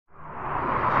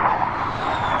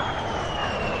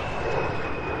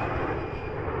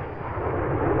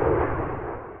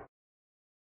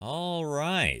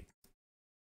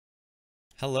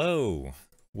Hello,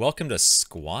 welcome to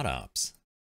Squad Ops.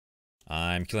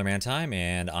 I'm Killer Man Time,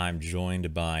 and I'm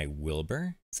joined by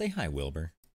Wilbur. Say hi,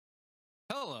 Wilbur.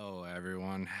 Hello,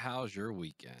 everyone. How's your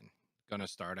weekend? Gonna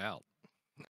start out.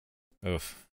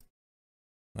 Oof.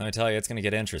 Let me tell you, it's gonna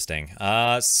get interesting.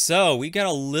 So we got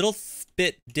a little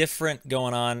bit different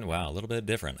going on. Wow, a little bit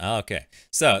different. Okay,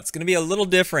 so it's gonna be a little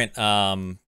different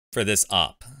for this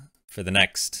op for the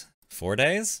next 4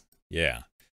 days. Yeah,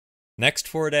 next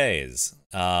 4 days.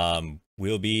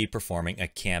 We'll be performing a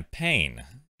campaign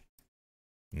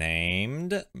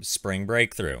named Spring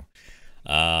Breakthrough.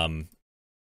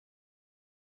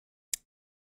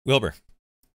 Wilbur,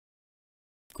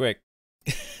 quick.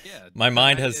 Yeah, My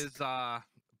mind tonight has. is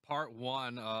part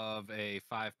one of a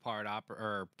five-part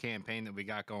campaign that we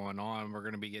got going on. We're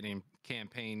gonna be getting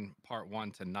campaign part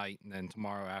one tonight, and then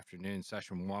tomorrow afternoon,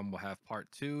 session one, we'll have part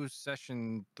two.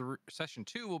 Session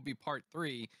two will be part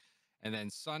three, and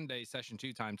then Sunday, session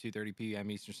two time, 2:30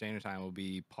 p.m. Eastern Standard Time, will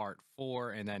be part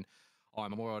four, and then on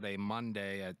Memorial Day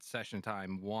Monday at session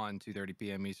time one, 2:30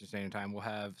 p.m. Eastern Standard Time, we'll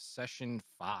have session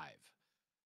five.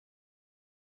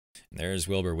 There's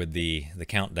Wilbur with the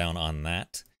countdown on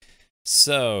that.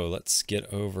 So let's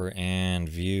get over and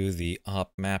view the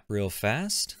op map real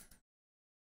fast.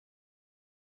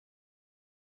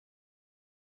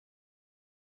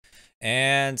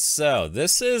 And so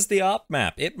this is the op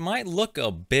map. It might look a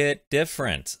bit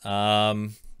different.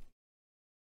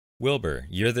 Wilbur,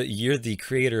 you're the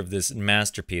creator of this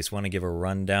masterpiece. Want to give a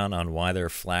rundown on why there are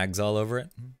flags all over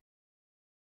it?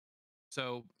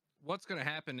 So what's going to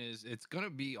happen is it's going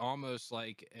to be almost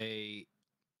like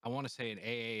I want to say an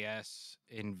AAS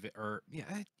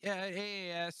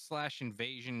AAS slash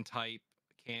invasion type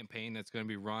campaign that's going to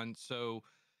be run. So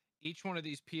each one of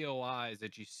these POIs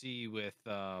that you see with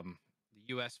the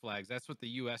U.S. flags, that's what the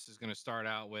U.S. is going to start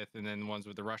out with, and then the ones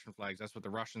with the Russian flags, that's what the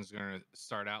Russians are going to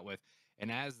start out with.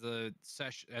 And as the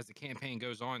campaign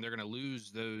goes on, they're going to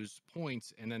lose those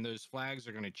points, and then those flags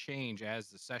are going to change as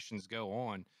the sessions go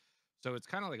on. So it's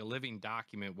kind of like a living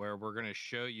document where we're going to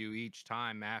show you each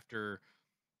time after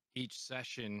each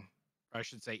session, or I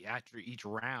should say after each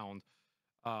round,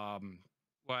 um,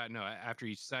 well, no, after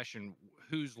each session,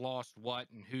 who's lost what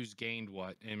and who's gained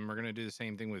what. And we're going to do the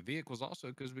same thing with vehicles also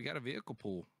because we got a vehicle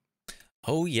pool.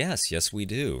 Oh yes, we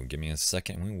do. Give me a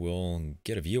second. We will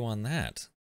get a view on that.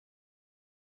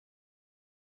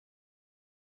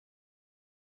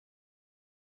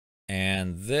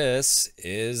 And this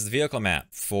is the vehicle map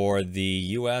for the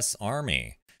US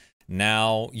Army.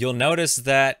 Now, you'll notice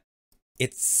that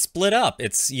it's split up.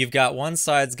 You've got one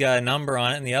side's got a number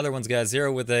on it and the other one's got a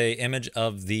 0 with a image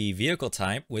of the vehicle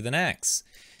type with an X.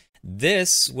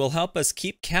 This will help us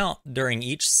keep count during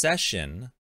each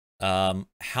session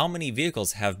how many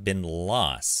vehicles have been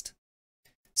lost.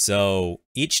 So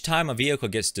each time a vehicle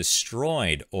gets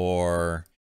destroyed or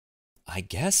I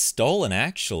guess stolen,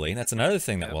 actually. That's another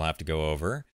thing that we'll have to go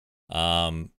over.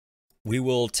 We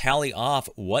will tally off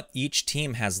what each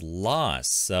team has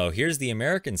lost. So here's the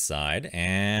American side,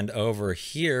 and over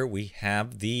here we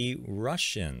have the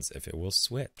Russians, if it will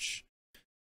switch.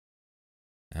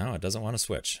 No, it doesn't want to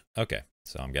switch. Okay,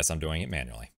 so I guess I'm doing it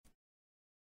manually.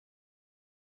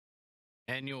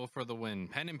 Annual for the win.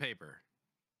 Pen and paper.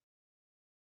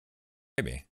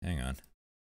 Maybe. Hang on.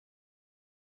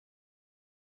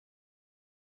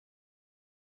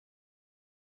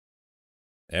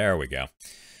 There we go.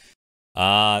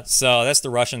 So that's the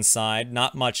Russian side.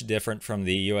 Not much different from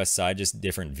the US side, just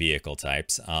different vehicle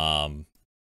types.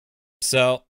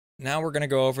 So now we're going to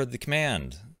go over the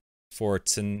command. For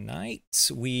tonight,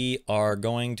 we are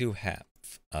going to have,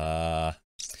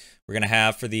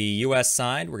 for the US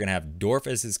side, we're going to have Dorf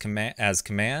as his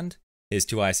command. His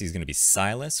 2 IC is going to be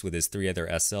Silas, with his 3 other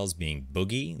SLs being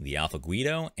Boogie, the Alpha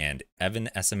Guido, and Evan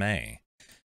SMA.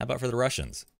 How about for the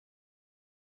Russians?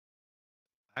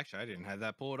 Actually, I didn't have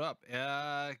that pulled up.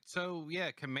 So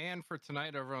yeah, command for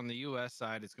tonight over on the U.S.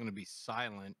 side is going to be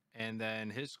Silent, and then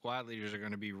his squad leaders are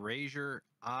going to be Razor,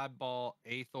 Oddball,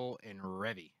 Aethel, and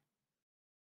Revy.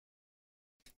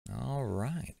 All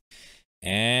right.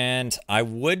 And I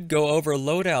would go over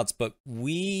loadouts, but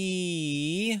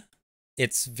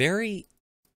it's very,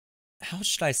 how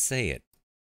should I say it?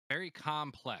 Very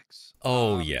complex.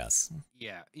 Oh, yes.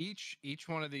 Yeah, each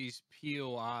one of these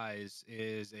POIs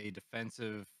is a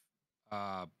defensive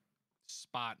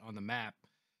spot on the map,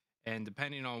 and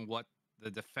depending on what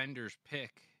the defenders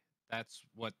pick, that's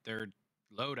what their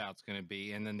loadout's going to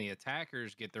be. And then the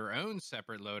attackers get their own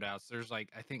separate loadouts. There's like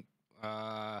I think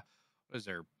what is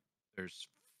there? There's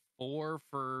 4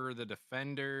 for the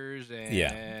defenders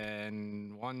Yeah.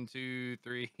 and 1, 2,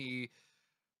 3,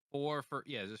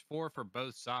 There's 4 for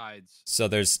both sides. So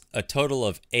there's a total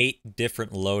of 8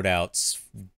 different loadouts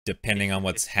depending on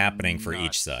what's It's happening for each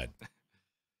nuts. side.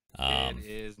 It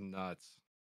is nuts.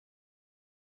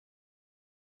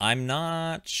 I'm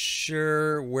not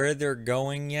sure where they're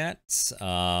going yet.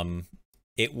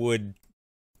 It would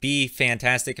be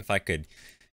fantastic if I could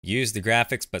use the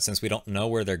graphics, but since we don't know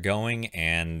where they're going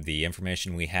and the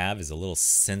information we have is a little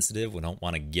sensitive, we don't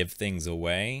want to give things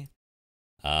away.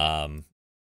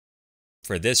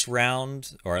 For this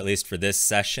round, or at least for this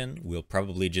session, we'll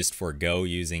probably just forego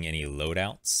using any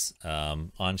loadouts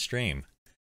on stream.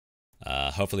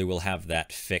 Hopefully we'll have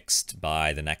that fixed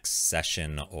by the next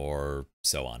session or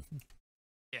so on.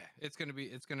 Yeah, it's gonna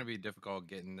be difficult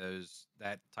getting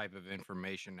that type of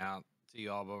information out to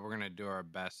y'all, but we're gonna do our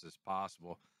best as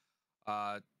possible.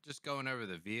 Just going over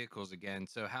the vehicles again.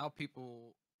 So how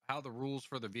the rules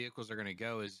for the vehicles are gonna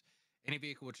go is any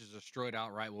vehicle which is destroyed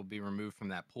outright will be removed from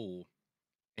that pool.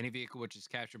 Any vehicle which is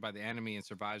captured by the enemy and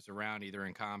survives the round, either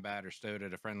in combat or stowed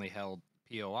at a friendly held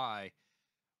POI,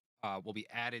 will be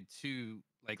added to,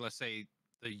 like, let's say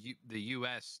the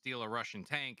U.S. steal a Russian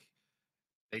tank,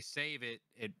 they save it,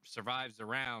 it survives the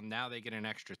round. Now they get an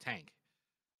extra tank.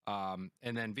 And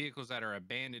then vehicles that are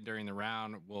abandoned during the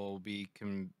round will be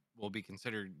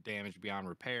considered damaged beyond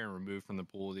repair and removed from the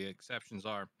pool. The exceptions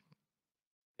are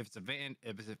if it's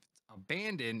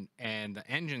abandoned and the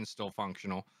engine's still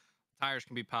functional, tires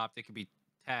can be popped, it can be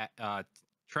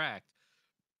tracked.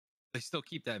 They still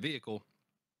keep that vehicle.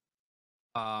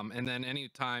 And then any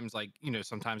times, like,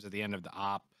 sometimes at the end of the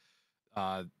op,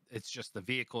 it's just the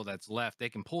vehicle that's left. They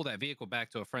can pull that vehicle back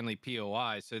to a friendly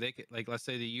POI. So they could, like, let's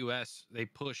say the U.S., they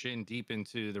push in deep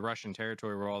into the Russian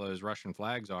territory where all those Russian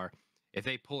flags are. If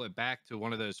they pull it back to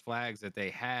one of those flags that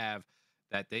they have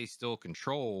that they still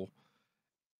control,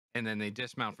 and then they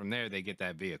dismount from there, they get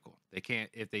that vehicle. They can't,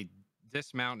 if they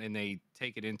dismount and they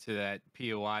take it into that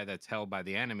POI that's held by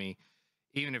the enemy,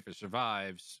 even if it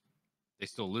survives, they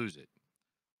still lose it.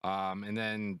 And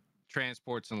then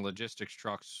transports and logistics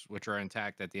trucks, which are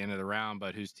intact at the end of the round,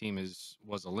 but whose team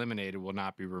was eliminated, will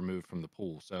not be removed from the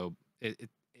pool. So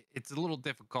it's a little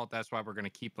difficult. That's why we're going to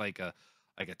keep like a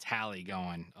tally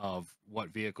going of what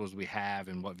vehicles we have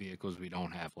and what vehicles we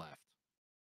don't have left.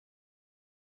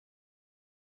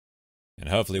 And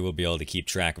hopefully we'll be able to keep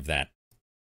track of that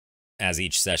as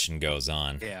each session goes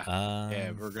on.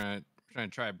 Yeah, we're gonna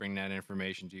try to bring that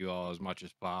information to you all as much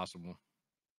as possible.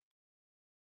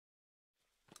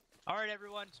 All right,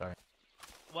 everyone. Sorry.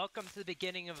 Welcome to the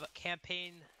beginning of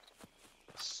campaign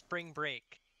spring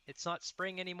break. It's not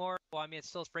spring anymore. Well, I mean, it's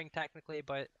still spring technically,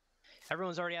 but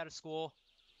everyone's already out of school.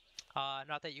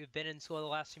 Not that you've been in school the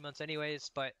last few months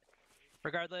anyways, but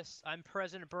regardless, I'm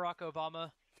President Barack Obama,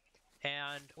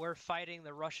 and we're fighting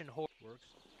the Russian horde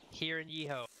here in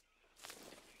Yeho.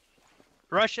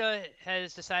 Russia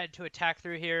has decided to attack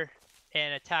through here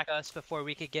and attack us before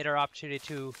we could get our opportunity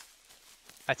to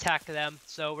attack them.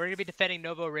 So we're going to be defending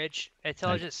Novo Ridge.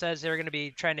 Intelligence says they're going to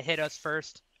be trying to hit us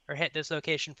first, or hit this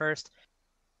location first.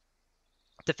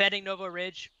 Defending Novo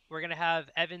Ridge, we're going to have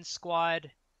Evan's squad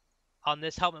on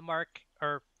this helmet mark,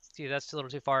 or excuse, that's a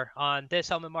little too far. On this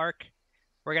helmet mark,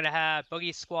 we're going to have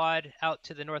Boogie's squad out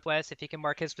to the northwest, if he can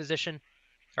mark his position.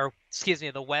 Or, excuse me,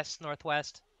 the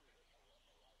west-northwest.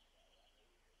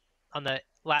 On the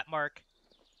lat mark.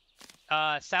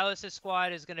 Silas's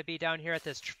squad is going to be down here at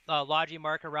this Logi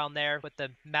mark around there with the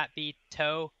Map B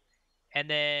toe. And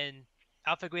then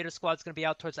Alpha Guido squad is going to be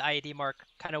out towards the IED mark,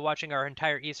 kind of watching our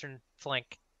entire eastern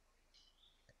flank.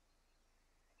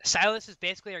 Silas is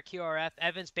basically our QRF.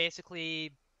 Evan's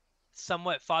basically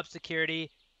somewhat FOB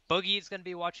security. Boogie's going to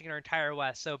be watching our entire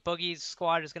west. So Boogie's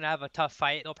squad is going to have a tough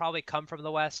fight. They'll probably come from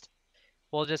the west.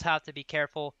 We'll just have to be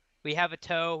careful. We have a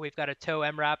toe. We've got a toe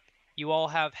MRAP. You all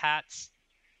have hats.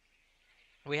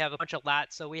 We have a bunch of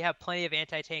lats. So we have plenty of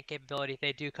anti-tank capability if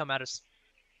they do come out as,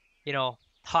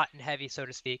 hot and heavy, so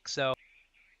to speak. So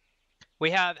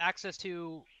we have access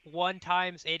to 1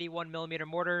 times 81mm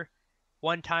mortar,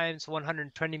 1 times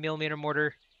 120mm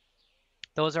mortar.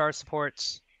 Those are our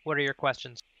supports. What are your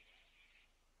questions?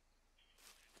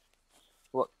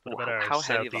 What about our how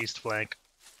heavy southeast flank?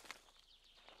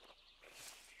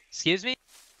 Excuse me?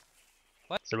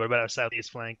 What? So what about our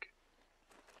southeast flank?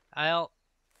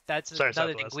 That's Sorry,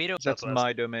 another thing. southwest. Guido. That's Southwest.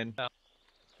 my domain.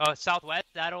 Oh, southwest.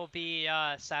 That'll be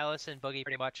Silas and Boogie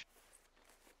pretty much.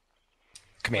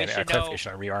 Commander, should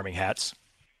clarification on rearming hats.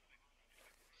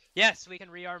 Yes, we can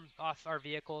rearm off our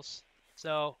vehicles.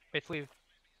 So if we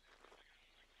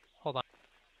hold on.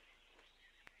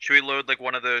 Should we load like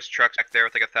one of those trucks back there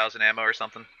with like 1,000 ammo or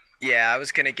something? Yeah, I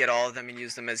was gonna get all of them and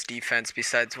use them as defense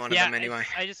besides one of them anyway.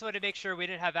 I just wanted to make sure we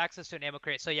didn't have access to an ammo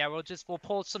crate. So yeah, we'll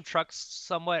pull some trucks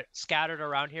somewhat scattered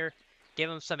around here, give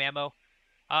them some ammo.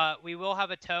 We will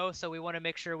have a tow, so we want to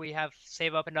make sure we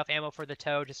save up enough ammo for the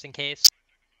tow just in case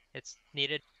it's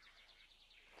needed.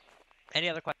 Any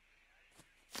other questions?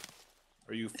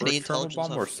 Are you first thermal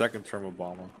bomber or second thermal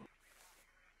bomber?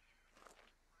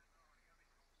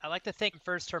 I like to think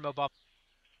first thermal bomb.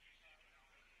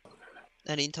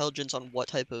 Any intelligence on what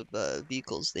type of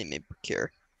vehicles they may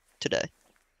procure today?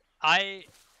 I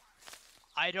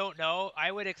don't know.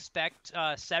 I would expect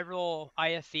several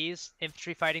IFVs,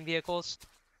 infantry fighting vehicles,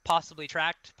 possibly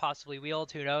tracked, possibly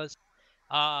wheeled, who knows.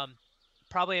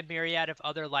 Probably a myriad of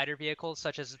other lighter vehicles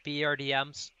such as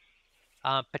BRDMs,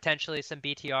 potentially some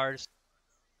BTRs.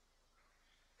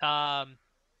 Yeah,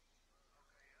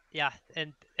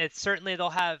 and it's certainly they'll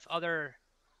have other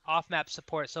off-map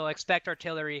support, so expect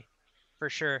artillery for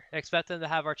sure. Expect them to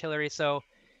have artillery, so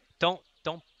don't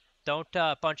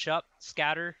bunch up,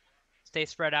 scatter, stay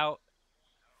spread out,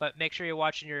 but make sure you're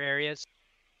watching your areas.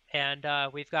 And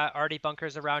we've got already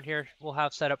bunkers around here we'll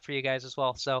have set up for you guys as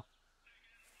well. So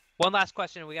one last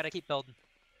question, we got to keep building.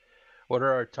 What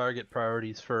are our target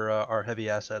priorities for our heavy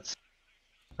assets?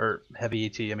 Or heavy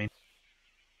ET, I mean.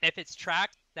 If it's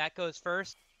tracked, that goes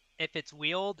first. If it's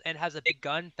wheeled and has a big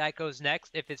gun, that goes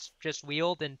next. If it's just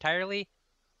wheeled entirely,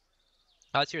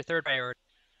 that's your third priority.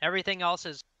 Everything else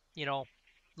is,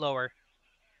 lower.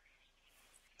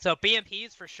 So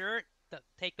BMPs for sure,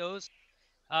 take those.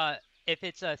 If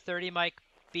it's a 30 mic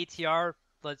BTR,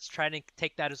 let's try to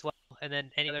take that as well. And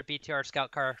then any other BTR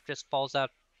scout car just falls out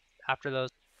after those.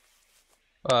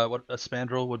 What a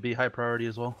spandrel would be high priority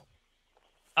as well?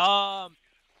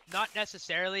 Not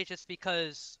necessarily, just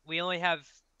because we only have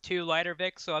 2 lighter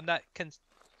Vics, so I'm not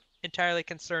entirely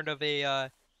concerned of a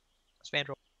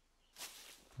spandrel.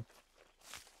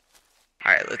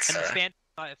 All right, let's. And the spandrel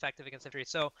is not effective against infantry,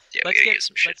 so Yeah,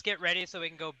 let's get ready so we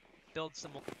can go build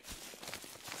some more.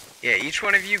 Yeah, each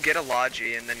one of you get a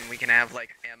logi, and then we can have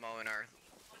like ammo in our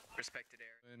respected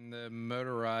area. And the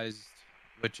motorized,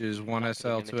 which is 1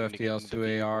 SL, 2 FTLs,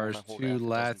 2 ARs, 2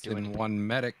 LATs, and 1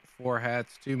 medic, 4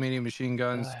 hats, 2 medium machine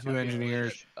guns, 2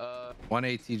 engineers, 1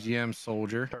 ATGM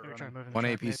soldier, 1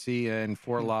 APC, and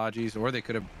 4 lodges. Or they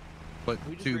could have put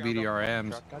 2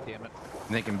 BDRMs, and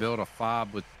they can build a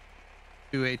fob with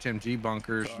 2 HMG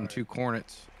bunkers and 2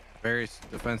 Cornets. Various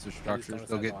defensive structures.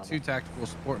 They'll get 2 tactical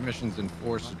support missions and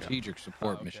 4 strategic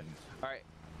support missions.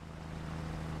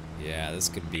 Yeah, this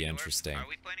could be interesting.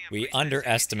 We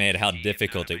underestimate how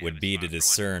difficult it would be to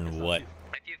discern what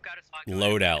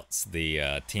loadouts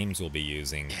the teams will be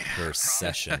using per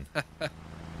session.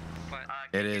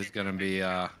 It is going to be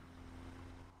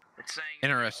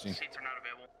interesting.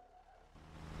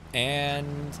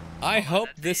 And I hope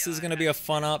this is going to be a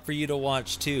fun op for you to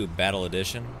watch too, Battle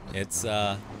Edition. It's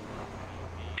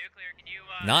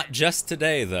not just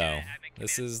today though.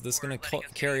 This is going to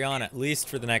carry on at least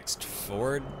for the next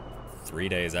 3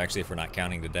 days actually, if we're not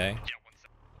counting today.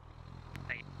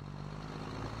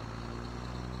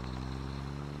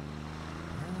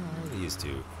 Where are these two?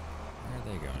 Where are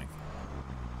they going?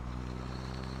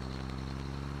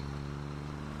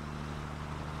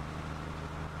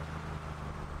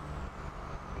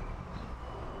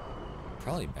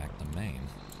 Probably back to Maine.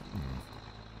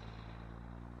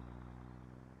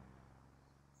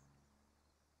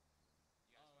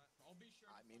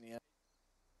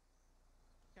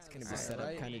 It's gonna be set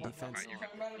up kind of defensive.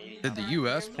 Did the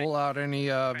U.S. pull out any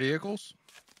vehicles?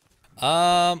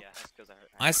 I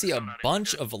see a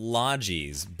bunch of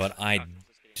lodges, but I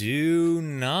do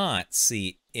not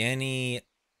see any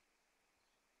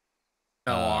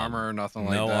No armor, nothing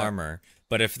like that. No armor.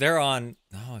 But if they're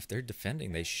if they're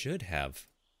defending, they should have.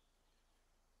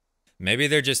 Maybe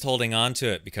they're just holding on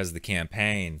to it because of the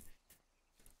campaign.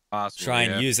 Possibly, Try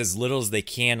and use as little as they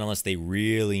can unless they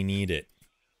really need it.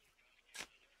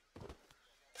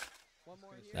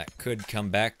 That could come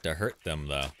back to hurt them,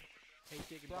 though.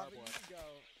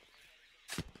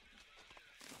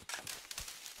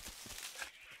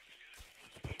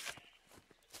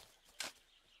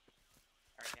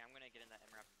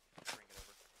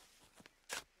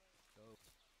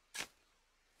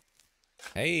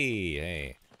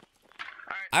 Hey.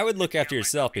 I would look after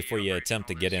yourself before you attempt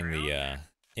to get in the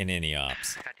in any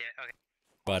ops.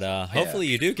 But hopefully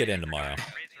you do get in tomorrow.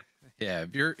 Yeah,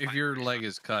 if your leg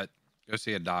is cut, go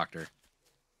see a doctor.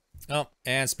 Oh,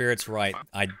 and Spirit's right.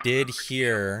 I did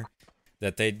hear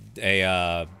that they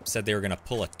said they were gonna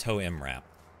pull a tow MRAP.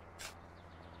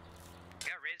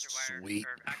 Sweet.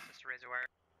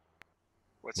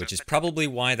 Which is probably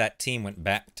why that team went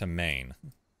back to Maine.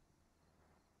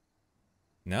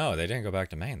 No, they didn't go back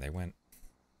to Maine. They went...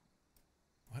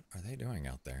 What are they doing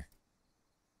out there?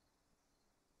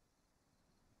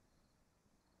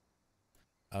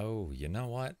 Oh, you know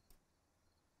what?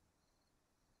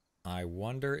 I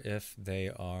wonder if they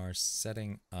are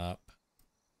setting up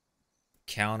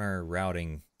counter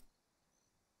routing.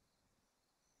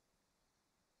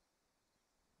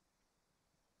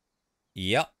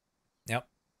 Yep. Yep.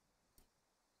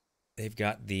 They've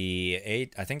got the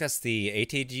I think that's the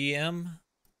ATGM.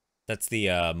 That's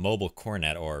the mobile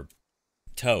cornet or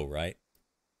tow, right?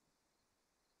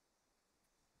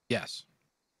 Yes.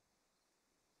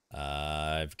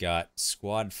 I've got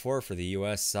Squad 4 for the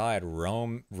U.S. side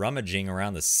rummaging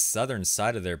around the southern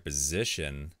side of their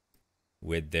position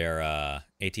with their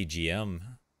ATGM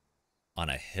on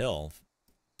a hill.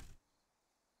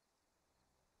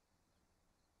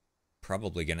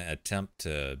 Probably going to attempt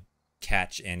to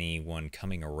catch anyone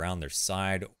coming around their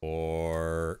side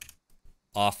or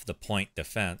off the point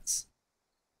defense.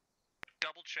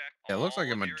 Double check. Yeah, it looks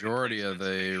like a majority of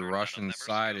the Russian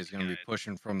side is going to be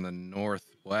pushing from the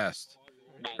northwest.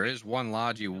 There is one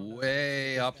Logi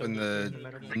way up in the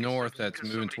north that's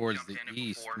moving towards the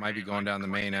east. Might be going down the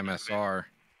main MSR.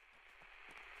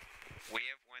 We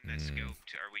have one that's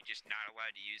scoped. Are we just not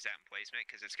allowed to use that emplacement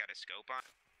because it's got a scope on?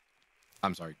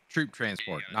 I'm sorry, troop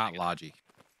transport, not Logi.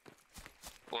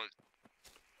 Well,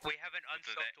 we have an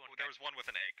unscoped one. There was one with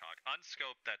an ACOG.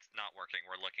 Unscoped that's not working.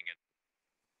 We're looking at.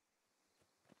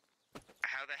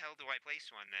 How the hell do I place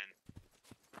one then?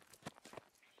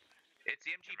 It's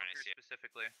the MG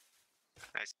specifically.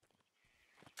 Nice.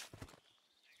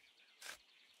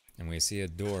 And we see a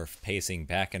dwarf pacing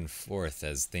back and forth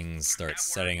as things start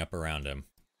setting up around him.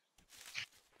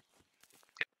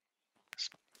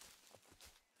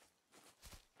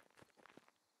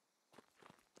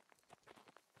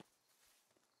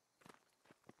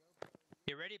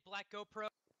 You ready, Black GoPro?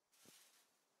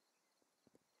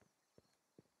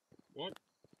 What?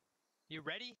 You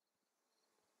ready?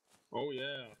 Oh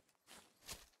yeah.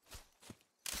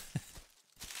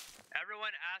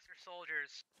 Everyone ask your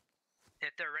soldiers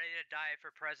if they're ready to die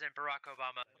for President Barack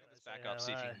Obama. Let's back up,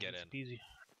 see if you can get in. Easy.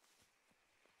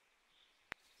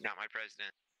 Not my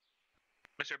president.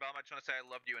 Mr. Obama, I just want to say I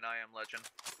loved you and I am legend.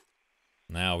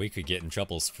 Now we could get in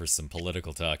trouble for some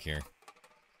political talk here.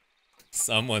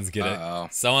 Someone's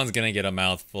gonna get a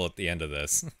mouthful at the end of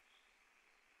this.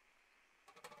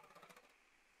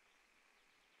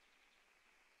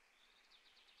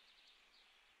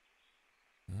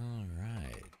 All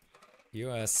right.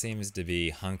 U.S. seems to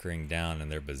be hunkering down in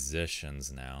their positions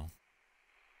now.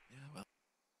 Yeah,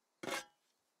 well.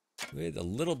 With a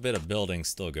little bit of building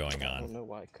still going on. I don't know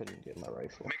why I couldn't get my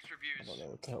rifle. Mixed reviews. I don't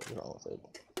know what the hell was wrong with it.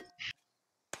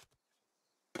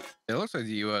 It looks like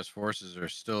the U.S. forces are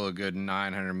still a good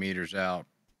 900 meters out.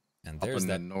 And up there's in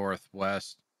that the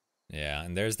northwest. Yeah,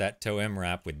 and there's that tow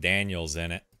MRAP with Daniels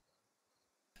in it.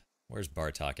 Where's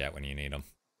Bartok at when you need him?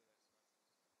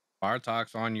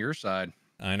 Bartok's on your side.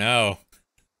 I know.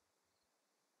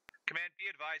 Command, be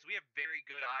advised, we have very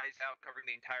good eyes out covering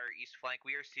the entire east flank.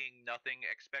 We are seeing nothing.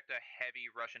 Expect a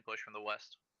heavy Russian push from the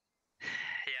west.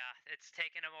 Yeah, it's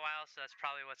taken them a while, so that's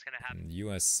probably what's going to happen.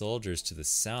 U.S. soldiers to the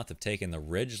south have taken the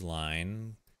ridge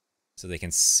line so they can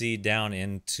see down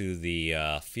into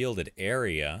the fielded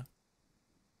area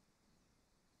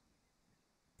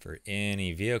for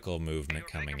any vehicle movement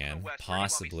coming in,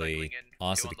 possibly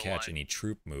also to catch any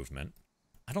troop movement.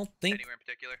 I don't think Anywhere in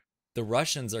particular? the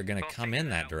Russians are going to come in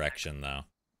that direction, though.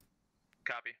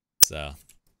 Copy. So...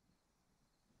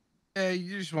 Yeah,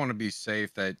 you just want to be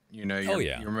safe that, you know,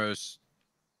 your most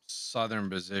southern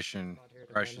position,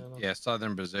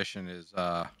 southern position is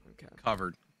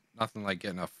covered. Nothing like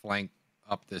getting a flank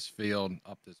up this field,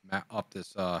 up this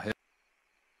hill.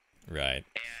 Right.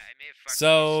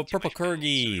 So, Purple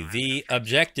Corgi, the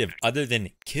objective, other than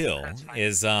kill,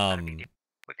 is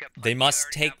they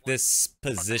must take this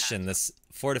position, this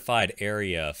fortified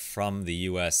area from the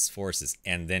U.S. forces,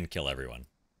 and then kill everyone.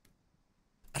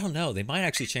 I don't know. They might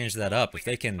actually change that up if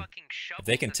they can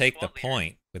take the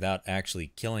point without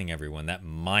actually killing everyone. That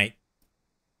might,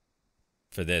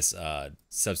 for this wow,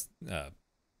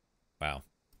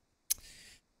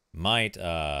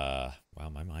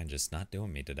 my mind just not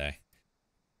doing me today.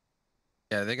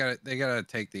 Yeah, they gotta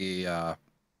take the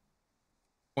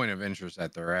point of interest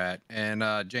that they're at. And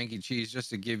Janky Cheese, just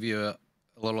to give you a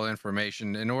little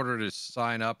information, in order to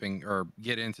sign up or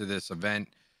get into this event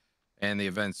and the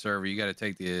event server, you got to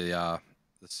take the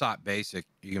SOT Basic.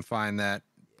 You can find that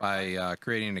by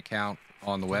creating an account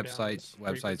on the website,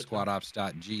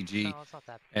 squadops.gg, No, it's not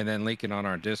that. and then link it on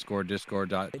our Discord,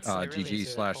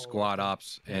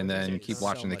 discord.gg/squadops, and then keep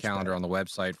watching the calendar on the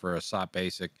website for a SOP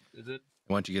basic.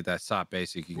 Once you get that SOP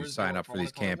basic, you can sign up for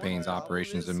these campaigns,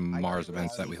 operations, and Mars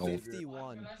events that we hold.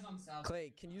 51.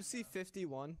 Clay, can you see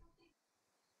 51?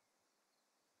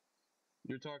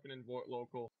 You're talking in what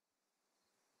local?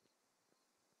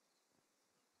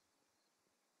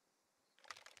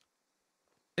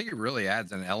 I think it really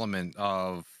adds an element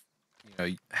of, you know,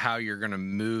 how you're going to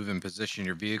move and position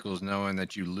your vehicles, knowing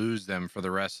that you lose them for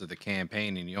the rest of the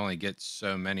campaign, and you only get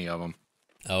so many of them.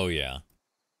 Oh yeah.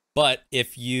 But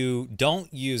if you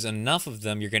don't use enough of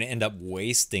them, you're going to end up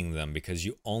wasting them because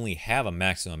you only have a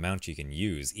maximum amount you can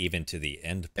use, even to the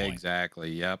end point.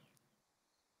 Exactly, yep.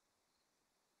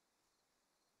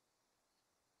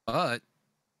 But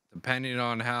depending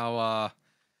on how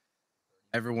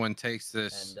everyone takes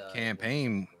this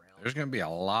campaign, there's going to be a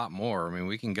lot more. I mean,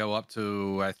 we can go up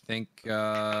to, I think,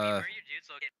 20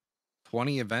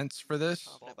 events for this.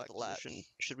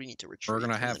 Should we need to retreat? We're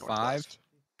going to have 5.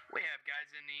 We have guys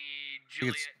in the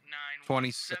Juliet 20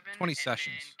 917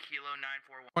 sessions. and Kilo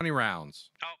 941. 20 rounds.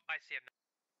 Oh, I see him.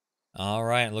 All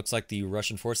right, it looks like the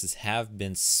Russian forces have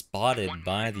been spotted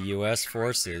by the U.S.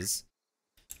 forces.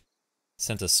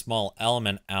 Sent a small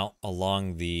element out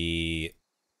along the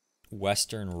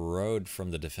western road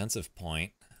from the defensive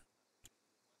point.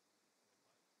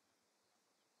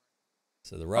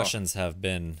 So the Russians have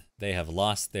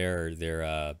lost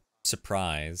their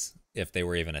surprise, if they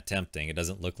were even attempting. It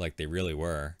doesn't look like they really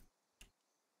were.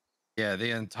 Yeah,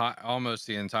 almost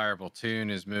the entire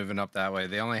platoon is moving up that way.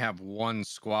 They only have one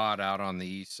squad out on the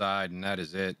east side, and that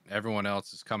is it. Everyone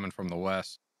else is coming from the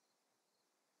west.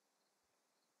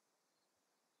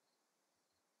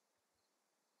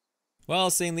 Well,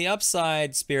 seeing the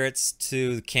upside, Spirits,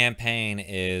 to the campaign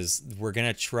is we're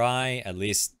going to try, at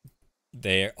least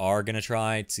they are going to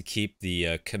try to keep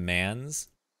the commands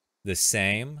the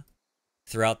same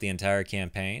throughout the entire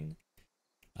campaign.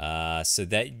 So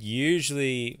that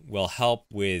usually will help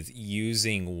with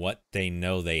using what they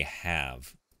know they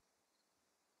have.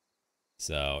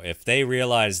 So if they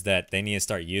realize that they need to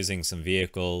start using some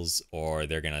vehicles or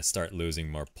they're going to start losing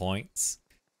more points,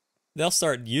 they'll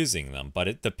start using them, but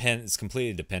it's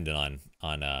completely dependent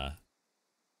on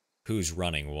who's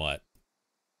running what.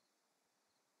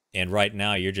 And right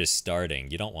now you're just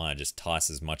starting. You don't want to just toss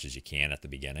as much as you can at the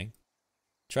beginning.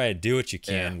 Try to do what you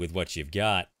can with what you've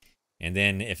got. And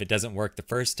then if it doesn't work the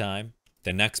first time,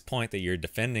 the next point that you're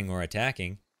defending or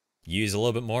attacking, use a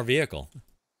little bit more vehicle.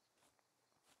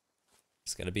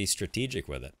 Just got to be strategic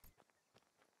with it.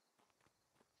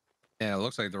 Yeah, it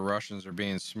looks like the Russians are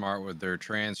being smart with their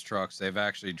trans trucks. They've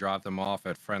actually dropped them off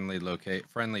at friendly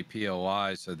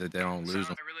POIs so that they don't lose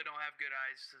them. I really don't have good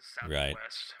eyes to the south Right.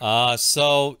 and west.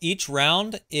 So each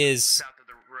round is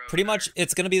pretty much,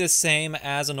 it's going to be the same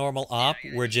as a normal op.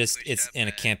 We're just, it's in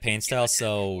a campaign style,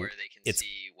 so it's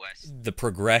the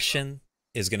progression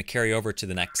is going to carry over to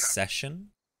the next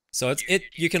session. So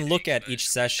you can look at each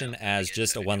session as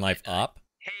just a one life op.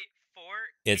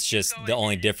 It's just the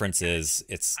only difference is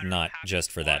it's not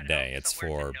just for that day. It's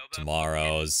for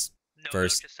tomorrow's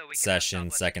first session,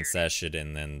 second session,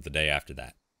 and then the day after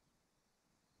that.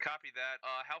 Copy that.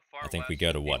 How far I think we west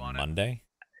go to do you what, want it? Monday?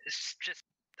 It's just,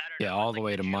 I don't Yeah, know, all it's the like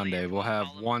way to Juliet Monday. We'll have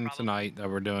column, one probably. tonight that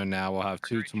we're doing now. We'll have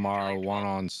 2 tomorrow, 1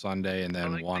 on Sunday, and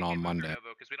then 1 on Monday.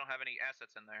 Because we don't have any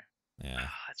assets in there. Yeah.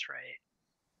 Oh, that's right.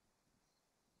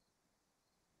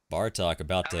 Bartok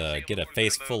about to get a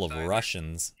face full of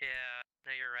Russians Yeah,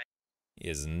 no, you're right.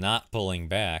 is not pulling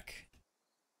back.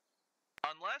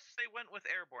 Unless they went with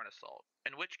airborne assault,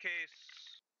 in which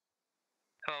case...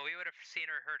 Oh, we would have seen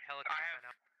or heard helicopter by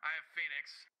now. I have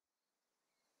Phoenix.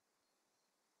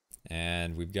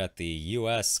 And we've got the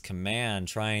U.S. command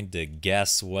trying to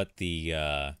guess what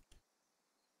the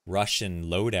Russian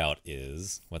loadout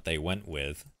is, what they went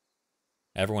with.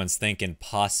 Everyone's thinking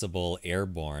possible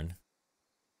airborne.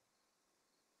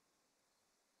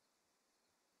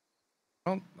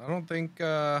 I don't think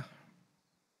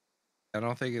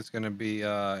it's going to be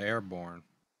airborne.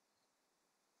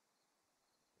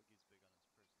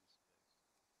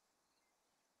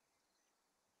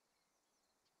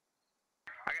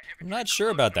 I'm not sure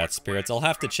about that, Spirits. I'll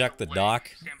have to check the doc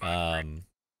Yeah,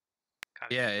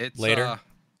 it's later.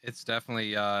 It's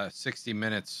definitely 60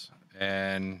 minutes,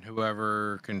 and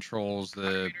whoever controls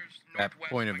that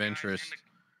point of interest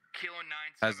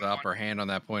has the upper hand on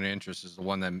that point of interest is the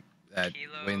one that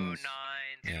wins.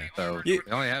 Yeah. So they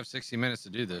only have 60 minutes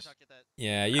to do this.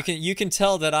 Yeah, you can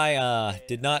tell that I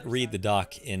did not read the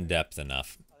doc in depth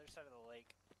enough.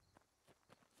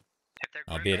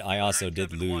 Albeit I also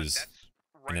did lose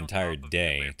an entire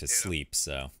day to sleep,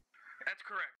 so That's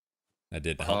correct. that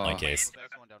didn't help my Oh. case.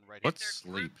 What's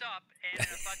sleep? Grouped up and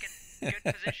in a fucking good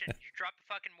position, you drop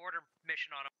a fucking mortar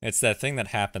mission on them. It's that thing that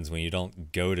happens when you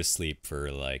don't go to sleep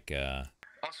for like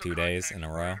Also 2 days in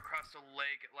a row. across the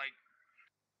lake, like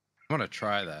I'm gonna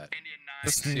try that. Indian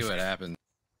Just to see what happens.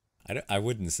 I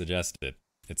wouldn't suggest it.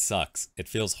 It sucks. It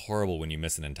feels horrible when you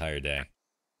miss an entire day.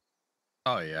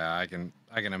 Oh yeah, I can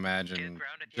imagine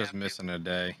just missing a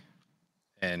day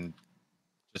and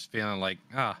just feeling like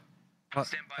I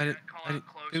didn't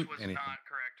do anything.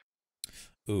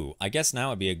 Ooh, I guess now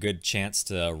would be a good chance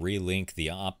to relink the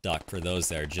op doc for those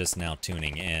that are just now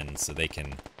tuning in so they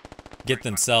can get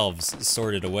themselves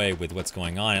sorted away with what's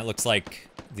going on. It looks like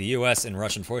the US and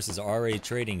Russian forces are already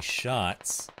trading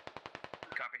shots.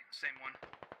 Copy, same one.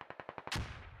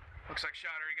 Looks like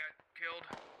shot already got killed.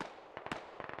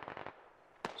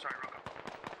 Sorry, Rocco.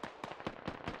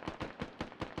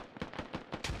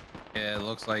 Yeah, it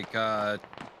looks like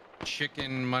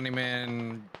Chicken,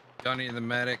 Moneyman, Gunny the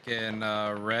Medic, and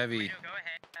Revy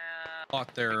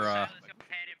caught their wrath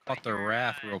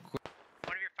real quick.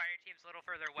 One of your fire teams a little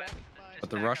further west. But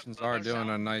the Russians are doing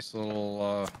a nice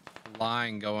little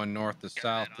line going north to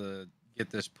south to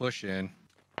get this push in.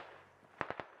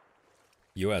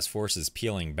 US forces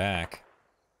peeling back.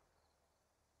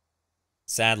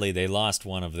 Sadly, they lost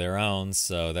one of their own,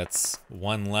 so that's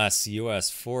one less US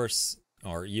force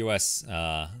or US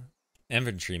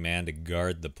infantryman to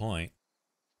guard the point.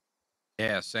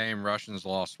 Yeah, same. Russians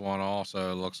lost one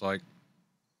also, it looks like.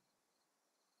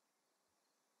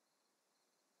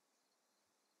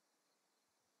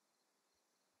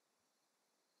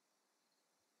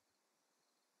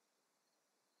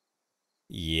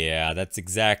 Yeah, that's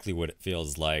exactly what it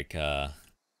feels like. Yeah,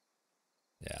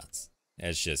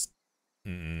 it's just...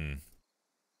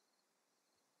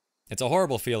 It's a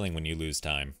horrible feeling when you lose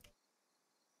time.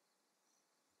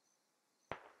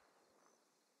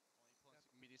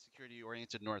 Immediate security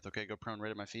oriented north. Okay, go prone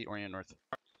right at my feet. Orient north.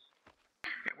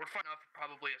 Yeah, we're fighting off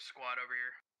probably a squad over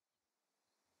here.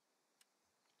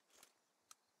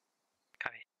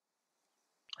 Copy.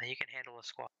 You can handle a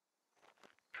squad.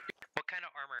 What kind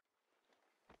of armor?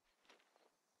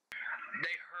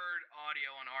 They heard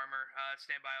audio on armor.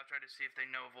 Stand by, I'll try to see if they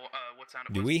know what sound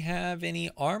it Do was. we have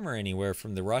any armor anywhere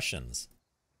from the Russians?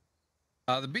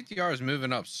 The BTR is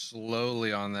moving up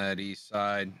slowly on that east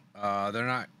side.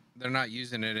 They're not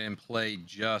using it in play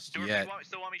just yet.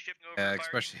 Still want me shifting over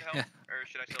Especially to help, or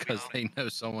should I still because they know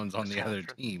someone's on the other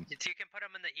team. You can put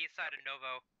them on the east side of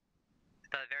Novo.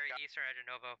 The very eastern edge of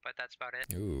Novo, but that's about it.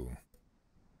 Ooh.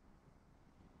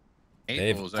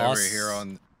 April's over here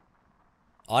on...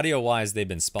 Audio-wise, they've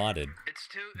been spotted,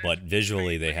 but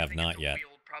visually they have not yet.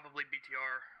 Probably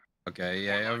BTR. Okay,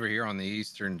 yeah, over here on the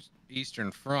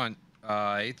eastern front,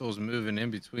 Athel's moving in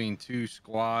between two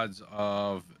squads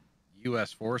of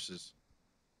U.S. forces.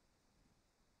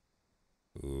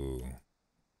 Ooh.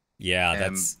 Yeah,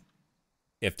 that's...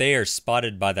 If they are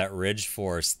spotted by that ridge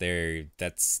force,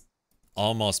 that's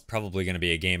almost probably going to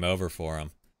be a game over for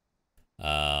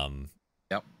them.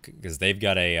 Yep. Because they've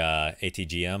got a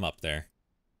ATGM up there.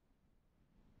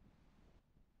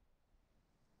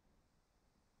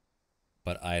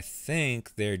 But I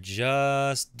think they're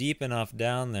just deep enough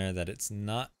down there that it's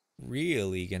not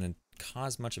really going to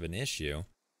cause much of an issue.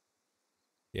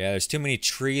 Yeah, there's too many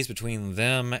trees between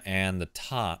them and the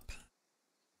top.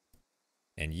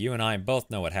 And you and I both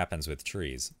know what happens with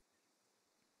trees.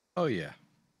 Oh, yeah.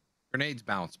 Grenades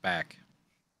bounce back.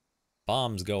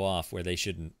 Bombs go off where they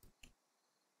shouldn't.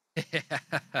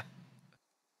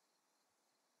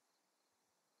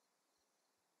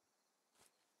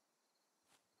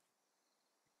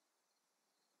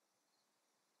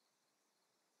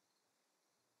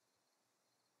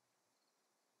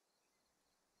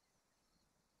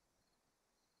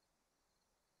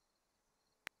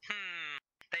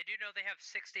 They do know they have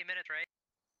 60 minutes, right?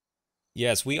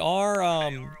 Yes, we are.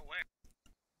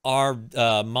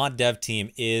 Our mod dev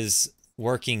team is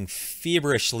working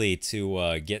feverishly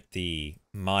to get the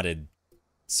modded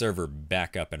server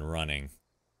back up and running,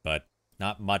 but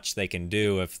not much they can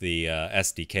do if the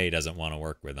SDK doesn't want to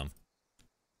work with them.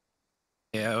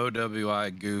 Yeah,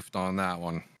 OWI goofed on that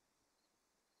one.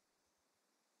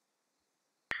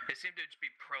 They seem to just be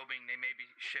probing. They may be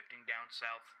shifting down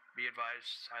south. Be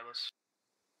advised, Silas.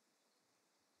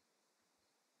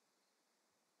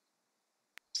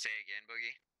 Say again,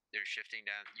 Boogie. They're shifting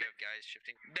down. You have guys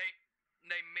shifting. They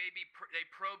may be they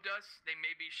probed us. They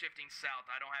may be shifting south.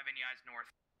 I don't have any eyes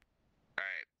north. All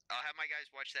right, I'll have my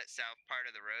guys watch that south part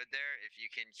of the road there. If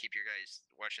you can keep your guys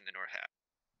watching the north half.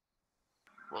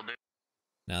 Will do.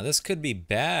 Now this could be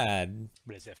bad.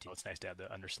 But it's FT. It's nice to have the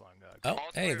underslung. Oh,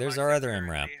 hey, there's our other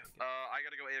MRAP. I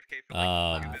gotta go AFK for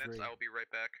like 2 minutes. I will be right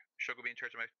back. Shogo will be in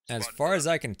charge of my As squad. far as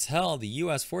I can tell, the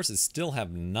U.S. forces still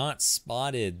have not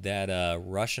spotted that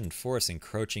Russian force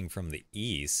encroaching from the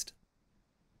east.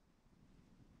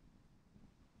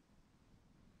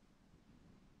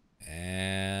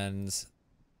 And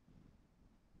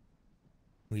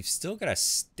we've still got a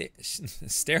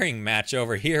staring match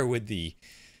over here with the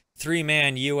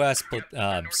 3-man U.S.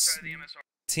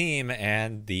 team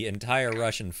and the entire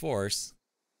Russian force.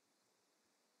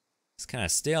 It's kind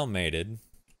of stalemated.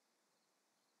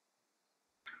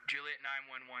 Juliet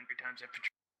 911, 3 times infantry.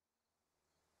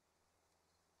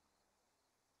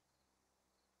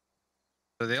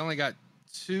 So they only got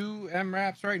 2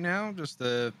 MRAPs right now, just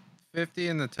the 50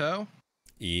 and the tow?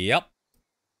 Yep.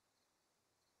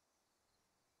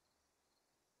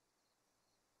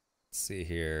 Let's see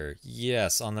here.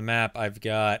 Yes, on the map I've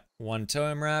got 1 tow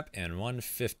MRAP and 1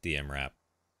 50 MRAP.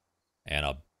 And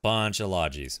a bunch of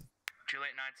lodges.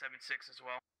 Juliet 976 as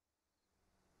well.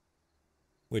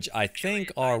 Which I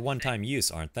think are one-time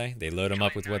use, aren't they? They load them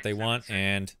up with what they want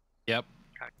and... Yep.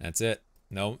 That's it.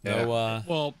 No, Yeah. no,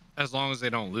 Well, as long as they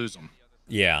don't lose them.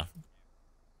 Yeah.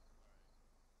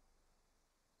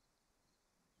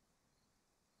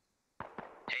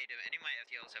 Hey, do any of my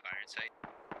FTLs have iron sight?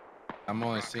 I'm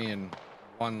only seeing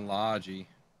 1 Logi.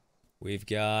 We've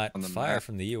got On the fire map.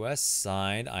 from the U.S.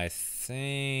 side. I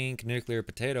think Nuclear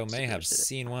Potato may have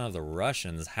seen one of the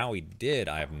Russians. How he did,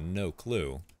 I have no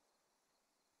clue.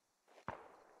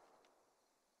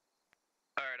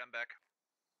 Alright, I'm back.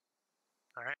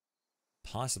 Alright.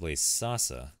 Possibly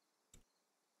Sasa.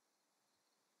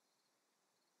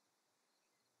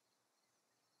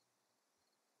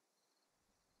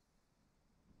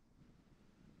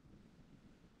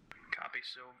 Copy,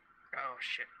 so. Oh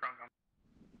shit, wrong one.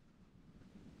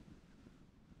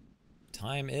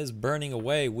 Time is burning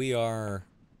away. We are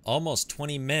almost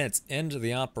 20 minutes into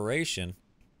the operation.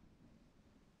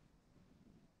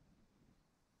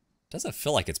 Doesn't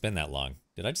feel like it's been that long.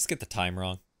 Did I just get the time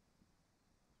wrong?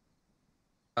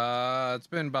 It's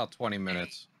been about 20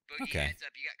 minutes. Boogie, Okay. heads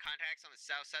up. You got contacts on the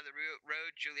south side of the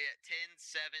road, Juliet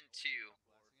 1072.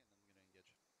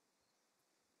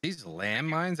 These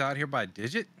landmines out here by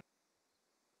Digit?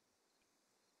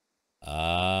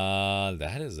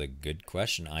 That is a good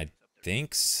question. I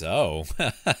think so.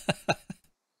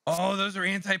 Oh, those are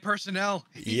anti-personnel.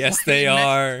 He's Yes, they laying next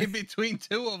are. in between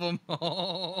 2 of them.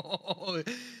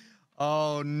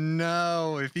 Oh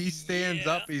no! If he stands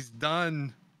up, he's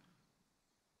done.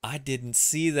 I didn't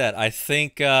see that. I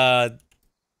think, oh,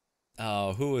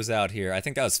 who was out here? I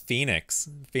think that was Phoenix.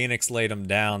 Phoenix laid them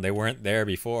down. They weren't there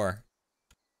before.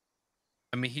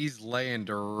 I mean, he's laying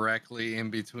directly in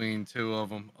between 2 of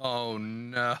them. Oh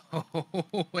no!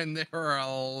 And there are a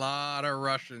lot of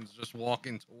Russians just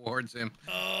walking towards him.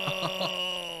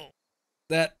 Oh,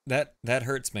 that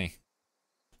hurts me.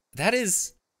 That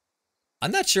is,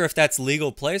 I'm not sure if that's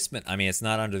legal placement. I mean, it's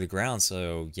not under the ground,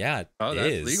 so yeah, it Oh, that's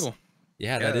is. legal.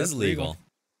 Yeah, that is that's legal.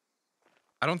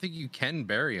 I don't think you can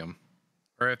bury them,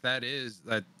 or if that is,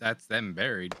 that's them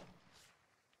buried.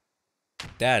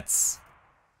 That's,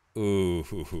 ooh,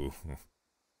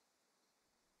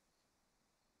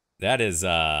 that is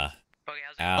ow.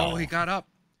 Oh, he got up.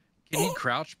 Can you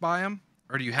crouch by him,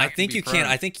 or do you have? I think you can.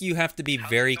 I think you have to be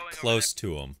very close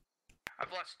to him.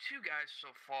 I've lost 2 guys so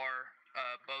far,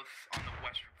 both on the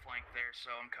western flank there, so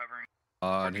I'm covering.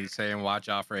 And he's saying, "Watch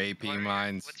out for AP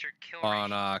mines." What's your kill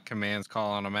on commands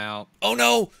calling them out. Oh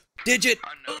no! Digit!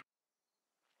 Unknown.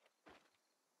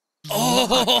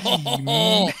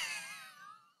 Oh!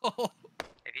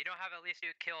 If you don't have at least 2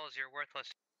 kills, you're worthless.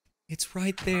 It's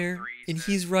right there, and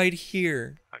he's right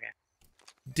here. Okay.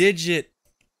 Digit,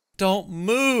 don't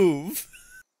move.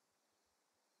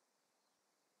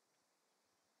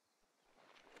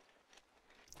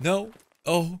 No.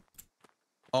 Oh.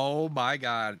 Oh my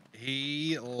God,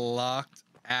 he locked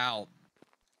out.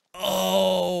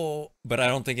 Oh. But I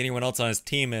don't think anyone else on his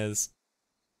team is.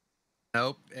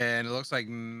 Nope, and it looks like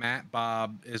Matt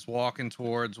Bob is walking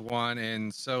towards one,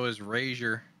 and so is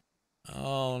Razor.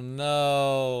 Oh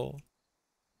no.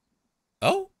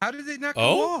 Oh. How did they not go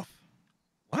Oh. off?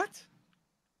 What?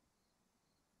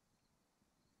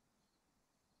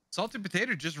 Salted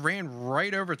Potato just ran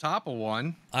right over top of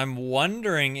one. I'm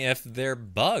wondering if they're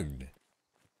bugged.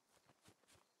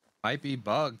 Might be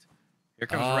bugged. Here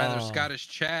comes a rather Oh. Scottish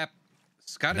chap.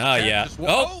 Scottish No, chap yeah. just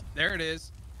Oh. there it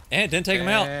is. And it didn't take him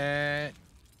out. And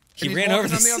He he's ran over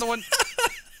walking on the the other one.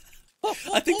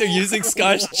 I think they're using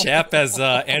Scotch Chap as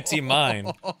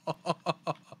anti-mine.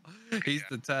 He's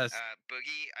the test.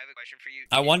 Boogie, I have a question for you.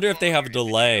 I wonder if they have a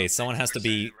delay. Someone has to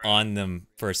be on them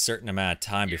for a certain amount of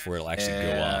time before it'll actually go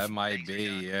Yeah, off. it might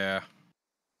be, yeah.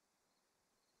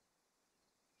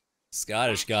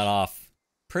 Scottish got off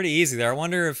pretty easy there. I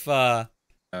wonder if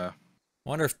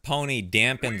Pony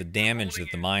dampened the damage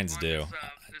that the mines do.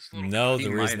 No, the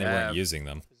reason they weren't using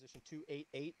them. Position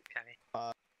 288.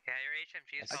 Yeah, your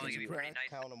HMG is I probably see pretty nice.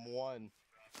 count them one.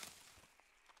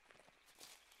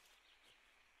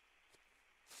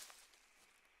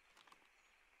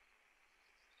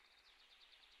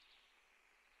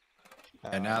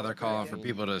 And now they're calling for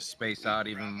people to space out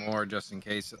even more just in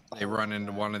case they run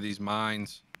into one of these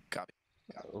mines. Copy.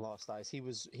 Lost eyes. He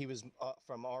was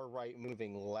from our right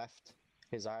moving left.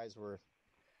 His eyes were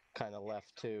kind of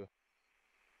left too.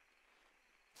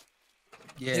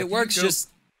 Yeah, It works just.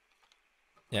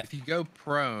 Yeah. If you go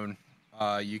prone,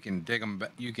 you can dig them.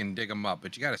 You can dig them up,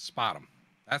 but you got to spot them.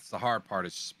 That's the hard part,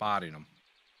 is spotting them.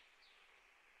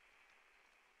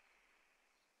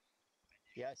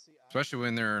 Yeah, I see. Especially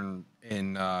when they're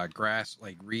in grass,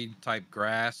 like reed type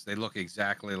grass, they look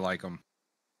exactly like them.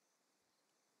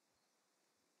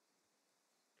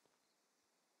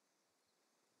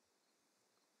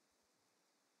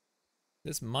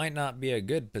 This might not be a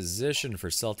good position for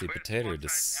salty potato to,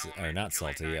 or not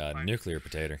salty, nuclear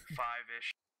potato.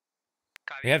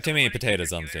 We have too many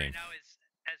potatoes on the team.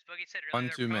 One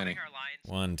too many.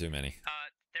 One too many.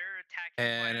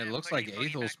 And it looks like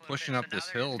Athel's pushing up this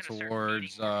hill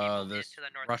towards this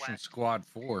Russian Squad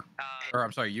 4. Or,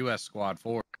 I'm sorry, U.S. Squad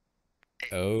 4.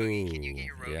 Oh,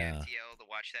 yeah.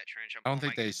 I don't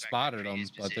think they spotted them,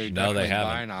 but they No, they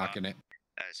haven't. binocking it.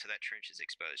 So that trench is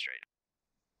exposed right now.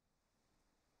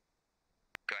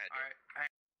 Go ahead.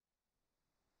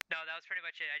 No, that was pretty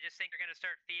much it. I just think they're going to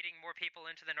start feeding more people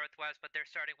into the northwest, but they're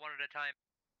starting one at a time.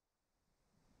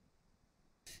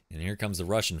 And here comes the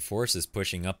Russian forces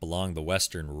pushing up along the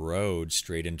western road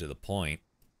straight into the point.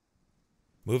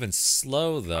 Moving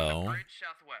slow, though.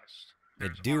 They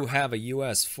do have a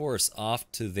U.S. force off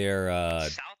to their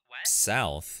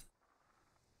south.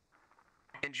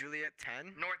 In Juliet 10?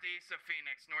 Northeast of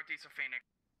Phoenix.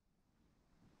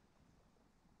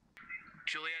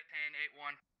 Juliet 10,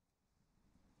 8-1.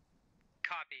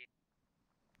 Copy.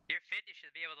 Your 50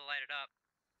 should be able to light it up.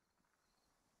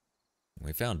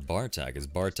 We found Bartok. Is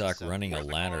Bartok running a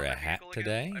ladder a hat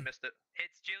today? I missed it.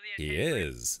 It's Juliet. He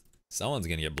is. Someone's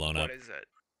gonna get blown up. What is it?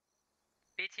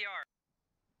 BTR.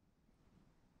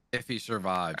 If he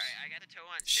survives. Alright, I got a tow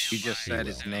on He just said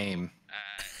his name.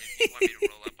 If you want me to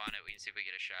roll up on it, we can see if we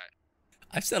get a shot.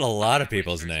 I've said a lot of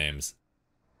people's names.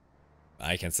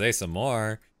 I can say some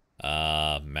more.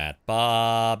 Matt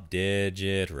Bob,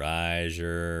 Digit,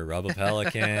 Riser, Rubble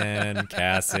Pelican,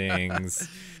 Cassings.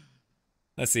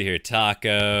 Let's see here,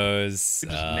 Tacos. Just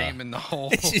naming the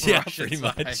whole yeah, Russian pretty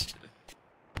side. much.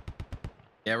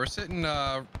 Yeah, we're sitting,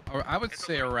 I would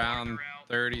say around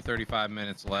 30, 35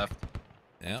 minutes left.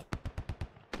 Yep.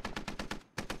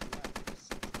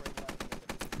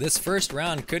 This first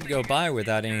round could go by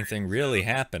without anything really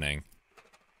happening.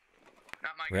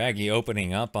 Raggy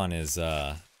opening up on his,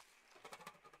 I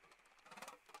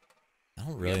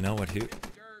don't really know what who.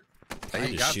 Hey,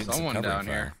 you got someone down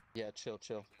here. Yeah, chill.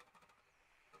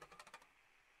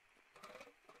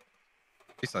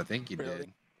 At least I think you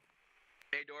did.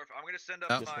 Hey, Dorf, I'm going to send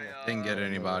up didn't get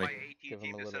anybody. my AT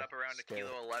team to set up around a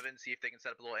Kilo 11, see if they can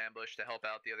set up a little ambush to help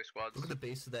out the other squads. Look at the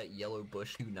base of that yellow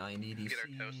bush 290. Do you Get our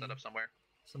see tow set up somewhere.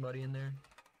 somebody in there?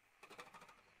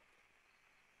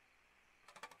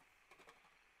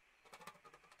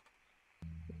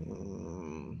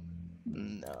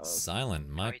 No. Silent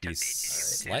might be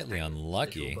slightly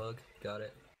unlucky. Bug. Got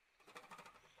it.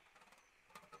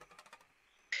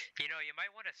 You know, you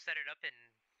might want to set it up in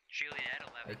Juliet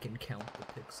 11. I can count the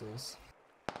pixels.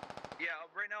 Yeah,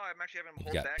 right now I'm actually having them You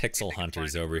hold got back. pixel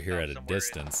hunters over here at a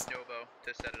distance. Novo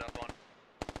to set it up on.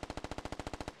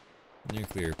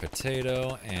 Nuclear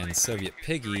Potato and Soviet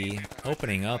Piggy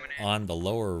opening up on the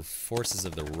lower forces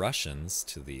of the Russians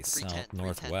to the south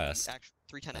northwest.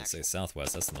 I'd say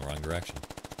southwest, that's in the wrong direction.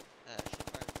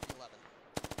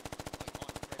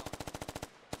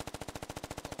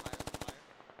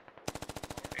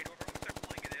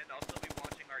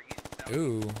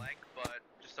 Ooh.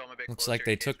 Looks like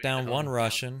they took down one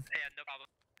Russian. Yeah, no problem.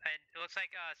 And it looks like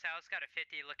Sal's got a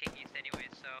 50 looking east anyway,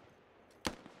 so.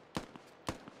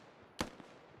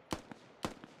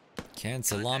 Can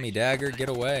Salami Dagger get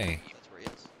away?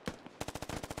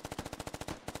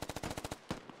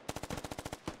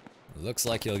 Looks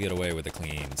like he'll get away with a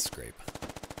clean scrape.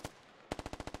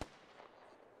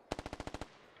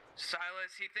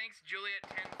 Silas, he thinks Juliet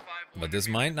But this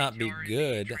might not be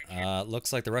good.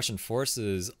 Looks like the Russian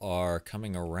forces are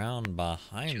coming around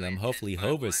behind them. Hopefully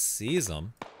Hovis sees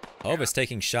them. Hovis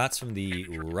taking shots from the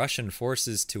Russian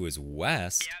forces to his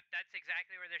west. Yep, that's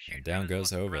exactly where they're shooting. And down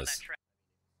goes Hovis.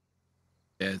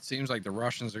 Yeah, it seems like the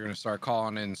Russians are going to start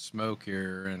calling in smoke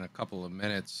here in a couple of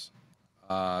minutes,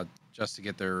 just to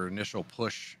get their initial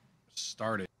push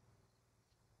started.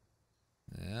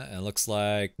 Yeah, and it looks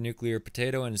like Nuclear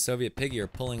Potato and Soviet Piggy are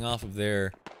pulling off of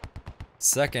their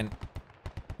second.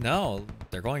 No,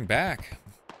 they're going back.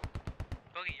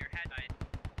 Boogie, your head died.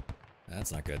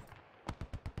 That's not good.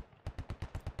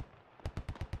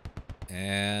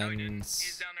 And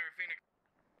He's down there in Phoenix.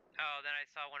 Oh, then I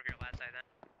saw one of your lads die then.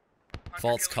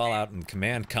 false call out and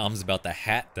command comms about the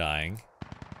hat dying.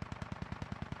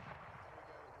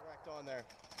 Direct on there.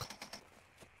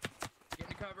 Get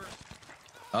in cover.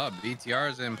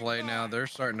 BTR's in play now. They're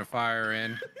starting to fire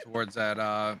in towards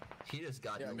that He just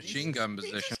got machine gun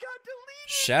position.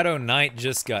 Shadow Knight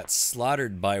just got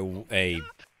slaughtered by a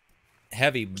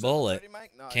heavy bullet.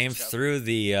 Came through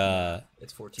the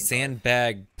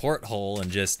sandbag porthole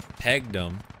and just pegged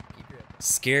him.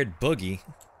 Scared Boogie.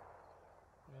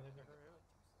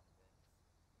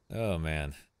 Oh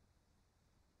man.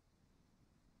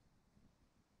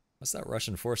 What's that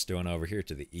Russian force doing over here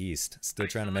to the east? Still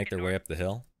trying to make their way up the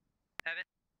hill?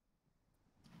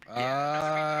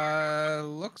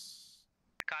 Looks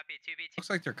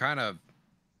like they're kind of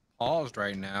paused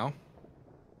right now.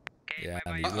 Yeah,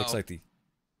 and it looks like the...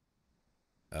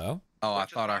 Oh? Oh, I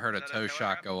thought I heard a tow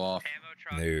shot go off.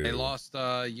 No. They lost,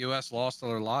 U.S. lost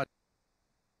their lot.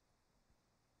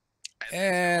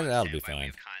 And that'll be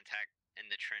fine. Contact in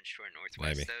the trench toward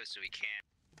northwest, Maybe. though, so we can't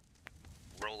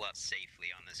roll up safely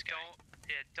on this guy.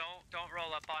 Don't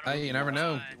roll up on him. Hey, you never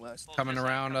know. Coming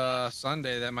around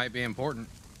Sunday, that might be important.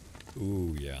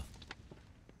 Ooh, yeah.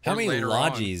 How Or many later on.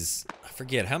 lodges? I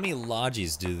forget. How many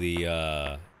lodges do the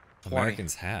 20.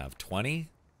 Americans have? 20?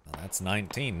 Well, that's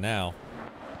 19 now.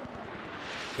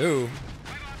 Ooh.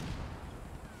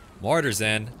 Mortar's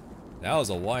in. That was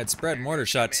a widespread mortar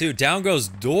shot, too. Down goes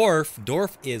Dorf.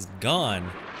 Dorf is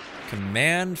gone.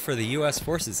 Command for the U.S.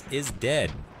 forces is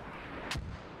dead.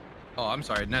 Oh, I'm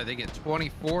sorry. No, they get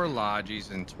 24 lodges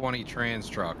and 20 trans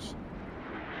trucks.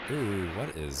 Ooh,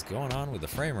 what is going on with the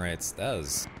frame rates? That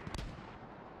was...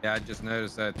 Yeah, I just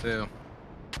noticed that too.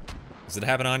 Does it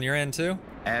happen on your end too?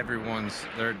 Everyone's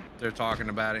they're talking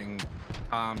about it in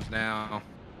comms now.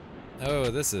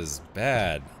 Oh, this is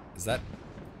bad. Is that...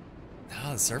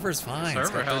 No, the server's fine. It's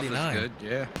Server got health 39. is good,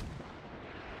 yeah.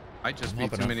 Might just be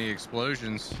too many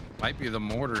explosions. Might be the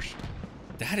mortars.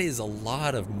 That is a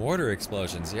lot of mortar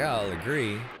explosions. Yeah, I'll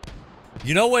agree.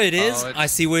 You know what it is? I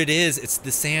see what it is. It's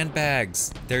the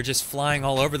sandbags. They're just flying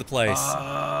all over the place.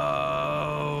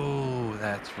 Oh,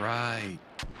 that's right.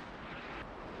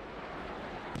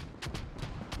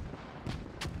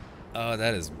 Oh,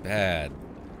 that is bad.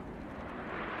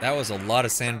 That was a lot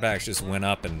of sandbags just went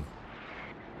up and...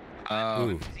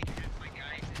 Ooh.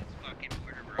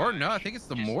 Or no, I think it's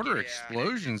the mortar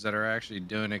explosions that are actually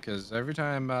doing it, because every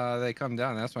time they come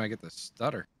down, that's when I get the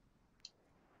stutter.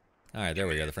 Alright, there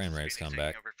we go. The frame rates come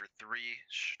back. Over for 3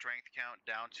 strength count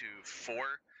down to 4.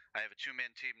 I have a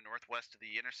 2-man team northwest of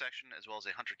the intersection, as well as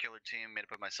a hunter-killer team made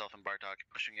up of myself and Bartok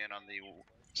pushing in on the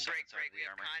southern side of the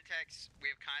armor.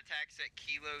 We have contacts at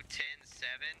Kilo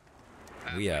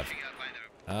 10-7. We have...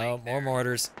 Oh, more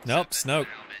mortars. Nope, Snoke.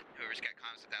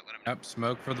 Yep,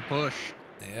 smoke for the push.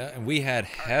 Yeah, and we had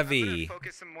heavy...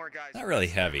 Not really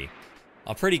heavy.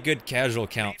 A pretty good casual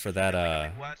count for that,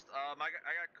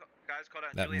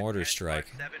 that mortar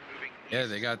strike. Yeah,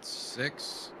 they got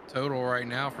 6 total right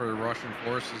now for the Russian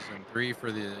forces and 3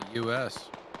 for the U.S.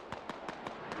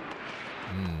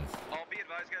 I'll be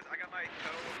advised, guys. I got my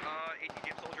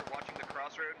ATGM soldier watching the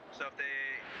crossroad, so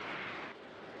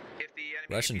if the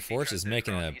enemy Russian forces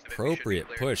making an appropriate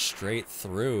push straight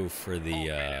through for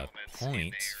the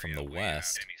point from the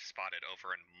west.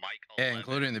 Yeah,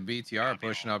 including the BTR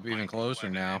pushing up even closer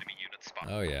now.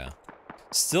 Oh yeah.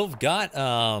 Still got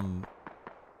a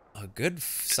good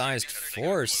sized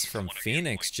force from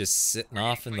Phoenix just sitting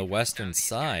off in the western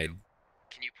side.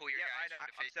 Can you pull your guys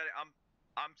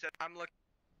I'm looking.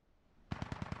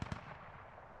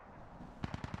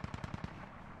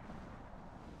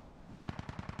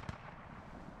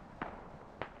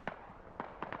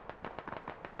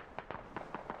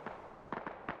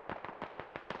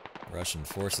 Russian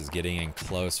forces getting in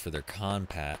close for their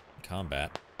combat.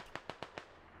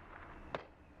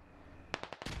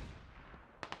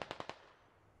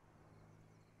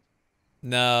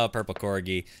 No, Purple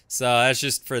Corgi. So that's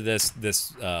just for this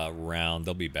round.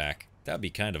 They'll be back. That'd be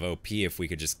kind of OP if we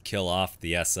could just kill off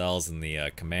the SLs and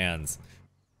the commands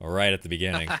right at the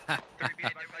beginning.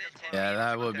 Yeah,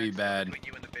 that would be bad. They're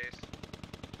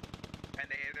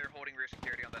holding rear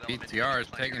security on that element. BTR is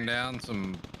taking down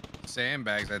some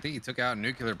sandbags. I think he took out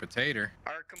Nuclear Potato.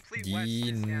 Our complete west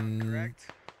is down, correct?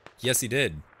 Yes, he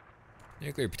did.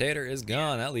 Nuclear Potato is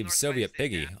gone. That leaves Soviet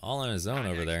Piggy all on his own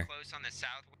over there. Close on the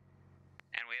south,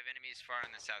 and we have enemies far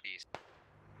on the southeast.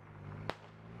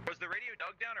 Was the radio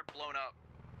dug down or blown up?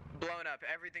 Blown up.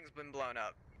 Everything's been blown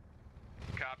up.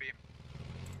 Copy.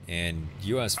 And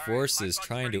U.S. forces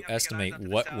trying to estimate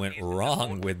what went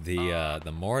wrong with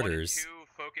the mortars.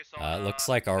 Looks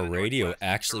like our radio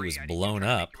actually was blown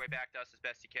up.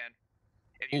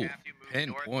 Ooh,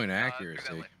 pinpoint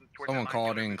accuracy. Someone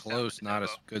called in close, not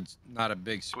a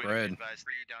big spread.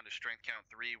 Down to strength count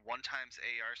 3. 1 times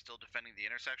AR still defending the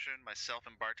intersection. Myself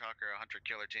and Bartok are a hunter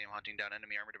killer team hunting down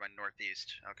enemy armor to my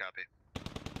northeast. I'll copy.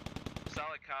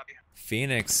 Solid copy.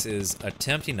 Phoenix is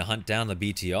attempting to hunt down the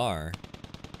BTR.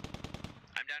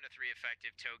 I'm down to 3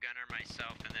 effective tow gunner,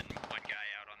 myself, and then 1 guy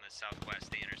out on the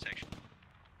southwest, the intersection.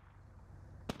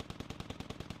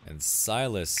 And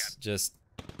Silas just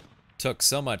took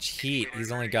so much heat.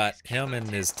 He's only got him and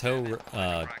his tow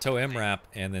MRAP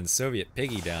and then Soviet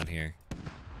Piggy down here.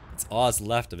 It's all that's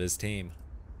left of his team.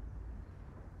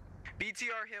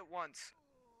 BTR hit once.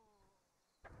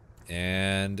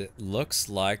 And it looks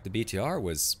like the BTR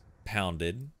was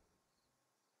pounded.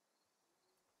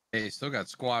 Hey, still got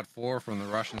Squad 4 from the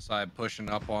Russian side pushing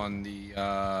up on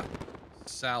the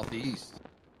southeast.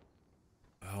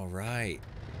 All right.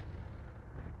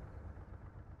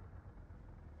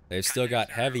 They've still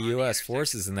got heavy U.S.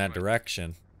 forces in that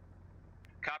direction.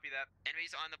 Copy that.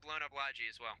 Enemies on the blown up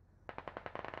Logi as well.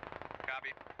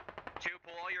 Copy. 2,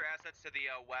 pull all your assets to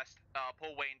the west.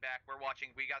 Pull Wayne back. We're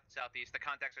watching. We got the southeast. The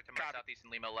contacts are to my southeast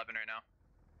in Lima 11 right now.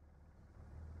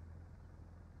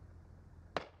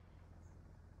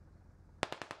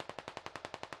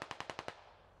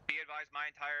 Be advised, my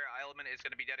entire element is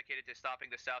going to be dedicated to stopping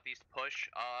the southeast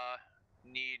push.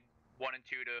 Need 1 and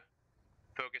 2 to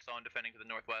focus on defending to the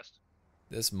northwest.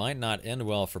 This might not end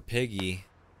well for Piggy.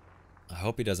 I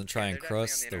hope he doesn't try and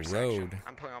cross the road.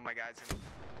 I'm putting all my guys in.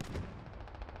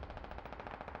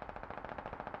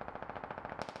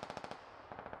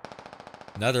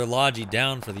 Another Logi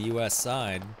down for the U.S.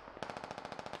 side.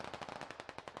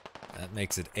 That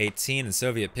makes it 18, and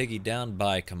Soviet Piggy down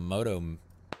by Komodo.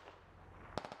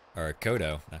 Or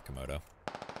Kodo, not Komodo.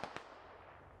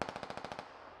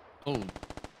 Oh,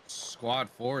 Squad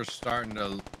 4 is starting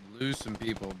to lose some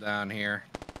people down here.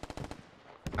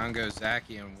 Down goes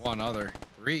Zaki and 1 other.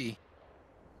 3.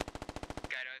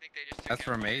 That's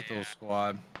from Athel's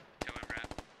squad.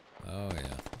 Oh,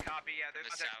 yeah. Copy, yeah, there's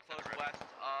contact close west.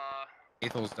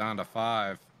 Athel's down to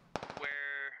 5. Where?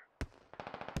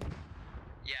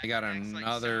 Yeah, They got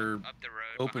another up the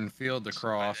road, open field to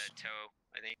cross. Tow,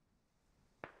 I think.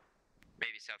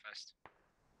 Maybe southwest. I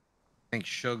think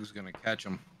Shug's gonna catch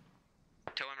him.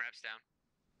 Tow him, reps down.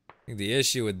 I think the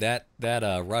issue with that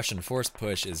Russian force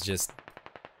push is just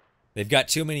they've got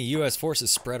too many U.S.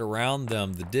 forces spread around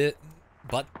them.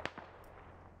 But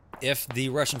if the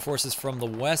Russian forces from the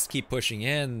west keep pushing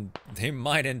in, they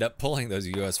might end up pulling those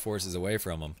U.S. forces away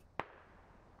from them.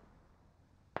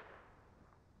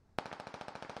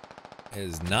 It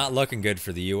is not looking good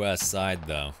for the U.S. side,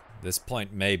 though. This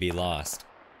point may be lost.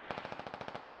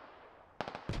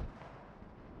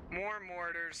 More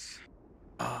mortars.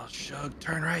 Oh, Shug,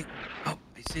 turn right. Oh,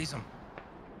 he sees him.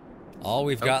 All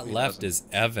we've got left is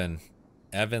Evan.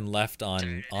 Evan left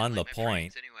on the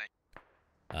point.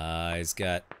 He's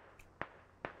got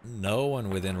no one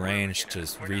within range to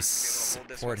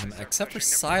support him, except for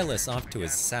Silas off to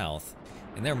his south.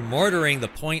 And they're mortaring the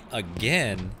point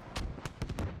again.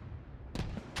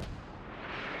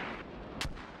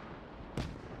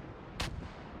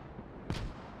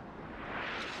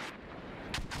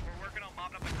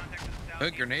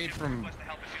 Good grenade from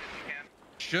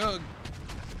Shug.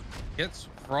 Hits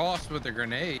Frost with a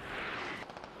grenade.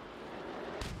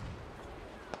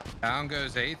 Down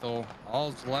goes Athel.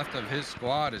 All's left of his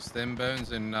squad is Thin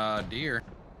Bones and Deer.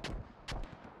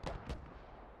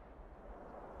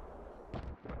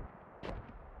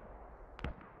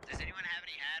 Does anyone have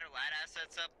any AD or LAD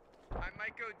assets up? I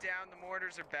might go down. The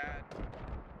mortars are bad.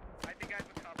 I think I have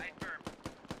a couple.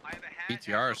 I have a hat.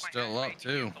 BTR is still up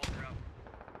too.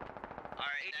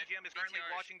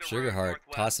 Sugarheart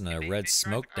tossing a red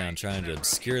smoke down, trying to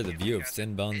obscure the view of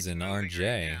Thin Bones and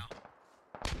RJ.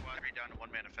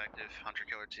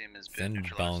 Thin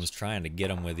Bones trying to get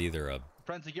him with either a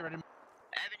Frenzy, get ready.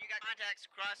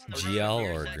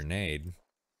 GL or a grenade.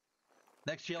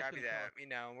 Next shield's Copy gonna that. You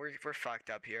know, we're fucked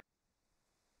up here.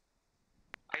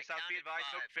 Hey, South, be advised,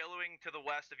 hook billowing to the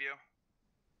west of you.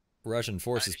 Russian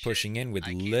forces pushing in with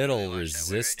little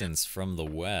resistance from the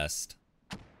west.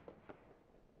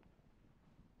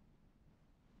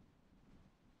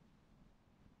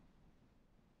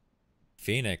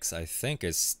 Phoenix, I think,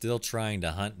 is still trying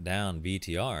to hunt down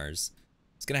BTRs.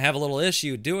 It's going to have a little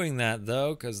issue doing that,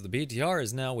 though, because the BTR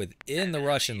is now within the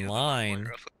Russian line.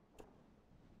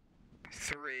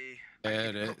 3.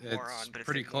 It's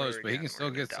pretty close, but he can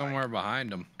still get somewhere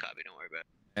behind him. Copy, don't worry about it.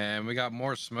 And we got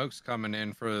more smokes coming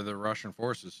in for the Russian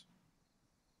forces.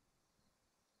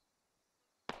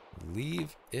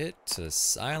 Leave it to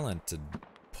silent to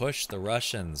push the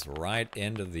Russians right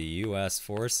into the U.S.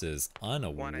 forces,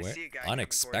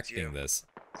 unexpecting this.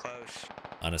 Close.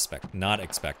 Not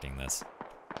expecting this.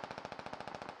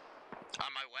 On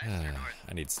my west or north?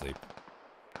 I need sleep.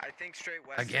 I think straight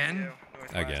west. Again?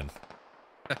 Again.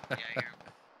 Yeah, I hear him.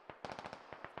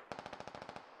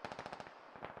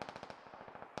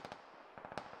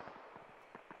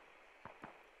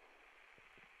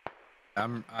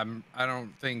 I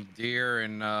don't think Deer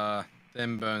and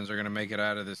Thin Bones are gonna make it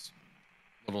out of this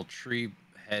little tree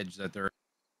hedge that they're.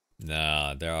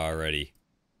 Nah, they're already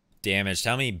damaged.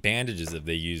 How many bandages have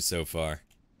they used so far?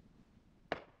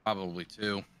 Probably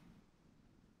 2.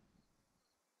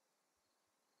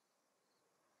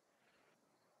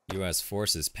 U.S.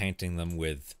 forces painting them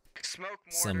with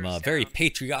some mortars very down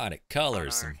patriotic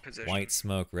colors. on our Some position. white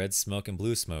smoke, red smoke, and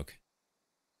blue smoke.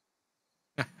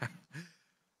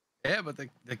 Yeah, but the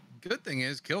good thing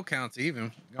is kill count's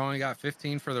even. You only got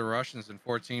 15 for the Russians and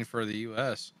 14 for the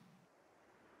U.S.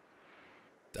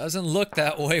 Doesn't look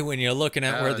that way when you're looking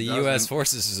at No, where it the U.S. doesn't.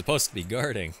 forces are supposed to be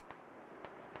guarding.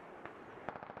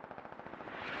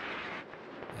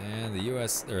 And the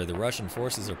U.S. or the Russian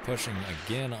forces are pushing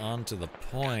again onto the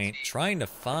point, trying to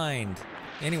find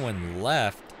anyone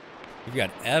left. You've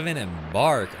got Evan and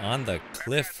Bark on the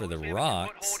cliff for the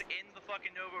rocks.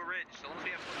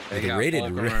 They The got rated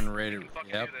Fulcrum ri- and rated.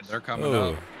 Yep, they're coming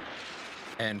Oh. up.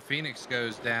 And Phoenix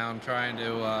goes down trying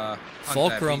to hunt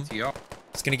Fulcrum. that BTR.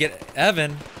 It's gonna get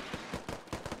Evan.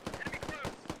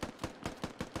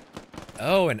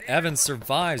 Oh, and Evan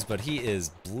survives, but he is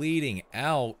bleeding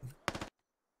out.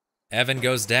 Evan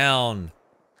goes down.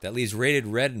 That leaves Rated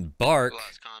Red and Bark.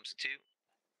 Lost comms too.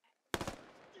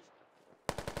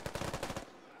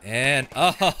 And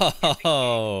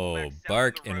oh,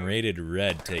 Bark and Rated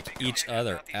Red take each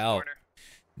other out.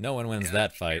 No one wins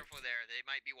that fight. Careful there. They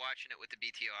might be watching it with the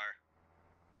BTR.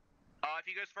 If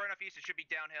he goes far enough east, it should be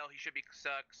downhill. He should be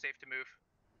safe to move.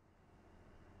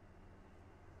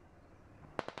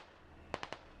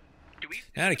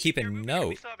 Now to keep a note,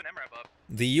 We still have an MRAP up.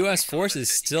 the U.S. forces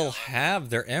still have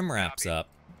their MRAPs up,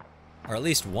 or at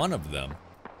least one of them.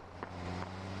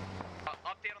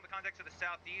 Update on the context of the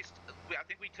southeast. I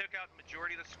think we took out the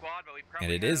majority of the squad, but we probably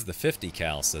And it is the 50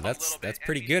 cal, so that's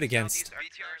pretty good against BTR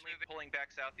is pulling back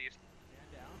southeast.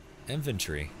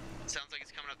 infantry. Sounds like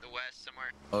it's coming up the west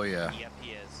somewhere. Oh yeah. Yep,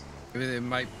 he is. Maybe they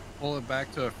might pull it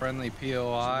back to a friendly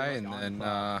POI and then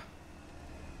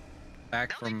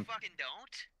back from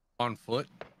on foot.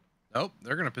 Nope,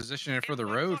 they're gonna position it for the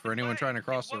road for anyone trying to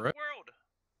cross the road.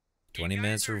 20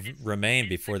 minutes remain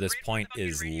before this point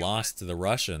is lost to the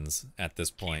Russians at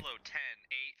this point. Kilo 10,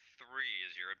 8-3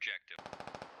 is your objective.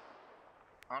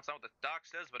 That's not what the doc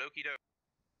says, but okie doke.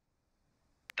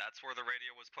 That's where the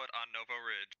radio was put on Novo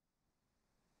Ridge.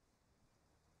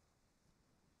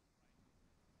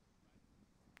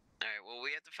 Alright, well, we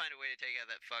have to find a way to take out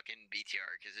that fucking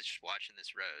BTR, because it's just watching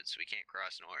this road, so we can't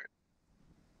cross north.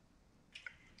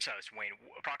 So it's Wayne,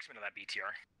 approximate of that BTR.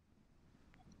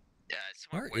 Yeah, it's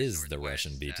somewhere Where west is the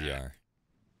Russian BTR?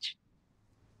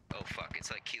 Oh fuck, it's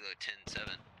like Kilo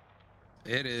 10-7.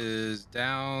 It is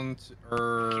down to,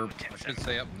 or I should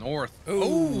say up north. Ooh.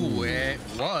 Oh, it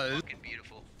was.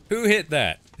 Who hit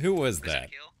that? Who was that?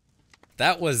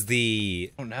 That was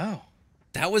the. Oh no.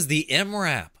 That was the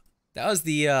MRAP. That was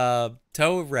the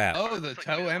toe wrap. Oh, the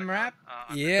toe MRAP?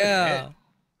 Yeah.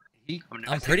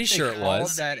 I'm pretty sure it called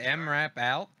was. that MRAP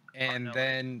out and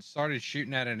then started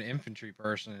shooting at an infantry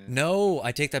person. No,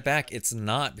 I take that back. It's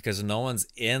not because no one's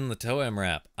in the toe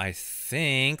MRAP. I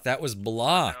think that was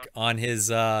Block on his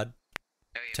toe.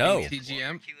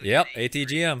 ATGM? Yep,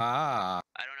 ATGM. Ah.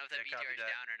 I don't know if that BTR is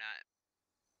down or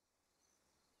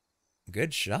not.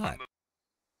 Good shot.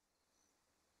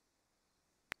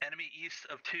 Enemy east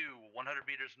of 2, 100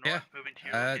 meters Yeah, north, moving to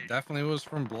your that location. definitely was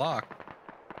from Block.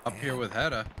 Up here with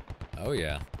Hedda. Oh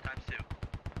yeah. Times 2.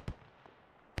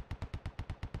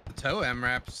 The toe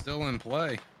MRAP's still in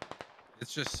play.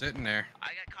 It's just sitting there. I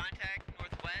got contact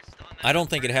northwest on I don't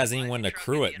think it has anyone to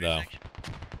crew it, though.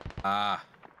 Ah.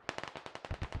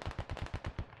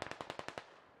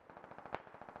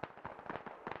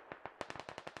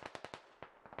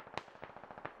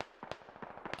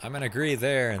 I'm gonna agree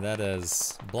there. That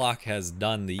is, Block has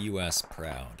done the U.S.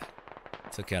 proud.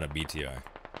 Took out a BTR.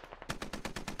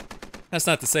 That's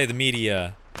not to say the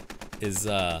media is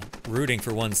rooting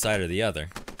for one side or the other.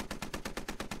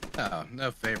 Oh,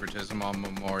 no favoritism on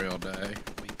Memorial Day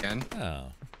weekend.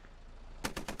 Oh.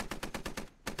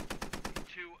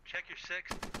 Check your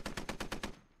 6.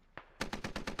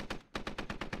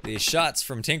 The shots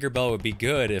from Tinkerbell would be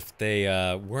good if they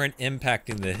weren't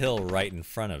impacting the hill right in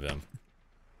front of him.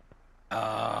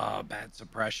 Oh, bad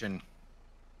suppression.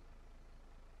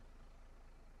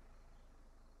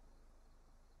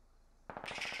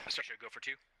 Should I go for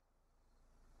 2?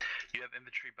 You have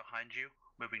infantry behind you,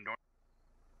 moving north.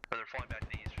 Or they're falling back to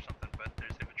the east or something, but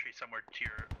there's infantry somewhere to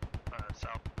your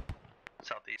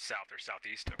southeast. South or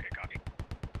southeast? Okay, copy.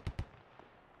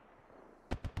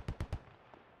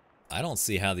 I don't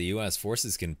see how the U.S.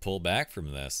 forces can pull back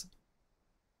from this.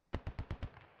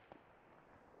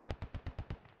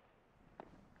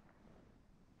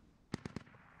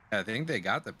 I think they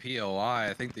got the POI.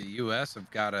 I think the U.S. have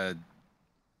got to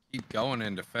keep going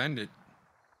and defend it.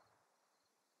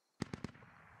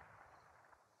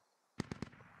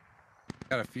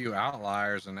 Got a few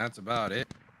outliers, and that's about it.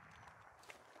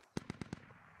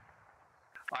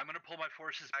 I'm going to pull my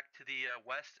forces back to the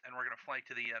west, and we're going to flank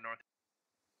to the north.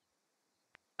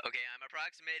 Okay, I'm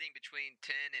approximating between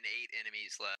 10 and 8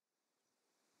 enemies left.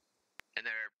 And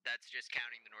that's just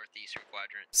counting the northeastern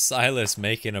quadrant. Silas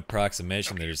making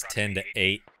approximation there's 10 to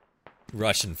 8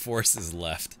 Russian forces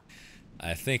left.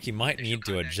 I think he might need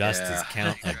to adjust his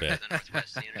count a bit.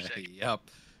 Yep.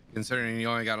 Considering you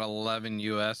only got 11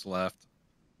 U.S. left.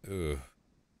 Ooh.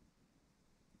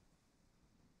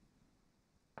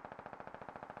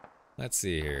 Let's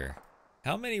see here.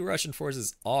 How many Russian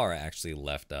forces are actually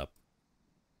left up?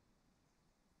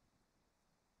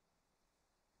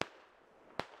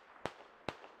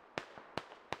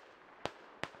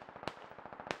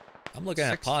 I'm looking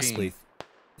at 16. possibly...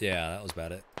 Yeah, that was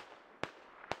about it.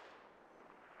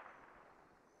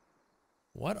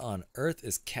 What on earth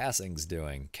is Cassings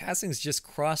doing? Cassings just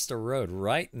crossed a road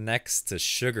right next to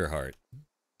Sugarheart.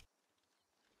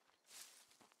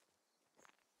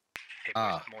 Hey, boys,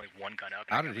 I'm only one gun up.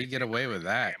 How did he get away with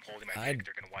that? I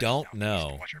don't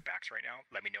know. Watch our backs right now.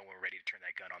 Let me know when we're ready to turn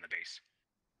that gun on the base.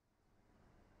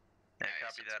 Yeah,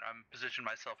 copy that. I'm positioning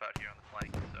myself out here on the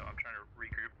flank, so I'm trying to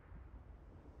regroup.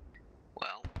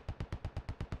 Well.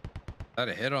 Is that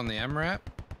a hit on the MRAP?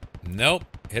 Nope.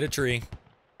 Hit a tree.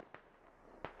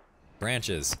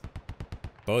 Branches.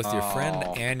 Both your friend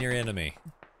and your enemy.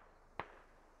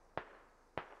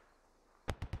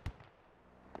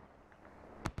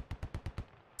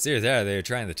 See there, they're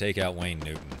trying to take out Wayne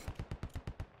Newton,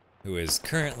 who is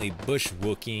currently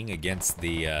bushwhacking against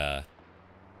the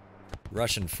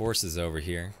Russian forces over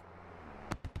here.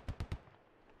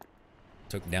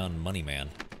 Took down Moneyman.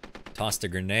 Tossed a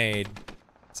grenade.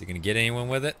 Is he gonna get anyone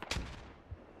with it?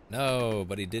 No,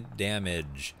 but he did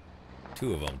damage.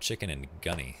 2 of them, Chicken and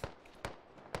Gunny.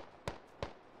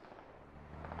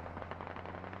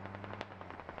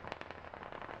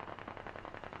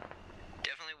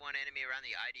 Definitely one enemy around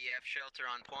the IDF shelter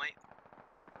on point.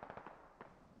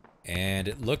 And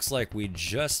it looks like we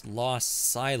just lost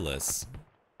Silas.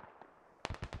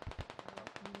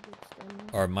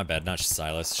 Or, my bad, not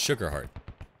Silas, Sugarheart.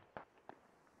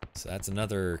 So that's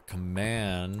another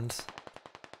command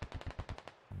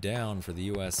down for the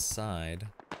U.S. side.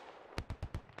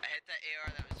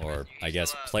 Or, I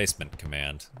guess, placement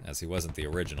command, as he wasn't the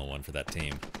original one for that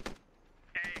team.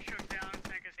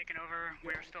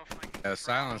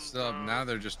 Silence still up. Now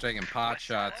they're just taking pot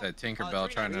shots at Tinkerbell,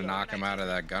 trying to knock him out of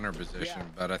that gunner position.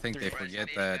 But I think they forget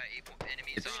that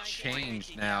it's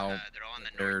changed now.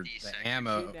 The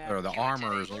ammo, or the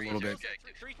armor, is a little bit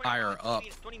higher up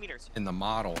in the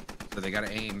model. So they got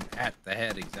to aim at the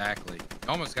head exactly. You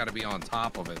almost got to be on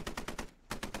top of it.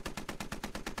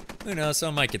 Who knows,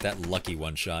 someone might get that lucky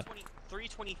one shot.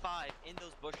 325 in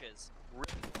those bushes.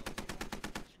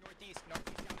 Northeast.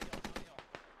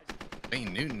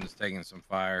 Wayne Newton's taking some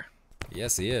fire.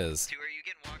 Yes, he is.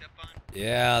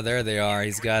 Yeah, there they are.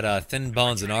 He's got Thin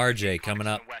Bones and RJ coming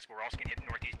up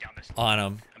on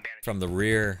him from the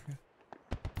rear.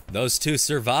 Those two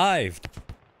survived.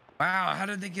 Wow, how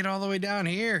did they get all the way down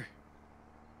here?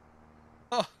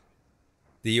 Oh.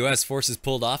 The U.S. forces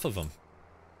pulled off of them.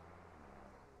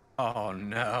 Oh,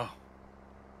 no.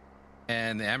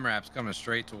 And the MRAP's coming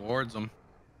straight towards them.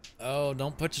 Oh,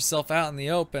 don't put yourself out in the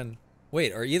open.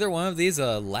 Wait, are either one of these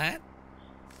a lat?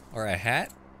 Or a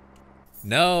hat?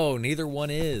 No, neither one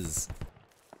is.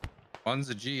 One's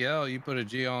a GL. You put a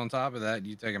GL on top of that,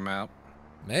 you take him out.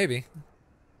 Maybe.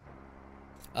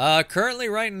 Currently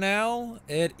right now,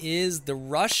 it is the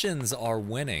Russians are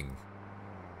winning.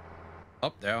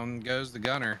 Up, down goes the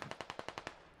gunner.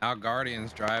 Now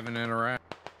Guardian's driving it around.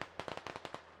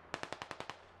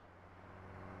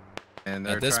 And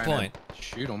they're at this trying point, to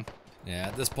shoot him. Yeah,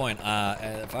 at this point,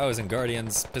 if I was in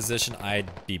Guardian's position, I'd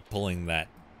be pulling that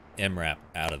MRAP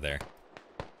out of there.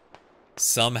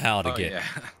 Somehow to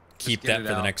keep that for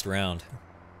the next round.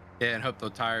 Yeah, and hope the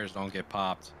tires don't get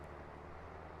popped.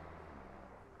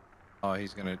 Oh,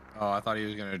 he's gonna. Oh, I thought he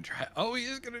was gonna drive. Oh, he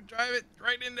is gonna drive it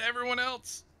right into everyone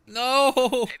else.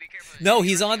 No! No,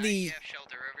 he's on the.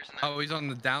 Oh, he's on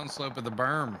the downslope of the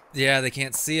berm. Yeah, they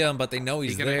can't see him, but they know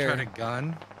he's there. He gonna try to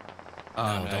gun?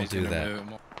 Oh, no, don't do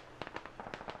that.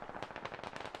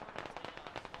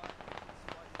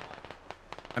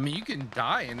 I mean, you can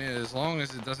die in it as long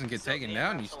as it doesn't get taken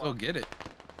down. You still get it.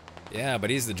 Yeah, but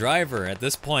he's the driver. At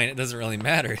this point, it doesn't really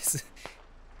matter.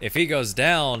 If he goes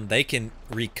down, they can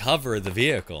recover the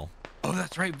vehicle. Oh,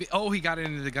 that's right. Oh, he got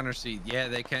into the gunner seat. Yeah,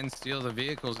 they can steal the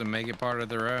vehicles and make it part of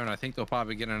their own. I think they'll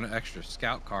probably get an extra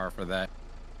scout car for that.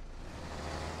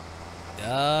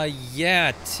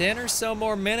 Yeah, 10 or so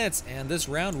more minutes, and this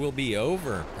round will be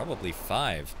over. Probably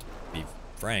 5, to be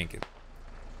frank. It's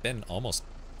been almost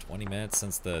 20 minutes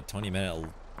since the 20-minute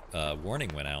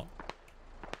warning went out.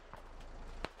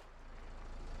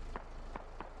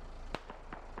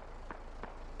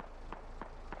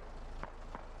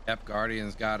 Yep,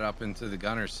 Guardian's got up into the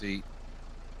gunner seat.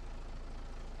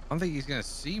 I don't think he's gonna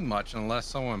see much unless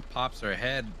someone pops their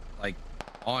head like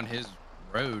on his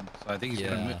road. So I think he's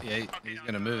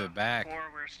gonna move it back. Or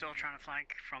we're still trying to flank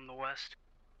from the west.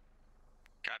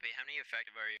 Copy. How many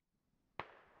effective are you?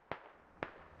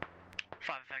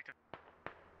 5 effective.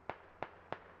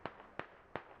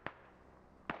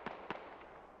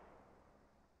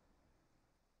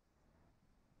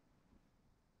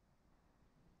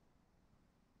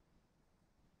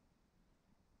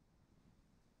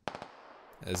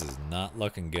 This is not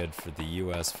looking good for the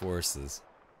U.S. forces.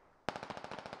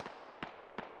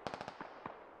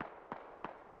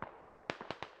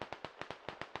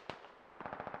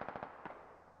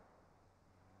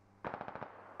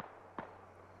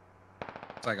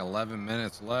 It's like 11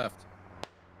 minutes left.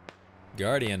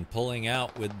 Guardian pulling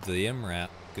out with the MRAP.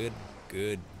 Good,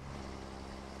 good.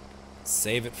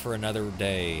 Save it for another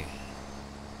day.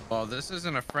 Well, this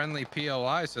isn't a friendly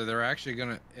POI, so they're actually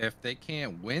gonna, if they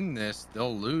can't win this,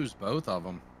 they'll lose both of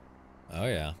them. Oh,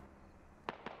 yeah.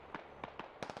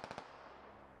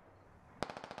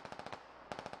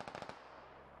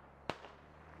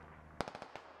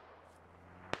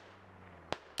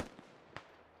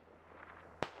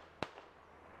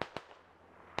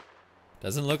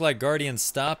 Doesn't look like Guardian's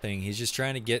stopping. He's just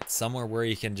trying to get somewhere where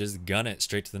he can just gun it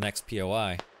straight to the next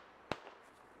POI.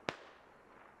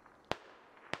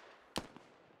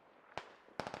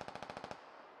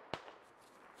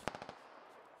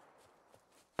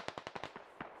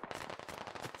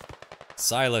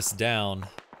 Silas down.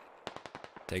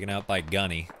 Taken out by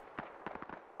Gunny.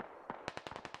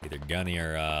 Either Gunny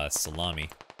or Salami.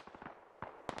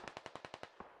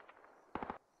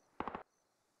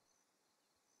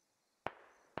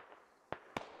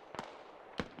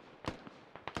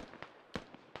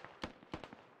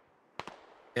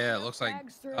 Yeah, it looks like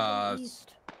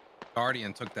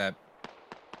Guardian took that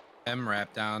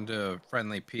MRAP down to a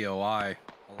friendly POI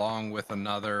along with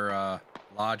another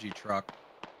Logi truck.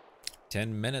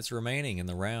 10 minutes remaining in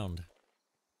the round.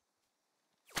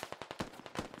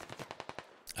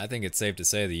 I think it's safe to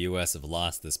say the U.S. have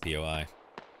lost this POI.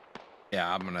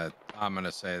 Yeah, I'm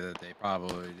gonna say that they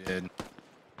probably did.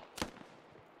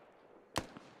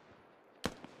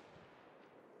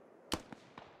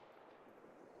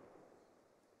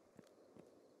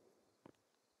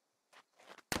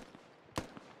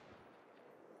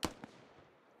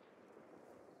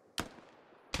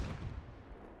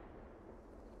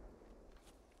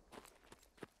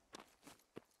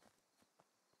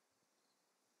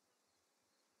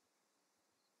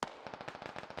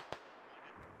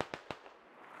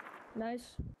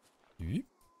 Nice.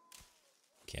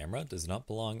 Camera does not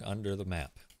belong under the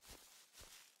map.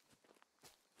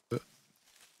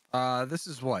 This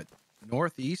is what?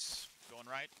 Northeast? Going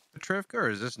right. Petrivka, or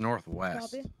is this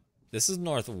northwest? Copy. This is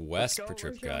northwest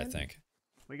Petrivka, I think.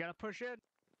 We gotta push in.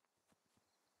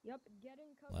 Yep, get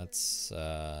in cover. Let's,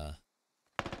 if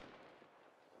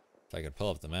I could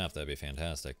pull up the map, that'd be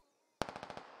fantastic.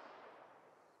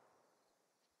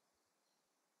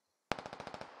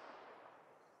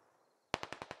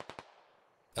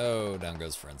 Oh, down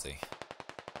goes Frenzy.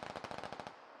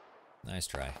 Nice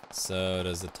try. So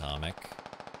does Atomic.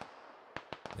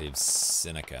 Leaves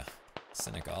Seneca.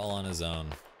 Seneca all on his own.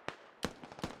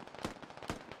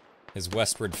 His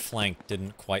westward flank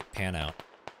didn't quite pan out.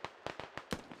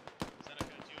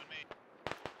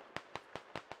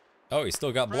 Oh, he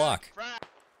still got block.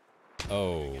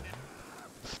 Oh.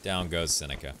 Down goes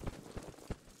Seneca.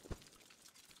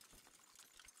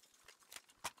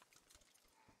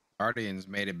 Guardians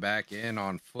made it back in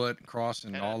on foot,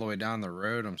 crossing all the way down the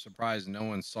road. I'm surprised no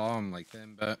one saw him, like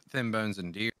Thin Bones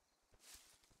and Deer.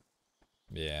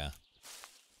 Yeah.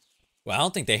 Well, I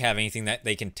don't think they have anything that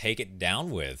they can take it down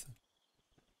with.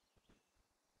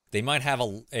 They might have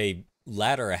a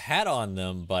ladder ahead on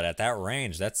them, but at that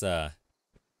range, that's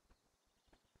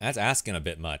asking a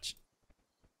bit much.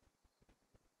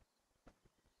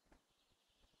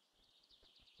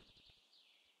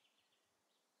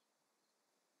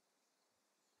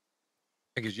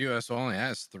 Because US only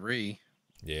has 3.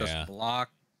 Yeah. Just Block,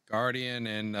 Guardian,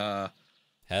 and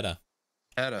Hedda.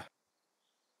 Hedda.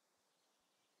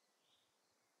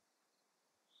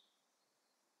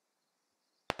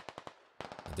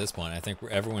 At this point, I think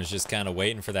everyone's just kind of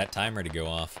waiting for that timer to go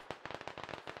off.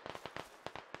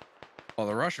 Well,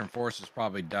 the Russian forces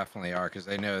probably definitely are, because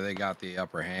they know they got the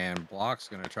upper hand. Block's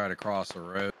going to try to cross the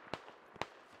road.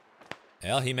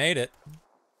 Well, he made it.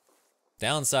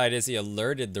 Downside is he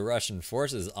alerted the Russian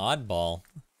forces. Oddball.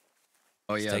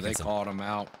 Oh yeah, they called him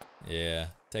out. Yeah,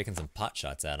 taking some pot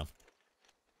shots at him.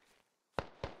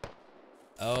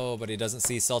 Oh, but he doesn't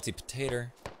see Salty Potato.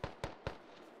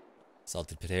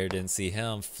 Salty Potato didn't see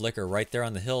him. Flicker right there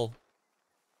on the hill.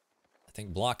 I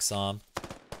think Block saw him.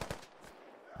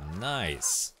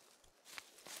 Nice.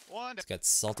 He's got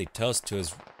Salty Toast to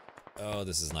his... Oh,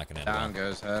 this is not going to end well. Down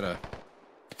goes Hedda.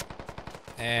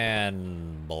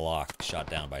 And Block shot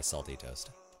down by Salty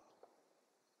Toast.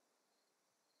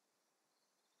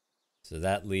 So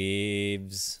that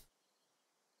leaves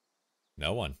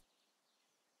no one.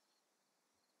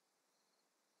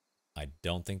 I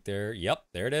don't think they're... Yep,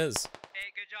 there it is.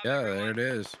 Hey, good job, Yeah, everyone. there it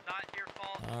is. Not your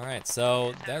fault. All right,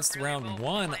 so that's round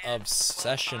 1 of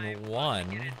session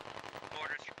 1.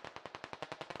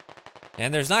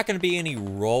 And there's not going to be any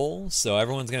roll, so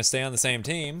everyone's going to stay on the same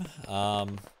team.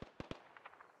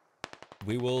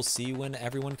 We will see when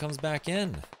everyone comes back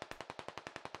in.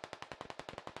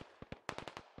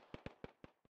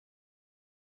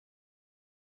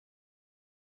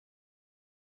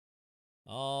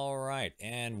 All right,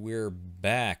 and we're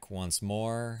back once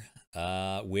more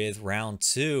with round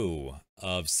 2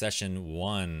 of session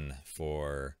 1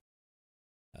 for...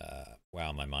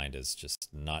 wow, my mind is just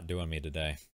not doing me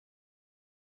today.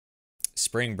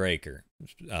 Spring Breaker.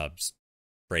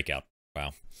 Breakout.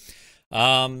 Wow.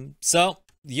 So,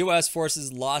 the U.S.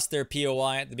 forces lost their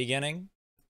POI at the beginning.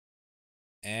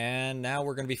 And now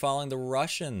we're going to be following the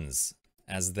Russians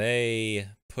as they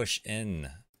push in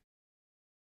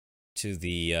to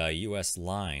the U.S.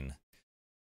 line.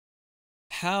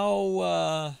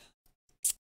 How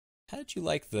did you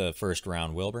like the first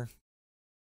round, Wilbur?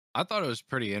 I thought it was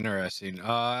pretty interesting.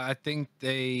 I think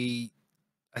they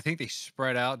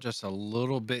spread out just a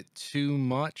little bit too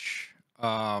much.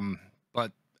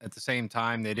 But at the same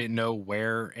time, they didn't know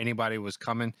where anybody was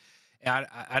coming.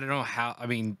 I don't know how. I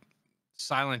mean,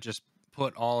 Silent just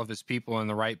put all of his people in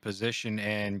the right position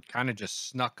and kind of just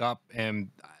snuck up, and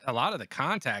a lot of the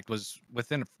contact was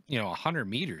within 100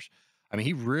 meters. I mean,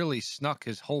 he really snuck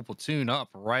his whole platoon up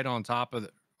right on top of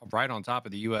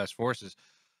the U.S. forces.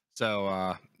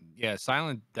 So yeah,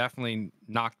 Silent definitely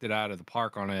knocked it out of the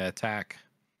park on an attack.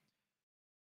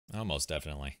 Almost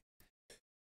definitely.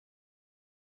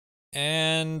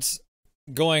 And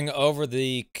going over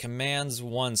the commands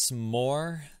once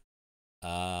more.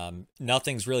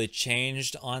 Nothing's really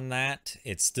changed on that.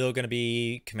 It's still going to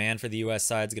be command for the US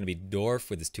side is going to be Dorf,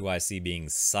 with his 2 IC being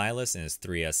Silas and his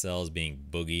 3 SLs being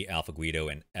Boogie, Alpha Guido,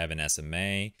 and Evan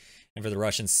SMA. And for the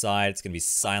Russian side, it's going to be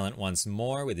Silent once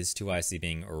more, with his 2 IC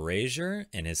being Erasure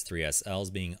and his 3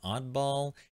 SLs being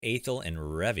Oddball, Aethel, and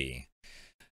Revy.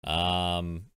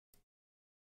 And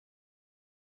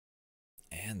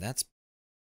that's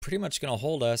pretty much going to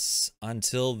hold us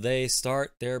until they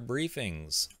start their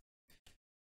briefings.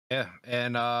 Yeah,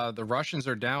 and the Russians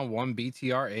are down 1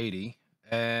 BTR-80,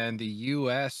 and the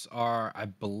U.S. are, I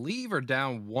believe, are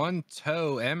down 1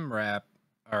 TOW MRAP,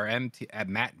 or MT at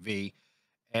MAT-V,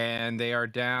 and they are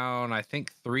down, I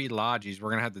think, 3 Logis. We're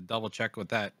going to have to double check with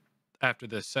that after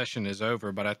this session is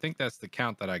over, but I think that's the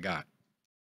count that I got.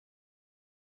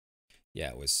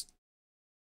 Yeah, it was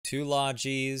 2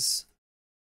 Logis.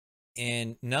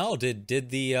 And no, did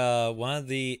the one of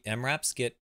the MRAPs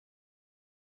get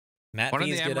Matt One of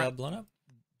V's the get blown up?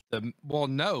 Well,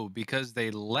 no, because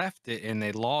they left it and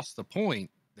they lost the point.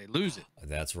 They lose it.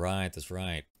 That's right. That's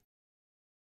right.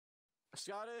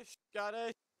 Scottish.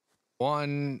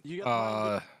 One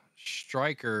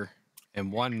striker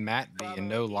and one Matt V and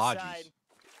no lodges.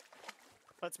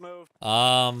 Let's move. Stay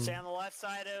on the left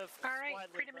side of. All right,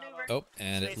 free to maneuver. Oh,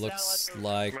 and it looks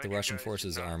like the Russian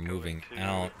forces are moving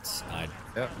out. I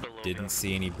didn't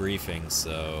see any briefing,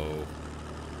 so...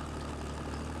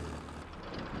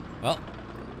 Well,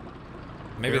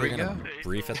 maybe they're gonna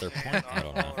brief at their point. I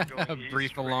don't know.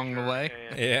 Brief along the way.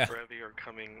 Yeah. Brevi are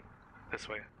coming this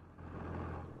way.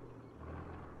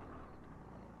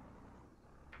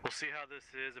 We'll see how this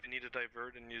is. If you need to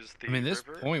divert and use the I mean, this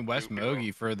river, point West loop it over.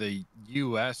 Mogi for the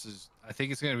U.S. is, I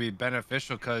think it's going to be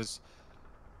beneficial because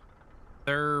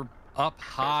they're up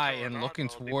high and looking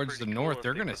towards the north.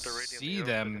 They're going to see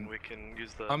them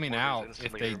coming out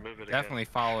if they definitely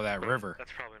follow that river.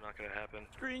 That's probably not going to happen.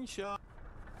 Screenshot.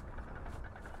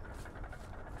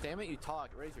 Damn it, you talk.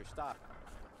 Raise your stop.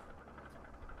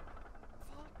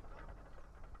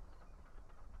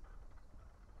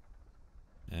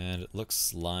 And it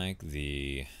looks like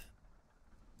the...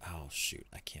 Oh, shoot.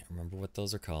 I can't remember what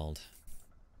those are called.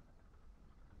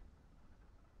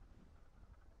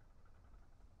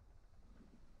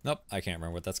 Nope, I can't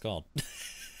remember what that's called.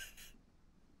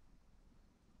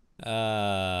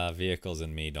 Vehicles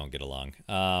and me don't get along.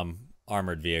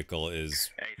 Armored vehicle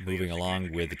is moving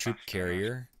along with the troop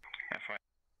carrier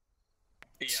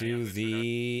to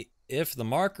the... If the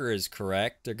marker is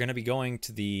correct, they're going to be going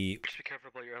to the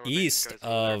east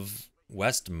of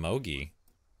West Mogi.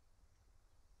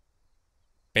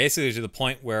 Basically to the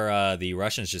point where the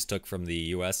Russians just took from the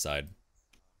U.S. side.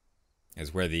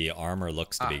 Is where the armor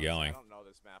looks to be going. I don't know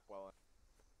this map well.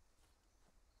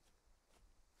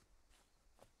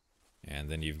 And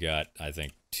then you've got, I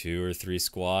think, 2 or 3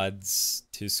 squads.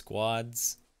 2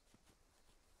 squads.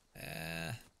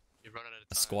 A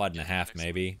squad and a half,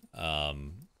 maybe.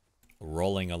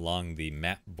 Rolling along the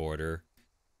map border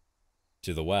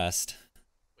to the west.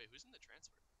 Wait, who's in the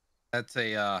transfer? That's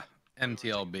a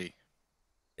MTLB.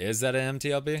 Is that an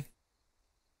MTLB?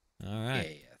 All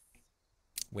right. Yeah.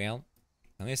 Well,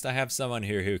 at least I have someone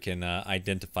here who can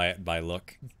identify it by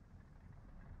look.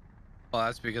 Well,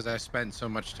 that's because I spent so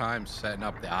much time setting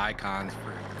up the icons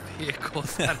for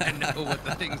vehicles that I know what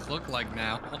the things look like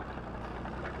now.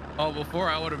 Oh, before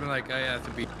I would have been like, oh yeah, it's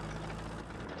a B.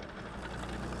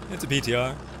 It's a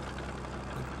BTR.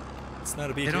 It's not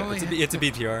a BTR. It's a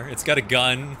BTR. It's got a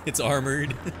gun. It's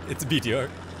armored. It's a BTR.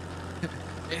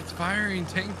 It's firing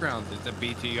tank rounds. It's a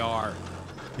BTR.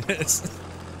 Yes.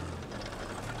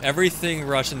 Everything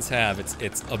Russians have, it's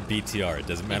a BTR. It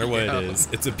doesn't matter what it is.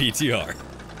 It's a BTR.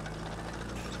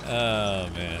 Oh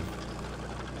man.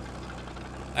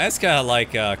 I just kind of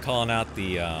like calling out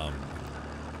the oh,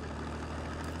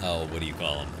 what do you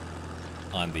call them?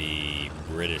 On the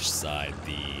British side,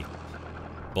 the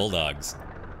Bulldogs.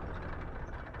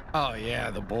 Oh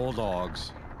yeah, the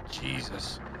Bulldogs.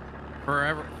 Jesus.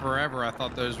 Forever I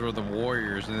thought those were the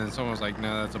Warriors, and then someone was like,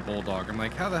 no, that's a Bulldog. I'm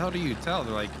like, how the hell do you tell?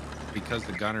 They're like, because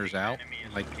the gunner's out?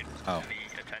 I'm like, oh.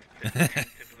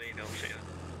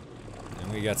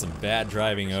 And we got some bad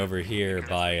driving over here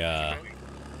by,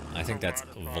 I think that's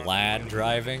Vlad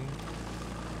driving.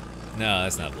 No,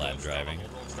 that's not Vlad driving.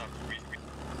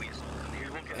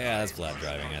 Yeah, that's Vlad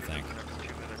driving, I think.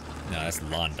 No, that's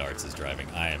Lawn Darts is driving.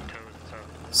 I am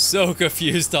so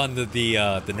confused on the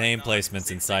name placements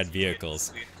inside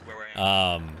vehicles.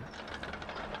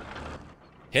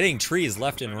 Hitting trees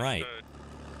left and right.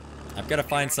 I've got to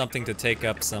find something to take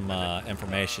up some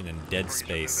information in dead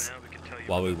space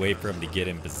while we wait for him to get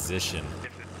in position.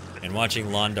 And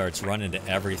watching Lawn Darts run into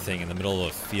everything in the middle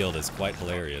of a field is quite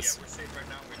hilarious.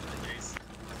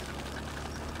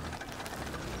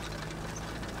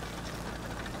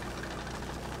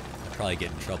 Probably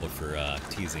get in trouble for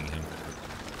teasing him.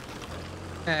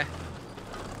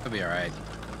 It'll be alright.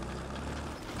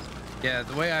 Yeah,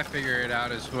 the way I figure it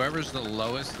out is whoever's the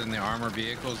lowest in the armor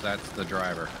vehicles, that's the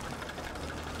driver.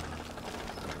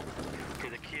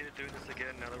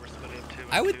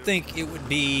 I would think it would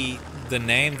be the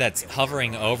name that's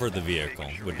hovering over the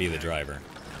vehicle would be the driver.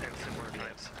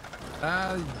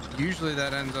 Usually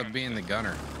that ends up being the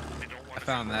gunner. I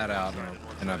found that out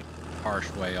in a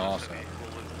harsh way also.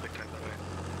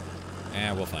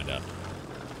 Yeah, we'll find out.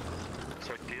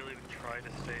 So ideally, we try to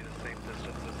stay the same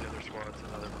distance as the other squads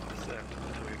and other descent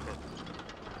until we close.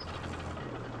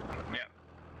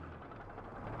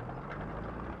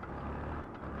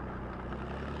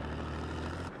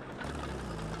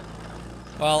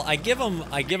 Well, I give them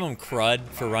crud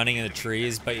for running in the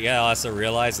trees, but you gotta also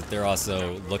realize that they're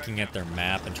also looking at their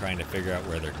map and trying to figure out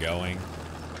where they're going,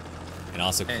 and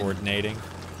also coordinating.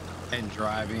 And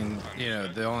driving, you know,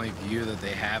 the only view that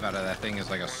they have out of that thing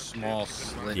is like a small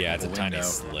slit. Yeah, it's a window. tiny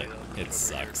slit. It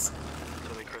sucks.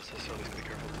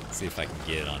 Let's see if I can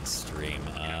get it on stream.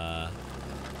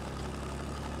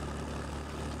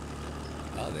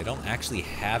 Oh, they don't actually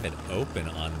have it open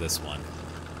on this one.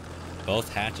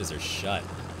 Both hatches are shut.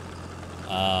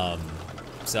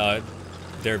 So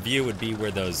their view would be where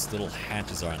those little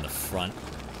hatches are in the front.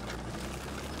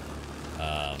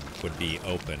 Would be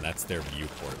open. That's their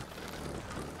viewport.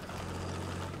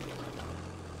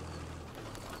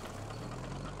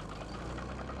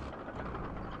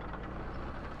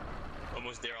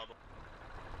 Almost there, Albo.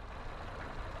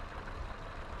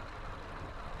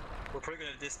 We're probably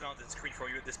gonna dismount the screen for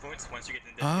you at this point once you get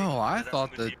in the Oh, I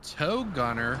thought the tow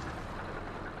gunner.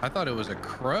 I thought it was a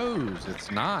Crow's. It's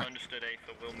not.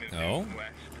 No?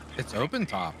 It's open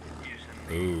top.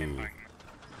 Ooh.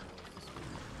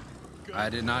 I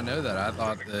did not know that. I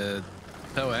thought the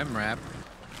tow MRAP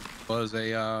was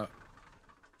a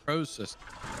Crow's system.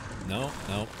 No.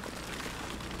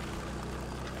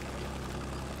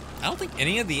 I don't think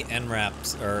any of the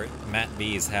NRAPs or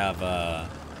MAT-Bs have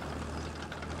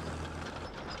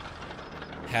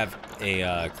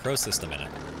a Crow system in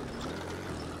it.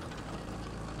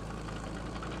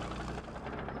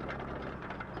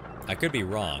 I could be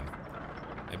wrong.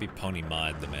 Maybe Pony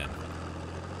mod them in.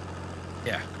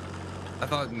 Yeah. I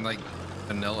thought in like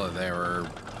vanilla they were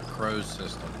Crow's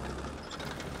system.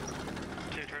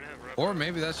 Or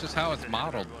maybe that's just how it's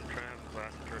modeled.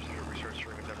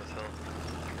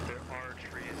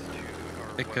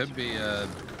 It could be a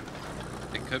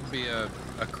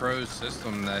Crow's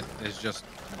system that is just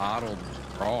modeled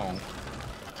wrong,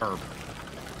 or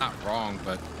not wrong,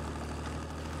 but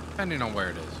depending on where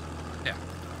it is. Yeah.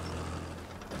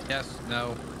 Yes,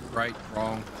 no, right,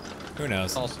 wrong. Who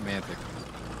knows? It's all semantic.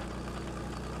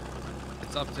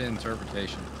 It's up to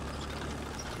interpretation.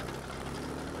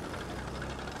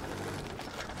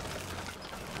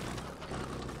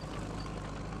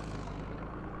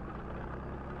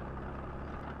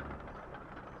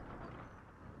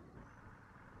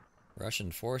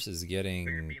 Russian forces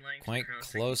getting quite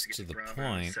close to the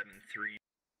point.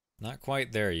 Not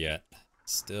quite there yet.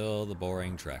 Still the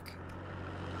boring trek.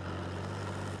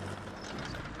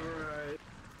 Alright.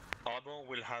 Albo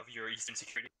will have your eastern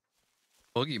security.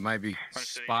 Boogie might be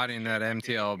spotting that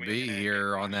MTLB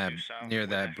here on that near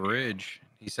that bridge.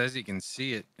 He says he can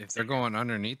see it. If they're going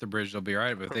underneath the bridge, they'll be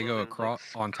right. But if they go across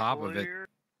on top of it,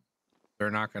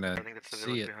 they're not gonna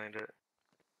see it.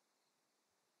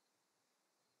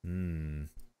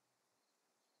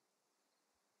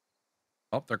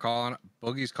 Oh, they're calling.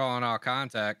 Boogie's calling out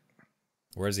contact.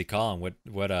 Where's he calling? What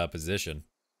position?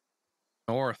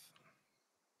 North.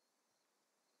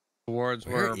 Towards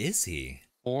where is he?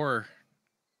 Or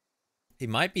he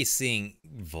might be seeing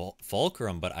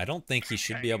Fulcrum, but I don't think he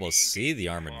should be able to see the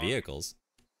armored vehicles.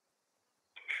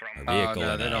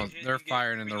 No, they don't. They're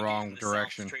firing in the wrong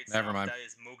direction. Never mind.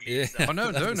 Yeah. Oh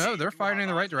no, they're firing in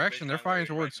the right direction. They're firing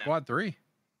towards Squad 3.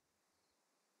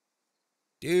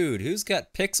 Dude, who's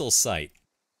got pixel sight?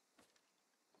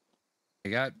 They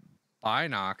got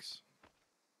binocs.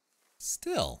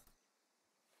 Still.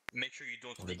 Make sure you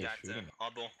don't look at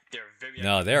Albo. They're very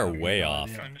No, they're way off.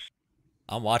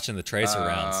 I'm watching the tracer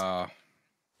rounds.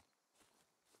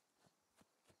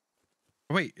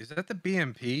 Wait, is that the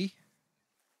BMP?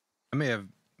 I may have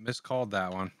miscalled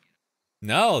that one.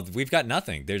 No, we've got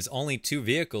nothing. There's only 2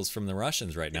 vehicles from the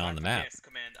Russians right now on the map.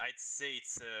 I'd say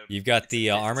it's, you've got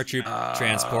the armor troop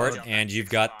transport, and you've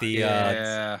got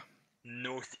the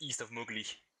northeast of Mowgli.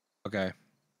 Okay.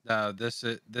 This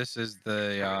is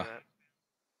the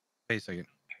wait a second.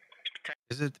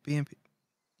 Is it the BMP?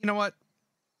 You know what?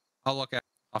 I'll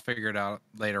figure it out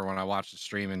later when I watch the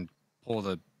stream and pull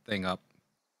the thing up.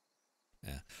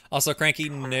 Yeah. Also, Cranky,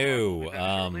 no.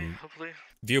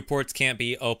 Viewports can't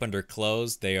be opened or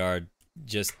closed. They are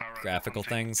just graphical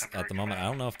things at the moment. I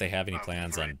don't know if they have any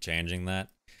plans on changing that.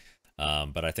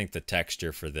 But I think the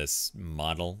texture for this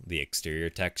model, the exterior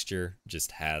texture,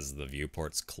 just has the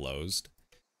viewports closed.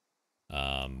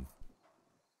 Yeah,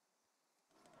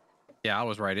 I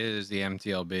was right. It is the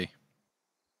MTLB.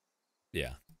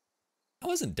 Yeah. I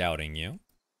wasn't doubting you.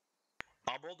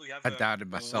 I doubted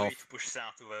myself. Push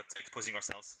south to exposing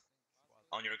ourselves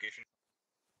on your location.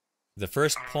 The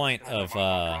first point of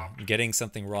getting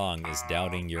something wrong is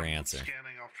doubting your answer.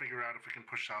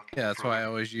 Yeah, that's why I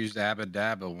always used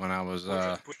Abba-Dabba when I was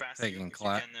taking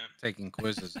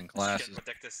quizzes in classes.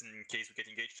 Protect us in case we get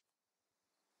engaged.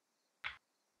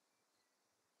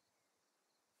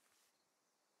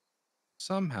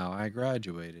 somehow I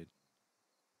graduated.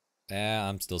 Yeah,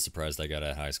 I'm still surprised I got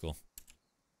out of high school.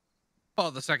 Oh,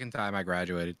 the second time I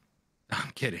graduated.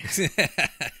 I'm kidding. Entry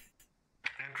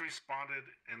spotted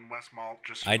in West Mall.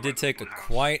 Just I did take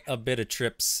quite a bit of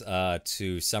trips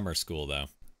to summer school, though.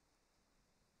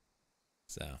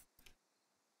 So,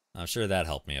 I'm sure that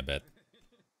helped me a bit.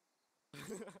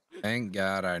 Thank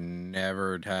God I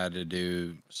never had to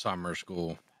do summer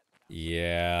school.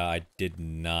 Yeah, I did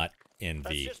not Let's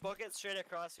envy just book it straight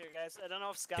across here, guys. I don't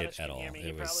know if Scottish at can hear all. me. It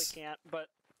He probably was- can't, but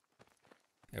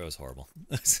It was horrible.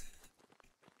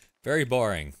 Very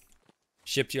boring.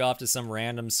 Shipped you off to some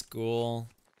random school,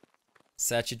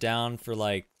 sat you down for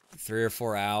like 3 or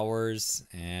 4 hours,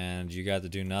 and you got to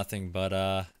do nothing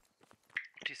but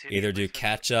either do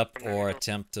catch up or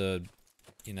attempt to,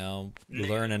 you know,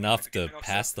 learn enough to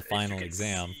pass the final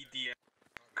exam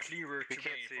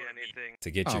to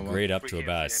get your grade up to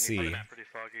about a C. On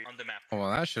the map. Well,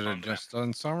 I should have just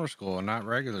done summer school and not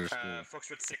regular school.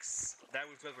 Foxtrot 6. That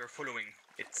was what we're following.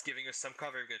 It's giving us some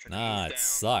cover. We're trying to Nah, move it down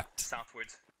sucked. southward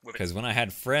with it. Because when I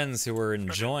had friends who were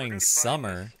enjoying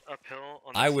summer, Uphill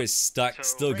on I the was stuck so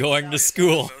still right going now to is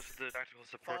school. most of the tactical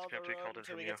supports follow can the be called road in until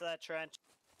from we you. get to that trench.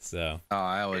 So, Oh,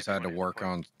 I always had to work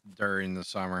on during the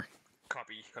summer.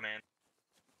 Copy, command.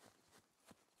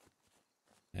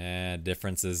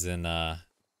 differences in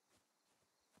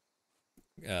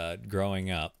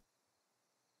growing up.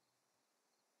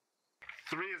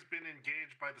 3 has been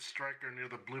engaged by the striker near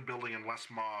the blue building in West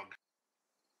Mog.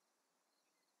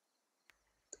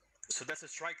 So that's a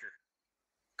striker.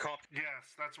 Copy.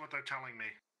 Yes, that's what they're telling me.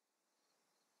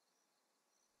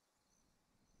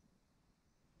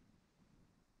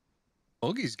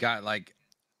 Boogie's got like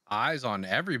eyes on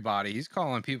everybody. He's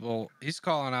calling people. He's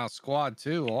calling out squad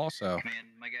 2 also. Man,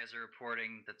 my guys are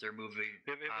reporting that they're moving.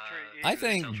 I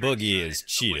think Boogie is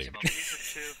cheating.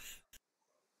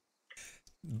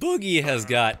 Boogie has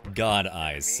got God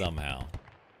eyes somehow.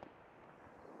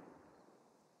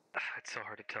 It's so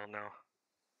hard to tell now.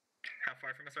 How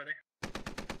far from us are they?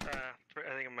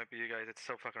 I think it might be you guys. It's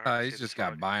so fucking hard. to He's see just the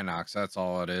got binocs. That's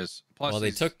all it is. Plus, Well,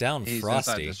 they took down he's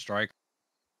Frosty. inside the striker.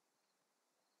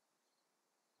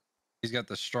 He's got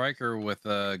the striker with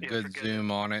a good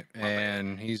zoom on it,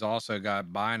 and he's also got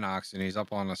binocs, and he's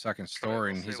up on the second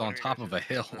story, and he's on top of a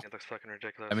hill. It looks fucking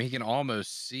ridiculous. I mean, he can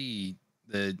almost see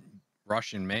the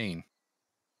Russian main.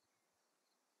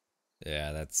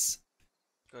 Yeah, that's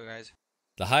Go, guys.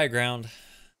 the high ground.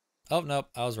 Oh, nope,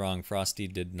 I was wrong. Frosty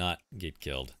did not get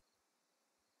killed.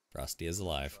 Frosty is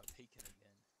alive.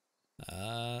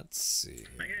 Let's see.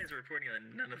 My guys are reporting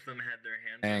that none of them had their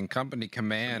hands. And company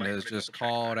command has just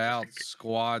called out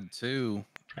squad 2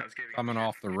 coming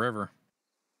off the river.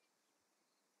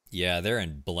 Yeah, they're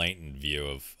in blatant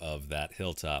view of that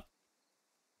hilltop.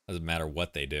 Doesn't matter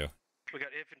what they do. We got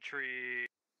infantry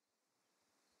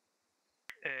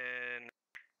and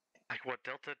like what,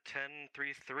 Delta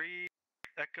 1033,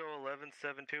 Echo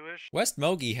 1172-ish. West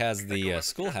Mogi has the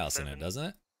schoolhouse in it, doesn't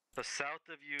it? The south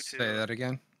of you two. Say that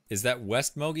again. Is that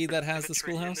West Mogi that has the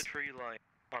infantry schoolhouse? in the tree line,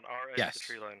 on our end Yes. of the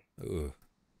tree line. Ooh.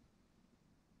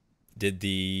 Did the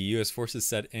U.S. forces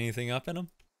set anything up in them?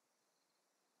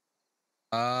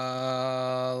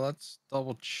 Let's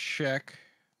double check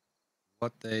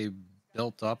what they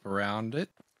built up around it.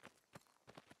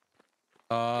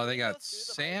 They got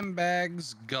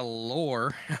sandbags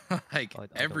galore, like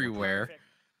everywhere.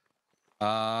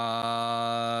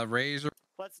 Razor.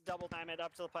 Let's double time it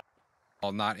up to the platform.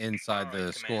 Well, not inside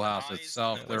the schoolhouse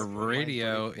itself. Their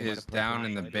radio is down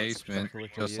in the basement,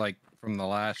 just like from the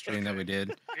last stream that we did.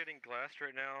 Getting glassed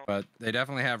right now. But they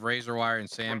definitely have razor wire and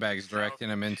sandbags directing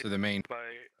them into the main. By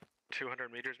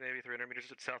 200 meters, maybe 300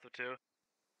 meters south of 2.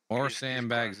 More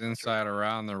sandbags inside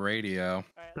around the radio.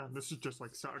 Yeah, this is just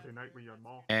like Saturday night when you're in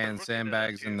mall. And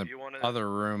sandbags in the other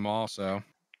room also.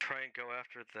 Try and go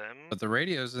after them. But the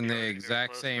radio's in the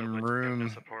exact same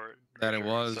room that it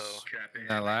was in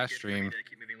that last stream.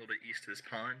 Keep moving a little bit east to this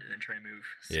pond and then try and move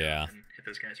south Yeah. and hit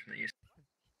those guys from the east.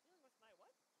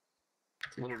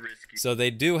 It's a little risky. So they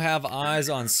do have eyes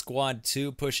on Squad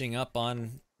 2 pushing up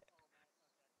on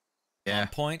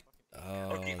point.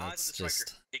 Oh, that's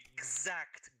just...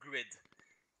 Exact grid.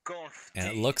 Golf. And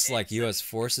it looks like U.S.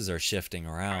 forces are shifting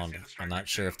around. I'm not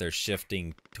sure if they're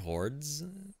shifting towards...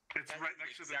 It's right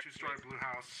next to the 2-story blue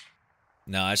house.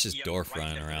 No, it's just Yep, Dorf right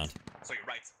running there. around. So you're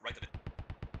right of it.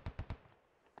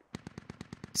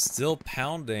 Still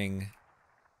pounding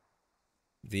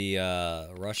the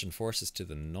Russian forces to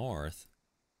the north.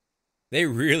 They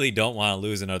really don't want to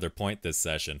lose another point this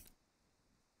session.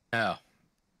 No.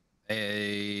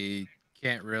 They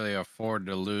can't really afford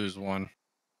to lose one.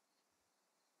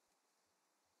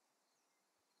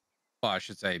 Well, I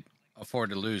should say afford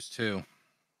to lose too.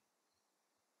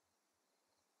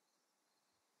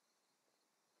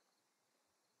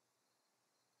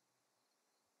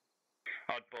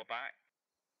 I'd pull back.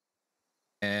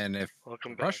 And if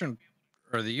Russian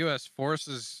or the U.S.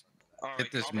 forces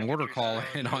get this mortar call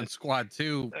in on Squad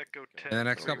 2, in the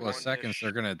next couple of seconds,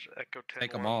 they're going to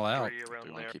take them all out.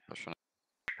 Keep pushing.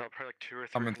 Probably like 2 or 3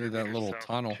 Coming through that little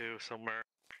tunnel. Somewhere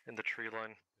in the tree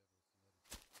line.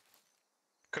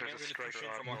 Command going to push in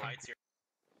from our heights here.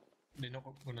 They're not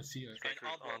gonna see us.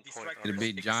 It'd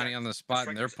be Johnny on the spot,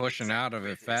 and they're pushing out of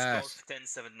it fast.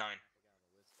 10-7-9.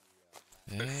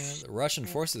 And the Russian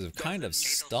forces have kind of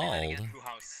stalled.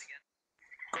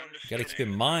 Got to keep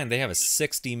in mind, they have a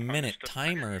 60-minute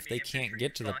timer if they can't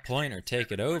get to the point or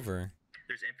take it over.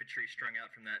 There's infantry strung out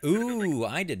from that. Ooh,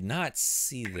 I did not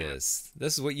see this.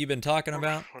 This is what you've been talking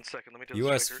about? 1 second, let me do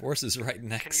U.S. forces right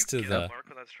next to the... mark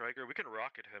on that striker? We can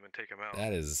rocket him and take him out.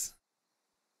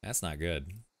 That's not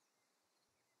good.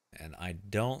 And I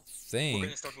don't think... We're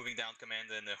gonna start moving down, command,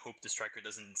 and hope the striker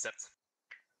doesn't intercept.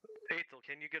 Aethel,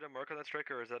 can you get a mark on that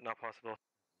striker, or is that not possible?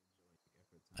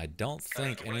 I don't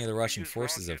think any of the Russian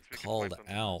forces have called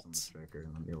out. I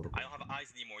don't have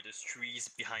eyes anymore. There's trees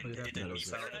behind the east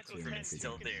side of the river. It's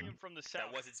still there.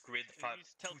 That was its grid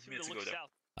 2 minutes ago, though.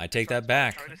 I take that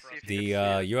back.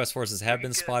 The U.S. forces have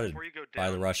been spotted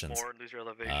by the Russians.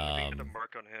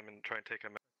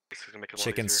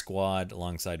 Chicken Squad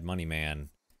alongside Moneyman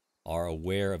are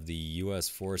aware of the U.S.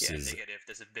 forces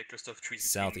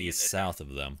southeast, south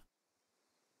of them.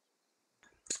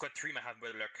 Squad 3 might have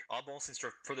better luck. Albon, since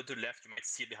you're further to the left, you might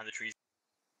see it behind the trees.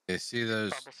 You see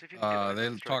those,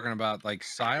 they're talking about like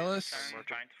Silas?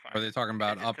 Or are they talking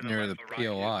about up near the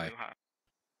POI?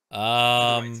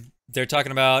 They're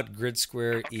talking about grid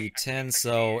square E10,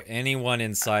 so anyone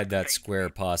inside that square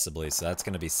possibly, so that's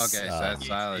going to be... Okay, so that's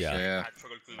Silas, yeah.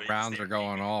 Rounds are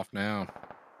going off now.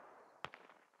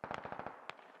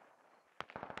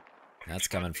 That's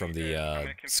coming from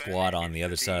the squad on the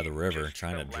other side of the river,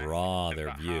 trying to draw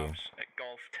their view. At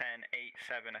Golf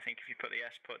 10-8-7, I think if you put the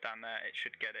S put down there, it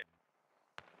should get it.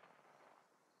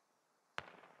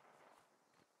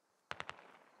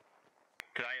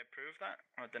 Did I approve that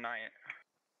or deny it?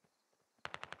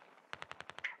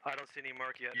 I don't see any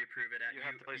mark yet. You approve it. You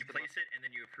place it and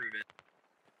then you approve it.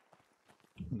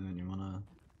 And then you wanna...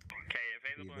 Okay,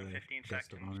 available in 15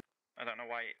 seconds. I don't know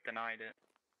why it denied it.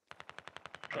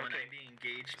 When I'm being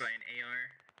engaged by an AR,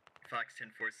 Fox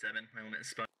 1047, my limit is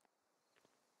spun.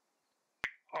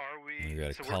 We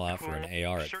got to call out for an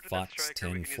AR at Fox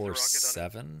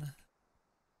 1047.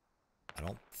 I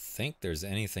don't think there's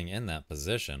anything in that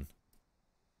position.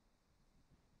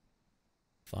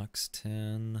 Fox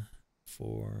 10,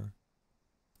 4.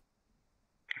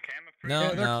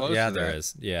 No, yeah, there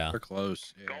is. Yeah. They're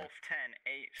close. Yeah. Golf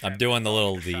 10-8. I'm doing the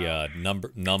little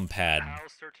numpad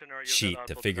sheet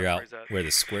to figure out where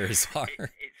the squares are.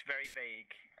 It's very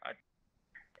vague.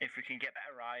 If we can get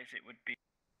better eyes, it would be.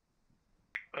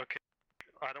 Okay.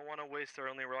 I don't want to waste our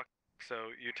only rock, so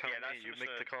you tell me. You make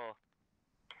the call.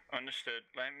 Understood.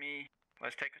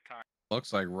 Let's take a time.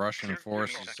 Looks like Russian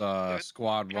forces,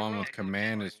 Squad 1 with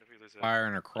command is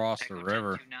firing across the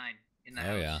river.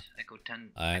 Oh yeah.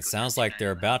 It sounds like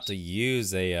they're about to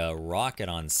use a rocket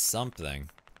on something.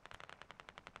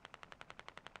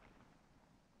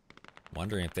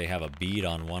 Wondering if they have a bead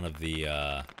on one of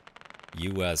the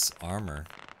U.S. armor.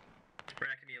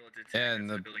 And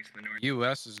the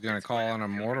U.S. is going to call on a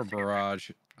mortar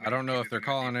barrage. I don't know if they're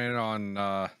calling it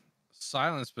on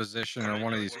silence position or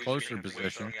one of these closer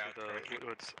positions.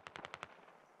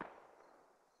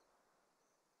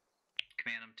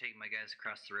 Command, I'm taking my guys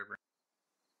across the river.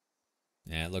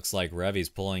 Yeah, it looks like Revy's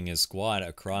pulling his squad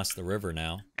across the river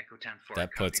now. That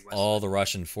puts all the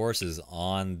Russian forces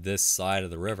on this side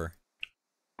of the river.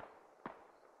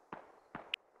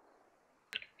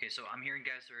 Okay, so I'm hearing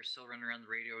guys that are still running around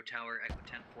the radio tower, Echo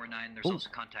 1049. There's also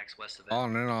contacts west of it.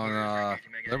 Calling in on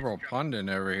Liberal Pundit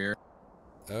over here.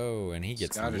 Oh, and he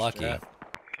gets Scottish lucky. Jet.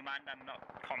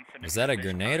 Was that a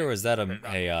grenade or is that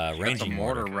a ranging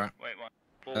mortar?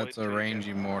 That's a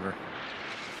ranging mortar.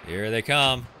 Here they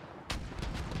come.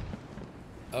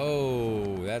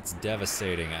 Oh, that's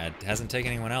devastating. It hasn't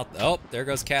taken anyone out. Oh, there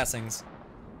goes Cassings.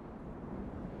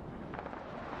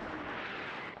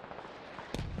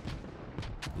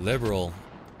 Liberal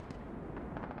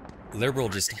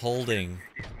just holding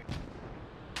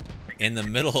in the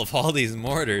middle of all these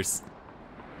mortars.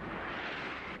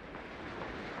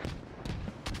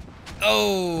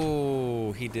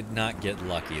 Oh, he did not get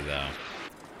lucky though.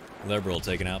 Liberal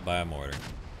taken out by a mortar.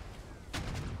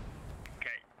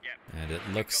 And And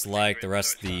it looks like the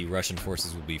rest of the Russian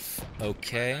forces will be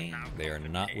okay. They are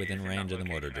not within range of the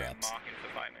mortar drops.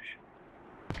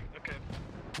 Okay.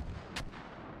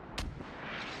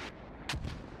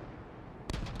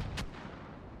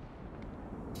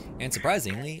 And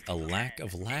surprisingly, a lack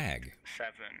of lag.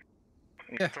 7.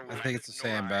 Yeah, I think it's the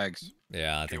sandbags.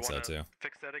 Yeah, I think so too.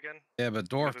 Fix that again? Yeah, but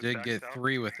Dorf Move it did back get south.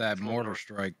 3 with that It's a little mortar north.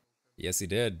 strike. Yes, he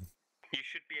did. You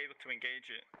should be able to engage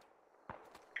it.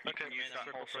 Okay, use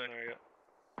that whole from there, yeah.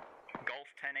 Golf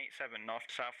 1087, north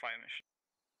to south fire mission.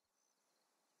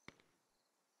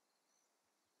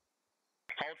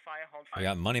 Hold fire, hold fire. We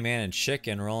got Moneyman and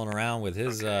Chicken rolling around with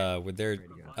his with their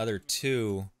other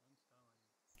 2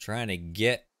 trying to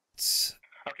get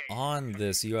on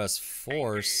this US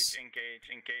force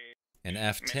Engage. in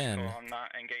F10. On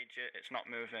that, engage it. It's not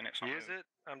moving. It's not use moving. It.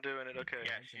 I'm doing it. Okay.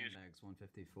 Yes, use it.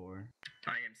 154.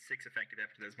 I am 6 effective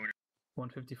after those mortar.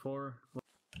 154.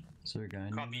 Sir, guy.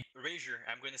 Copy. Razor,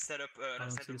 I'm going to set up another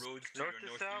set of roads to North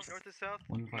your to south. northeast. North to south.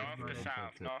 154. North to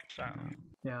south. North to south.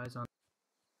 Yeah, eyes on.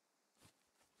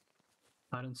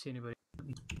 I don't see anybody.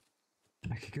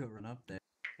 I could go run up there.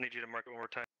 Need you to mark it one more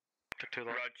time. Took too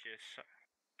long. Rogers.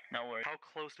 No worries. How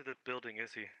close to the building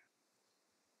is he?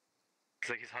 It's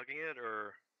like he's hugging it,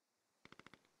 or?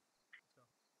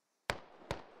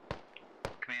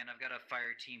 Command, I've got a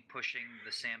fire team pushing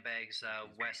the sandbags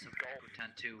west of Echo 10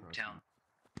 to town.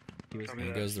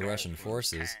 There goes the Russian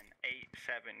forces. 10,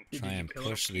 8, 7. Try and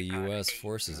push the US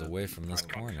forces away from this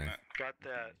corner. Got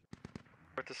that.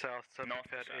 North to south.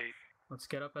 North at 8. Let's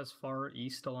get up as far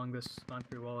east along this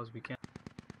concrete wall as we can,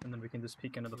 and then we can just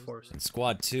peek into the forest. And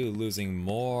Squad 2 losing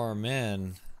more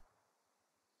men.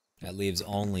 That leaves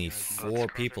only 4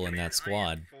 people in that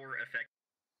squad. 4 effective.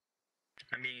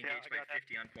 I'm being engaged by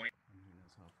 50 on point.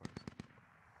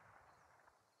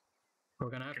 We're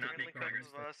gonna have Cannot to make keep progress.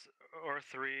 Of us or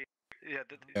 3. Yeah.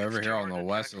 Over here on the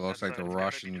west, it looks like the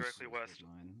Russians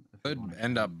could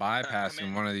end up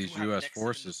bypassing one of these US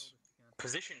forces.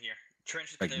 Position here.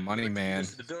 Trench Like Moneyman,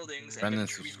 to the buildings, and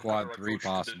Remnants then of trees Squad will 3 approach to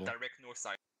possible. the direct north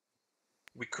side.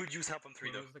 We could use help on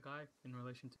 3 though. Who's the guy in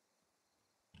relation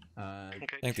to? I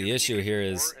think the issue here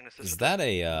is that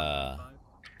a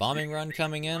bombing run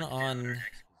coming in on?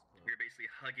 We're basically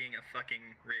hugging a fucking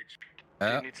ridge.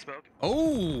 Yep. Need smoke?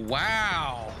 Oh,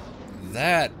 wow.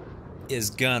 That is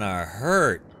gonna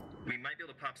hurt. We might be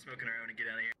able to pop smoke on our own and get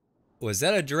out of here. Was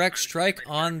that a direct strike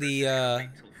on the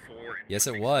Yes,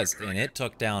 it was, and it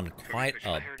took down quite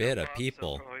a bit of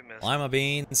people. Lima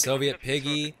Bean, Soviet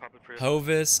Piggy,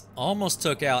 Hovis, almost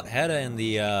took out Hedda in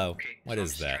the, what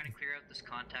is that? Trying to clear out this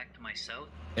contact to my south.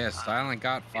 Yeah, Silent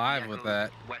got 5 with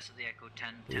that. West of the Echo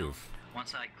 10 town. Oof.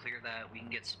 Once I clear that, we can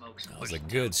get smokes. That was a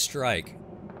good strike.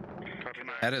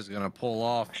 Hedda's gonna pull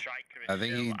off. I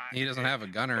think he doesn't have a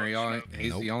gunner.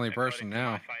 He's the only person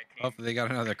now. Hopefully they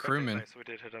got another crewman. Nice, we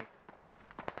did hit him.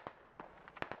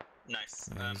 Nice.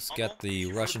 He's got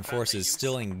the Russian forces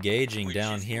still engaging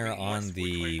down here on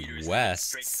the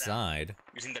west side.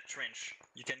 Using that trench,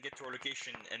 you can get to our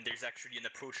location, and there's actually an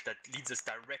approach that leads us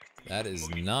directly. That is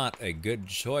not a good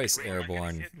choice,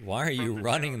 Airborne. Why are you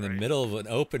running in the middle of an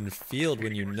open field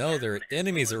when you know there are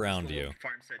enemies around you?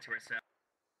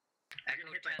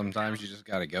 Sometimes you just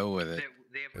gotta go with it.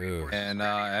 Ooh. And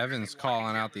Evan's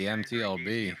calling out the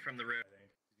MTLB. He's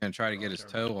gonna try to get his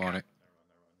toe on it.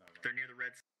 They're near the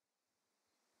red.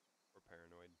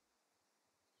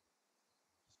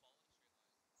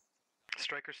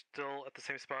 Striker's still at the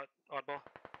same spot, oddball.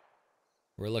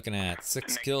 We're looking at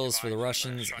 6 kills for the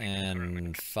Russians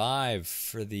and 5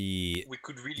 for the We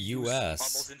could really use US.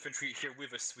 Oddball's infantry here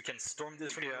with us. We can storm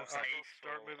this from the north side.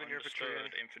 Start moving your infantry.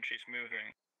 Infantry's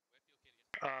moving.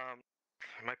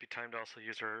 It might be time to also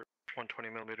use our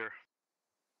 120mm.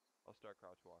 I'll start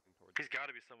crouch walking towards. He's got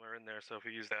to be somewhere in there, so if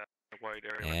we use that wide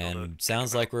area. And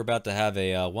sounds like we're about to have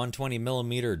a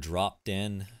 120mm dropped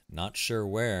in. Not sure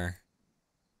where.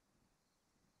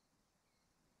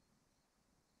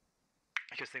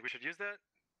 You guys think we should use that?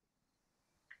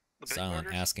 Silent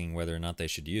asking whether or not they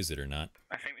should use it or not.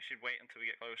 I think we should wait until we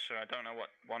get closer. I don't know what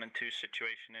 1 and 2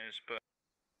 situation is, but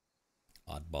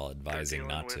Oddball advising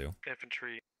not to.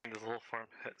 Infantry in this little farm.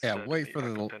 Yeah, wait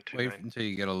until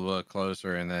you get a little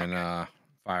closer and then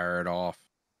fire it off.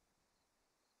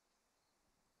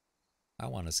 I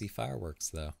want to see fireworks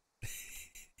though.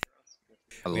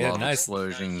 I We have love nice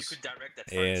explosions.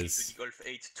 It's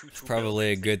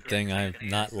probably a good thing I'm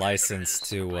not licensed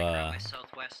to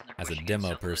as a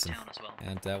demo person,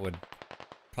 and that would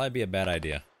probably be a bad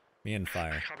idea. Me and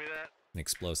fire and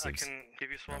explosives. I can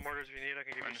give you small mortars if you need. I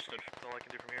can give you stuff. That's all I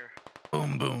can do from here.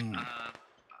 Boom, boom.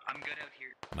 I'm good out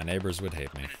here. My neighbors would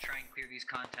hate me. I'm gonna try and clear these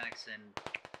contacts and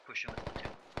push them with the 2.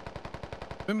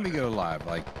 When we go live,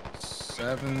 like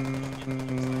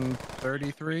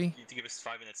 7:33. You need to give us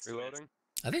 5 minutes. Reloading.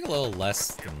 I think a little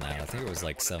less than that. I think it was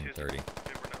like 7:30.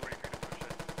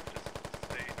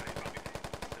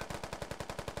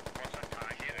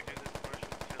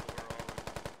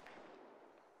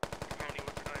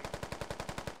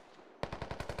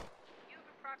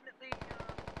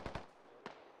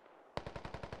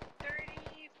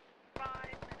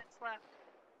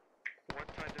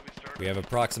 We have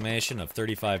approximation of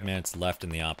 35 minutes left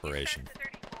in the operation.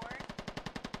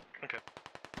 Okay.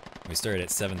 We started at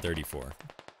 7:34.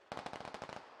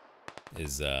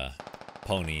 Is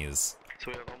Pony is So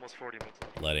we have almost 40 minutes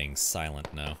left. letting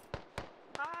Silent know.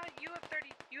 You have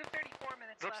 34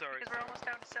 minutes left because we're almost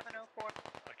down to 7:04.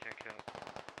 I can't count.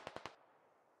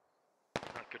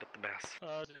 Not good at the math.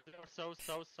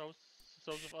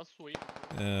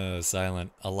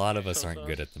 Silent. A lot of us aren't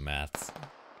good at the maths.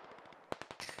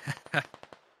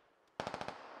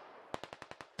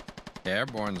 Yeah,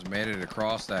 Airborne's made it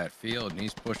across that field, and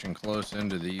he's pushing close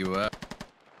into the U.S.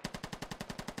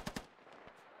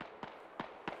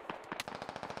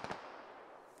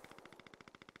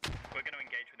 We're going to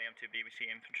engage with the M2B. We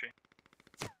see infantry.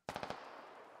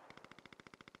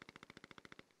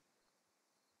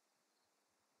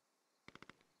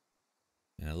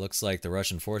 And it looks like the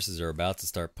Russian forces are about to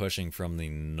start pushing from the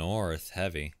north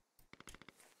heavy.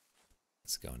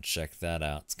 Let's go and check that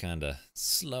out. It's kind of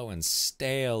slow and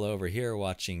stale over here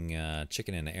watching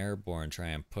Chicken and Airborne try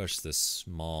and push this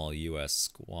small U.S.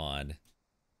 squad.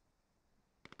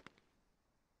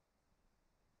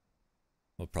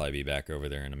 We'll probably be back over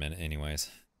there in a minute anyways.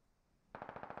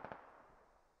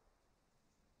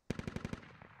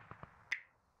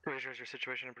 Razor, is your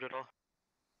situation improved at all?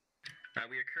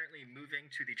 We are currently moving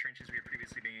to the trenches we were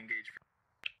previously being engaged from.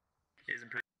 It is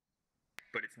improved,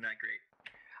 but it's not great.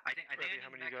 I think I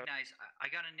recognize. I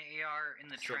got an AR in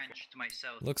the trench to my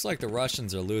south. Looks like the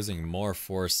Russians are losing more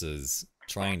forces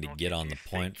trying to get on the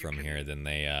point from here than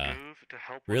they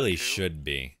really should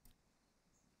be.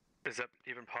 Is that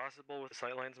even possible with the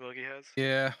sightlines Mogi has?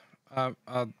 Yeah,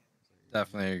 I'll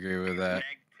definitely agree with that.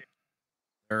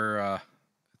 They're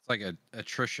it's like a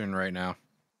attrition right now.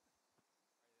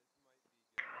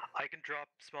 I can drop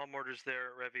small mortars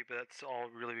there, Revy, but that's all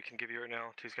really we can give you right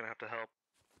now. Two's gonna have to help.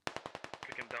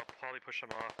 They'll probably push them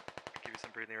off, give you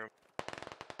some breathing room.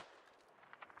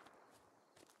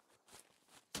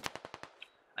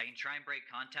 I can try and break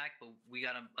contact, but we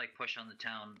gotta like push on the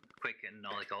town quick and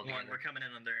all One, we're coming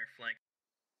in on their flank.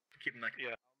 Keep them back.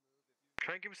 Yeah.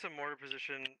 Try and give some mortar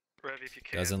position, Revy, if you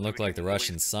can. Doesn't look like the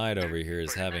Russian side over here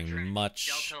is having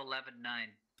much Delta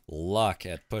 11-9. luck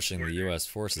at pushing the U.S.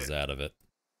 forces out of it.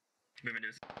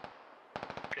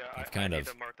 I've kind of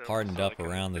hardened up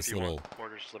around this little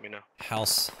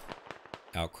house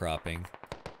outcropping.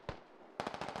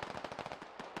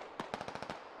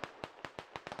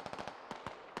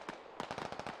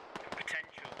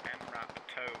 Potential MRAP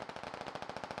tow.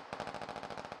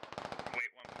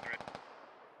 Wait 1-3.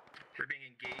 We're being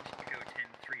engaged. Echo 10-3-7.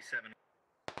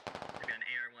 We've got an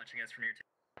AR launching us from your.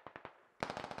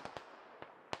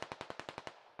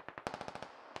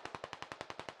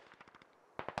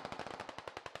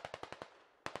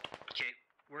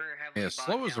 Yeah, as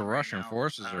slow as the Russian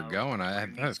forces are going, I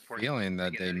have a feeling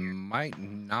that they might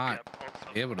not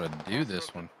be able to do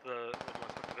this one.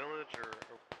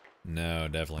 No,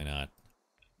 definitely not.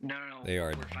 No. They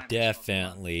are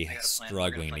definitely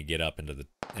struggling to get up into the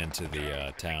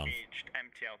town.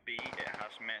 MTLB, it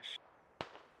has missed.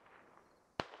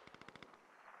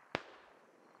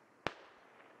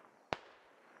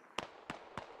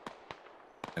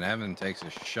 And Evan takes a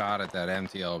shot at that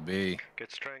MTLB.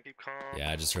 Good strength, keep calm.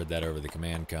 Yeah, I just heard that over the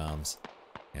command comms.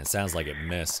 And it sounds like it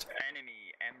missed.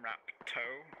 Enemy MRAP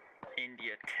tow,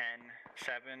 India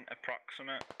 10-7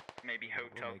 approximate, maybe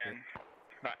Hotel 10,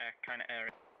 that kind of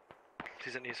area.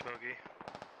 He's in East Mogi.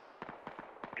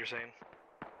 You're saying?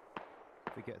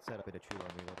 If we get set up in a tree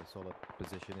line, we want a solid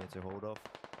position here to hold off.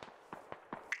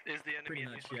 Is the enemy Pretty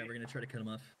much, yeah, we're gonna try to cut him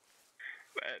off.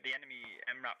 The enemy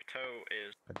MRAP tow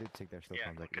is... I did think there's still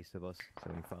contact east of us,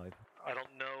 75. I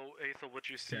don't know, Aethel, what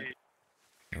you see.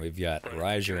 And we've got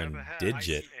Riser and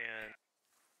Digit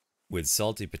with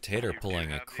Salty Potato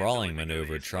pulling a crawling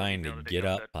maneuver trying to get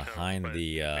up behind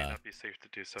the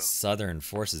southern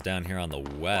forces down here on the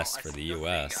west for the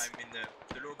U.S.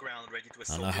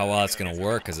 I don't know how well it's going to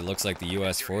work because it looks like the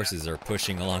U.S. forces are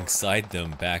pushing alongside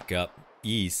them back up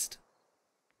east.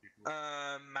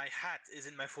 My hat is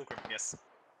in my fulcrum, yes.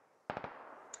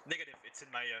 Negative, it's in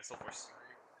my soul force.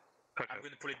 I'm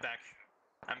going to pull it back.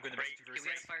 I'm going to be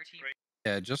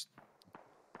Yeah, just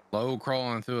low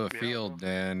crawling through a field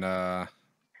and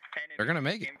they're They're gonna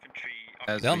make it.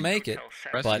 As They'll the make it,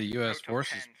 rest but of the U.S.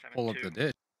 forces pull up the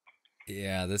ditch.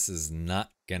 yeah, this is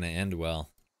not gonna end well.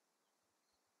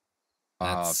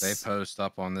 If they post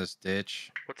up on this ditch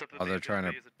while they're trying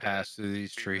to pass through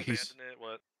these trees.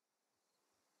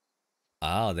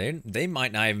 Oh, they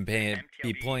might not even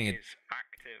be pulling it.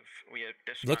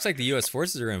 Looks like the U.S.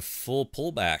 forces are in full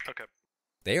pullback. Okay.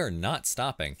 They are not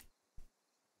stopping.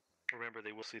 Remember,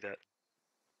 they will see that.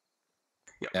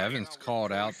 Evans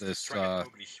called out this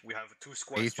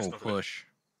faithful push.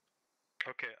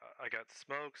 Okay, I got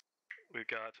smokes. We've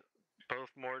got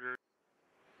both mortars.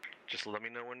 Just let me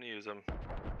know when to use them.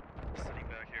 Sitting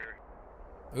back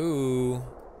here. Ooh,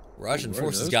 Russian where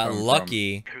forces those got come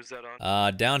lucky. Who's that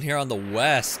on? Down here on the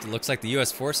west, looks like the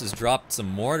U.S. forces dropped some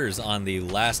mortars on the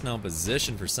last known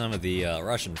position for some of the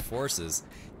Russian forces.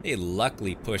 They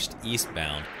luckily pushed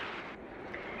eastbound.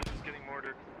 Who's getting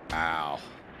mortared? Ow.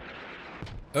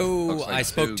 Oh, Looks like I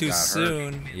spoke two too got hurt.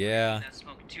 soon. Yeah. That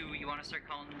smoke 2, you want to start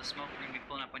calling the smoke? We're going to be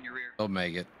pulling up on your rear. They'll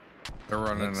make it. They're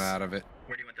running out of it.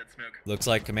 Where do you want that smoke? Looks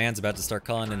like command's about to start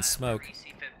calling in smoke.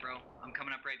 See fit, bro. I'm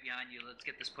coming up right behind you. Let's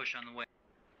get this push on the way.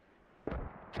 Copy,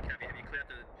 have you cleared out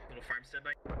the little farmstead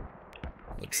by?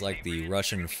 Looks like the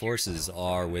Russian forces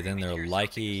are within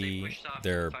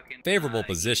their favorable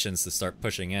positions to start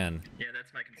pushing in. Yeah,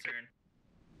 that's my concern.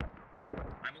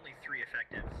 I'm only 3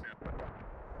 effective, so.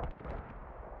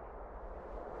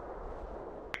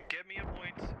 Give me a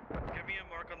point. Give me a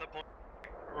mark on the point.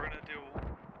 We're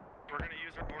gonna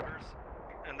use our mortars,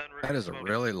 and then we're That gonna is a smoke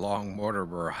really long mortar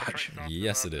barrage.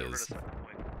 Yes, it is.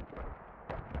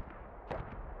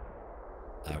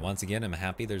 I once again am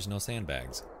happy there's no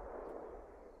sandbags.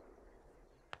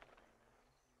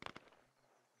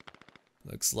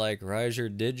 Looks like Riser,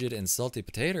 Digit, and Salty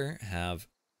Potato have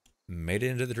made it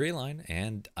into the tree line,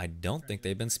 and I don't think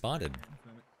they've been spotted.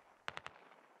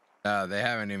 They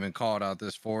haven't even called out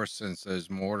this force since those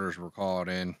mortars were called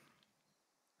in.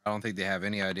 I don't think they have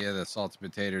any idea that Salty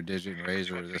Potato, Digit, and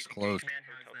Razor are this close.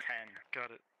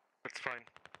 Got it. That's fine.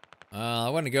 I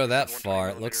wouldn't go that far.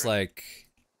 It looks like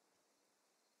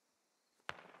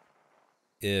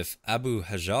if Abu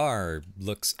Hajar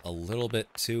looks a little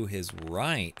bit to his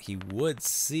right, he would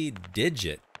see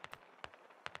Digit.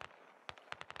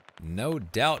 No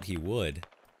doubt he would.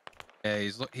 Yeah,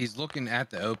 he's looking at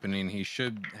the opening. He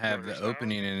should have the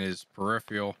opening in his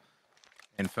peripheral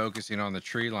and focusing on the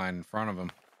tree line in front of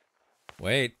him.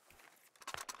 Wait.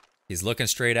 He's looking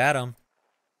straight at him.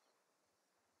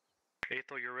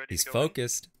 Ethel, you're ready He's to go in?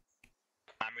 focused.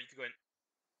 I'm ready to go in.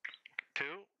 2,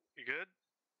 you good?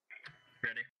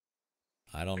 Ready.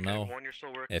 I don't Okay, know 1, you're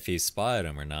still working. if he spotted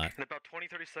him or not. In about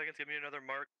 20-30 seconds, give me another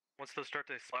mark. Once those start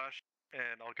to slash,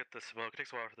 and I'll get the smoke. It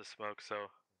takes a while for the smoke, so.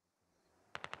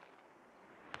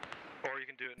 Or you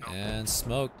can do it now. And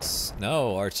smokes.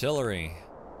 No, artillery.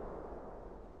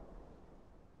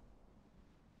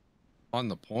 On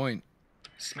the point.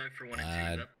 Smoke for 1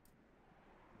 and 2.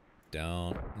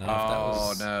 Don't know if that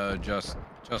was... no, just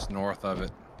north of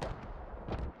it.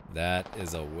 That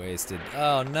is a wasted...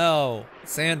 Oh no!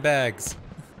 Sandbags!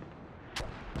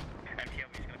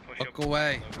 Look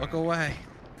away! Look away!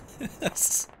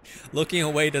 Looking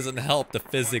away doesn't help. The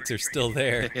physics are still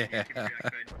there. Yeah.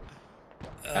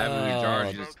 Abu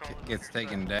Hajar just gets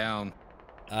taken down.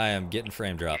 I am getting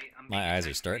frame drop. My eyes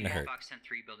are starting to hurt. Box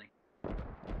 10-3 building. On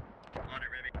it,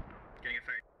 Revy. Getting it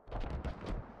fired.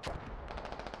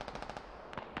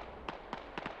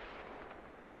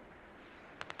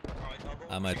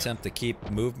 I'm gonna attempt to keep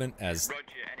movement as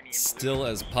still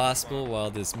as possible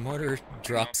while this mortar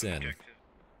drops in.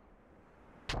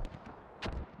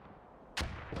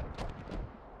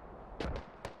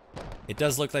 It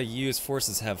does look like U.S.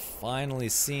 forces have finally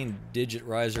seen Digit,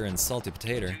 Riser, and Salty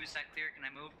Potato. 2, is that clear? Can I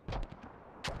move?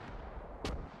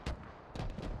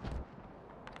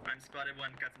 I'm spotted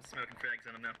 1, got some smoke and frags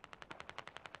on him now.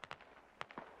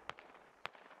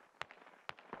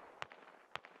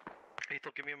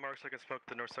 Ethel, give me a mark so I can smoke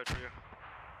the north side for you.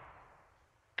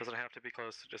 Doesn't have to be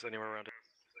close, just anywhere around it.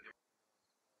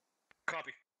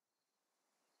 Copy.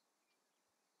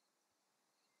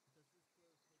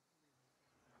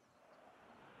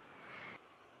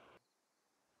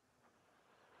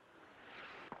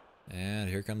 And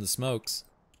here come the smokes.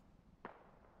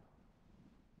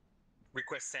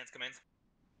 Request SANS command.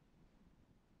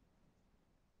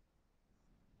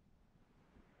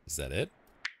 Is that it?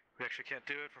 We actually can't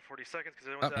do it for 40 seconds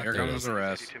because Oh, here comes the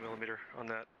rest. 82mm on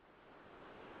that.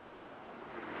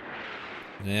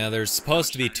 Yeah, there's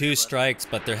supposed to be 2 strikes,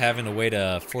 but they're having to wait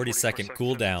a 40-second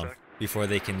cooldown before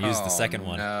they can use the second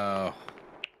one. No.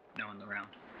 No in the round.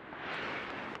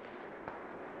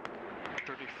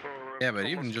 34 Yeah, but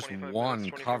even just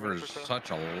one covers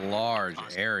such a large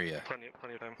area. Plenty of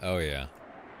time. Oh yeah.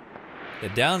 The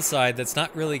downside, that's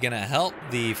not really going to help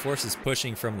the forces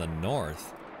pushing from the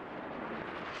north.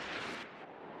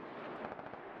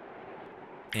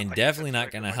 And definitely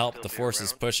not going to help the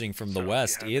forces pushing from the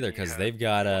west either, because they've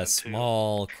got a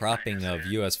small cropping of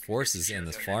U.S. forces in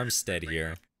this farmstead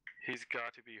here. He's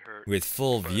got to be hurt. With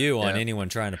full view on anyone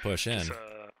trying to push in. Just,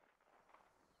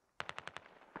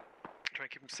 try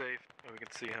and keep him safe, and we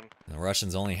can see him. The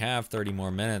Russians only have 30 more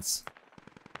minutes.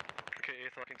 Okay,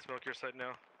 8th, I can smoke your side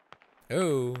now.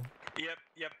 Oh.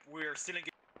 Yep, we're still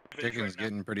engaged. Chicken's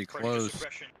getting pretty close.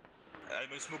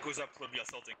 Smoke goes up, we'll be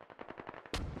assaulting.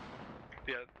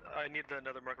 Yeah, I need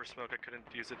another marker smoke. I couldn't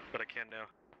use it, but I can now.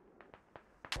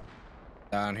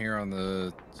 Down here on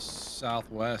the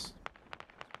southwest.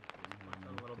 A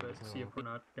little bit, see if we're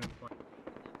not gonna flank.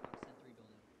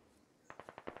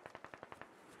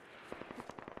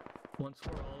 Once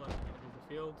we're all at the end of the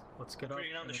field, let's get up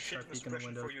and then start peeking the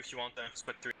window. For you if you want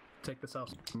split 3. Take this out.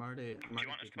 Do you want us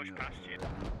to push past you?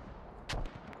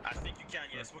 I think you can,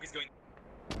 yeah. Smoke is going.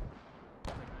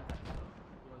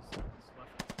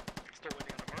 Still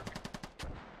waiting on a mark.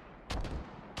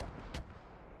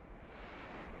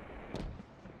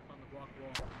 On the block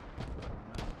wall.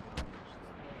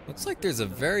 Looks like there's a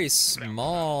very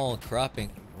small cropping.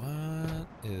 What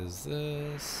is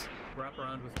this? Wrap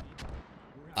around with me.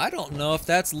 I don't know if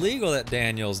that's legal that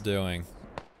Daniel's doing.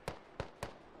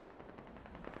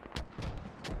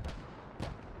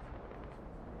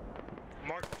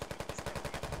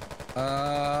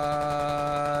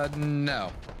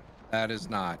 No. That is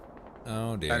not.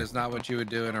 Oh dear. That is not what you would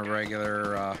do in a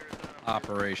regular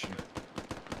operation.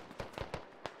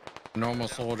 A normal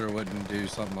soldier wouldn't do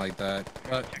something like that,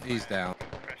 but he's down.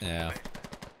 Yeah.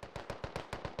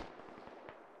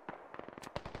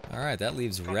 Alright, that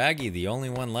leaves Raggy, the only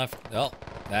one left. Oh,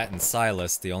 that and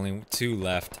Silas, the only two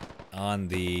left on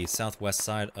the southwest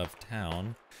side of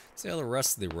town. See how the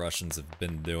rest of the Russians have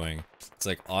been doing. It's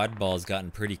like Oddball's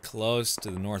gotten pretty close to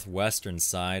the northwestern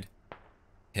side.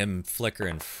 Him, Flicker,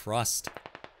 and Frosty.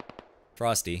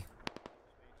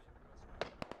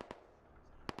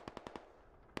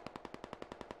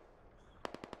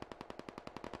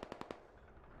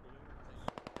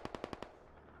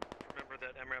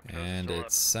 And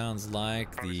it sounds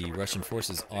like the Russian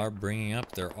forces are bringing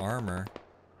up their armor.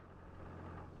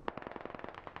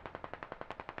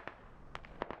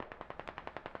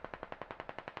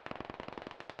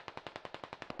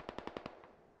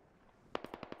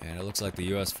 And it looks like the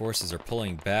U.S. forces are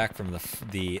pulling back from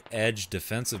the edge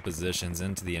defensive positions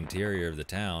into the interior of the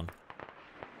town.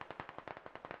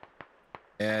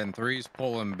 And 3's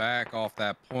pulling back off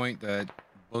that point that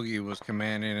Boogie was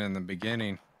commanding in the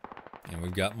beginning. And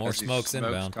we've got more smokes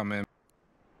inbound. Come in.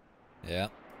 Yeah.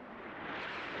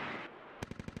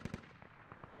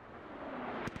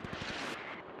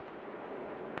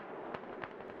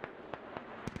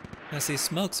 Now see,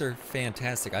 smokes are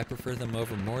fantastic. I prefer them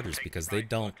over mortars because they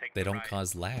don't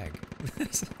cause lag. Okay,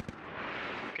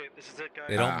 this is it, guys.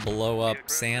 They don't blow up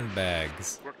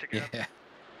sandbags. Work together. Yeah.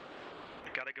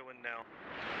 Gotta go in now.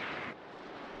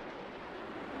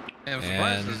 And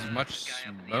as much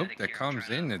smoke that comes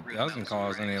in, it doesn't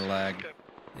cause any lag.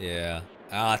 Yeah.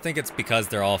 I think it's because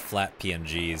they're all flat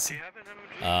PNGs.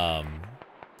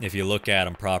 If you look at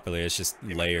them properly, it's just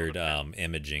layered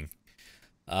imaging.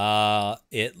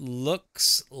 It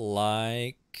looks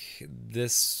like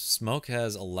this smoke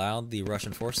has allowed the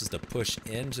Russian forces to push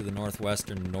into the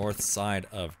northwestern north side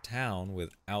of town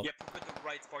without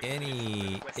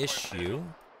any issue.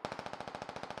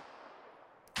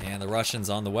 And the Russians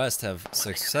on the west have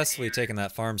successfully taken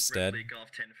that farmstead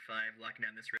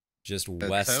just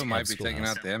west of might be taking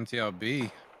out the MTLB.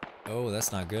 Oh,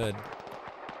 that's not good.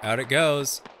 Out it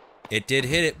goes. It did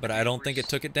hit it, but I don't think it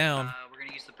took it down. We're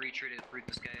gonna use the breacher to root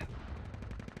this guy up.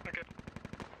 Okay.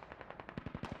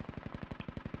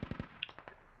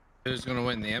 Who's gonna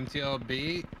win, the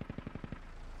MTLB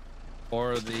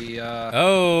or the?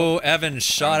 Oh, Evan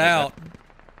shot out.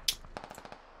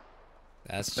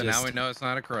 That's so just... now we know it's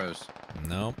not a Crows.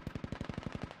 Nope.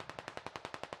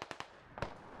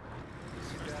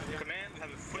 Command, we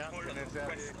have a foothold on the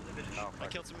west of the village. I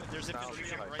killed some. There's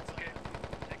infantry on the right side.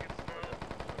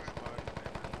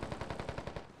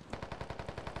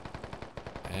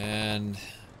 And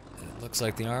it looks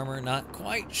like the armor, not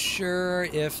quite sure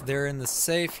if they're in the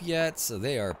safe yet, so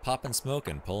they are popping smoke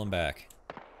and pulling back.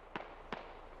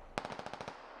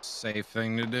 Safe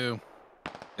thing to do.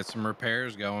 Get some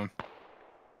repairs going.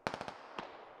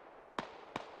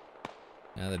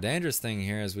 Now the dangerous thing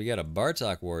here is we got a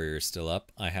Bartok warrior still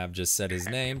up. I have just said his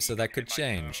name, so that could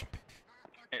change.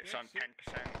 It's on 10%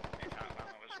 ammo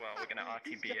as well. We're gonna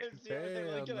RTB it.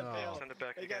 Send it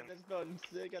back again.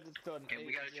 Okay,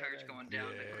 we got a charge going down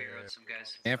to clear out some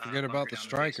guys. Can't forget about the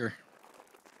striker.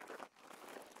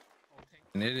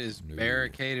 And it is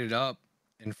barricaded up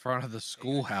in front of the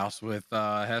schoolhouse with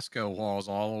HESCO walls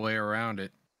all the way around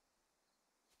it.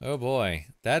 Oh boy,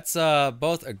 that's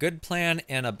both a good plan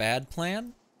and a bad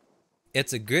plan.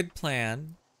 It's a good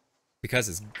plan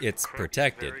because it's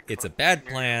protected. It's a bad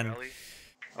plan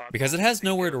because it has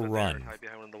nowhere to run.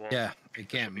 Yeah, it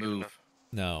can't move.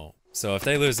 No. So if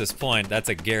they lose this point, that's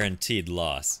a guaranteed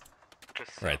loss.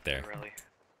 Right there.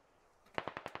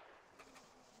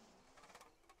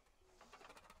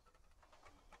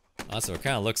 Also, it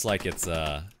kind of looks like it's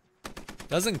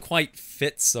doesn't quite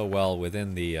fit so well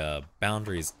within the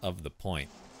boundaries of the point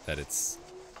that it's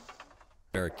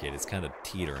barricaded. It's kind of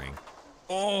teetering.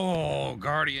 Oh,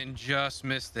 Guardian just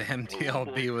missed the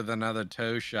MTLB with another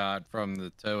toe shot from the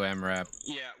toe MRAP.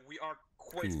 Yeah, we are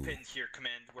quite pinned here,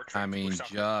 Command. We're I trying mean, to push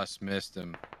just missed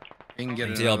him. He can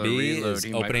get another MTLB reload. is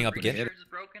He might opening be up able to again. hit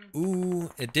it.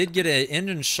 Ooh, it did get an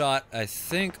engine shot, I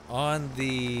think, on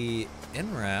the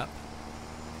NRAP.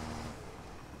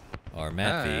 Or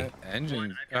Matt V.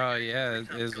 Engine. Oh, yeah,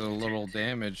 it is a little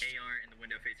damaged.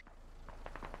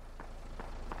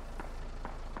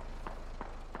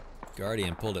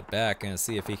 Guardian pulled it back. Gonna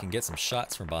see if he can get some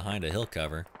shots from behind a hill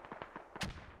cover.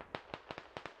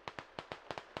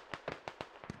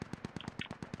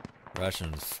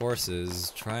 Russian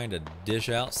forces trying to dish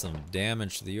out some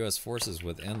damage to the U.S. forces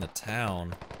within the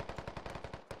town.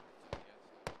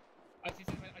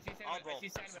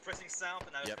 Suppressing south,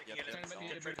 and I was making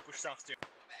it try to push south too.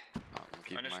 I'm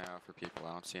keeping my eye out for people.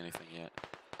 I don't see anything yet.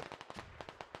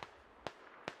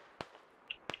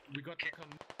 We got to come.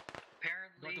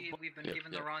 Apparently, we've been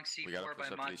given the wrong C4 we gotta by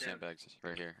push up Mod to these Dev. sandbags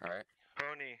right here. All right.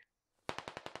 Pony.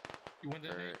 You want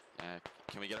that?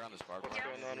 Can we get around this barbed wire? What's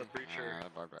going on with Breacher?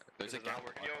 Barbed wire. There's a gap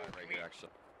right here, actually.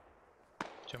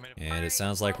 And it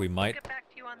sounds like we might Get back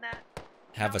to you on that.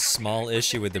 have a small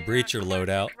issue with the breacher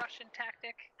loadout. Russian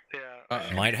tactic.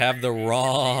 Yeah. Might have the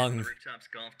wrong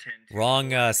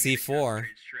C4.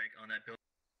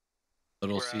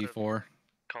 Little C4.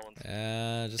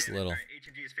 Just a little.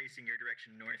 HMG is facing your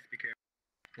direction north. Be careful.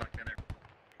 Lock down there.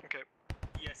 Okay.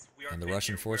 Yes, we are. And the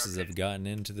Russian forces have gotten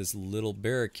into this little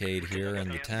barricade here in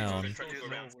the town,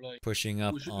 pushing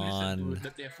up on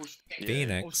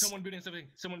Phoenix. Oh, someone building something.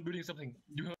 Someone building something.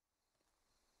 You heard?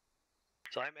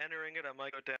 So I'm entering it. I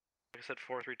might go down. Like I said,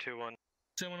 4, 3, 2, 1.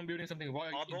 Someone building something right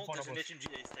in front of us.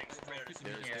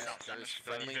 There's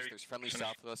friendly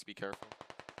south of us. Be careful.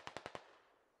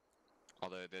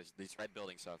 Although there's these red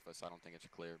buildings south of us, I don't think it's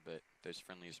clear, but there's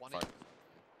friendlies. Want to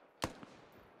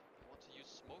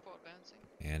use smoke while advancing?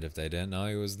 And if they didn't know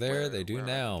he was there, they do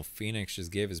now. Phoenix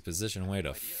just gave his position away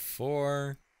to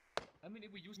 4 I mean,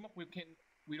 if we use smoke, we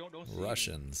don't see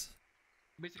Russians.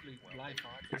 Basically, live.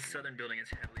 This southern building is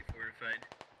heavily fortified.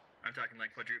 I'm talking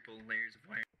like quadruple layers of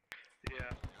wire.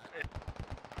 Yeah.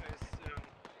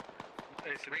 I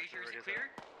assume Razor, is it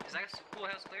clear? Is that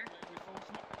schoolhouse clear?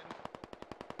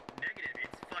 Negative.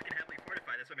 It's fucking heavily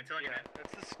fortified. That's what I've been telling you, man.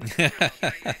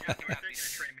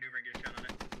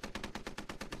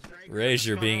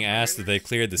 Razor being asked if they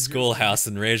cleared the schoolhouse,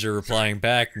 and Razor replying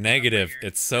back, negative.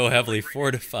 It's so heavily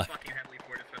fortified.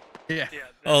 Yeah.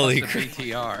 Holy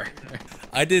BTR.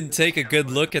 I didn't take a good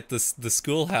look at the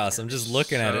schoolhouse. I'm just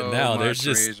looking at it now. There's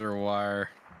just razor wire.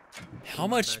 How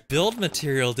much build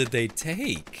material did they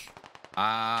take?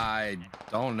 I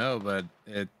don't know, but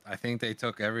I think they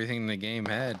took everything the game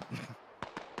had.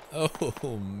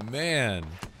 Oh man.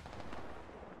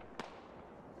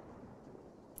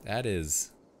 That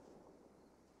is.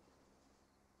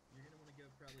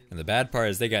 And the bad part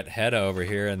is they got Hedda over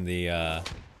here in the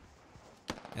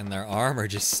in their armor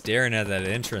just staring at that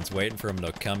entrance waiting for him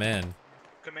to come in.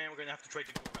 Command, we're gonna have to try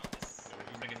to go around this.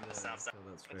 Bring it to the south side.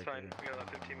 That's fine. We got about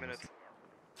 15 minutes.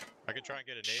 I can try and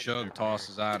get a nade. Shug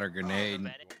tosses out a grenade.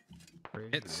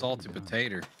 Hit salty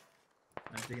potato.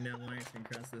 I'm digging down wire so we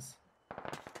can cross this.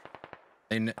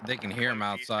 They can hear him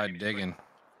outside digging.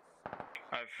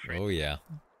 Oh yeah.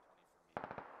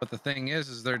 But the thing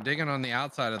is they're digging on the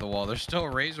outside of the wall. There's still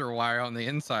razor wire on the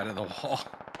inside of the wall.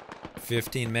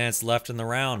 15 minutes left in the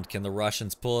round. Can the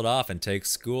Russians pull it off and take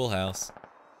schoolhouse?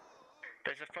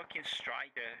 There's a fucking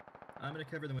striker. I'm gonna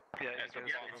cover them. Yeah, it's just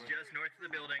north of the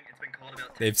building. It's been called about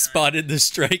 10 They've spotted the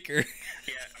striker.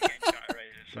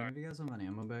 Sorry. Do you guys have an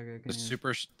ammo bag? The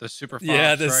super fob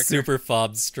yeah, the striker. super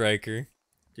fob striker.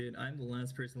 Dude, I'm the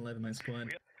last person alive in my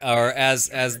squad. Or as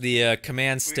the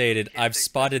command stated, I've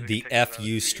spotted the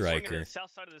FU striker.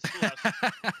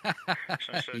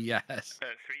 Yes.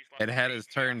 And has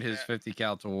turned his 50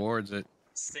 cal towards it.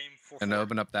 And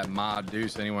open up that mod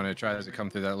deuce anyone who tries to come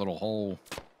through that little hole.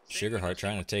 Sugarheart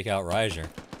trying to take out Riser.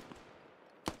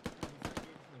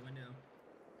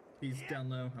 He's down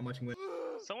low. I'm watching with.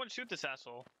 Someone shoot this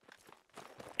asshole.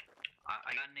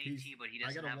 I got an AT, but he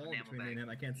doesn't have an ammo bag.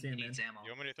 I can't see him, man. Ammo.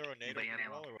 You want me to throw a nade over the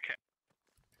wall or what?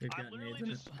 I'm literally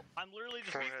just I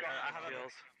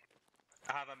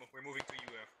have ammo. We're moving to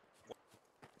you.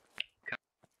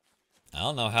 I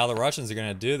don't know how the Russians are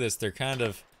gonna do this. They're kind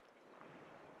of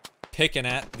picking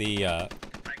at the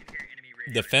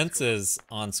defenses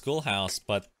on Schoolhouse,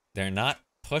 but they're not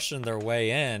pushing their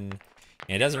way in.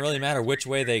 And it doesn't really matter which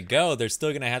way they go, they're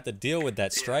still gonna have to deal with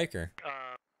that striker.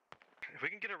 If we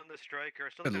can get around the striker,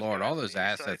 Good lord, all those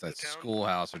assets at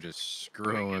Schoolhouse are just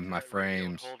screwing my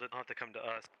frames. I'll have to come to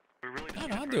us. We really I don't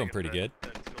know, I'm doing pretty good.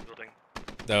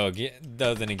 Though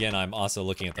then again, I'm also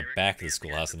looking at the back of the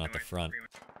Schoolhouse and not the front.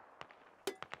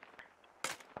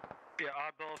 Yeah,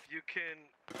 Oddball, if you can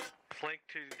flank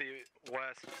to the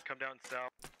west, come down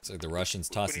south. Looks like the Russians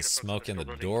tossing smoke in the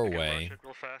doorway.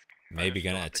 Maybe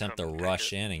gonna attempt to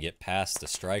rush in and get past the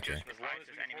striker. As long as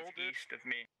we hold it,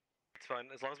 it's fine.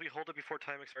 As long as we hold it before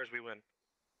time expires, we win.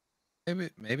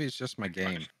 Maybe it's just my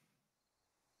game.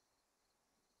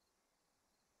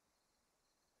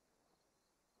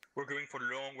 We're going for the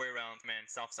long way around, man.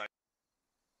 South side.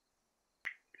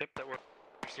 Yep, that works.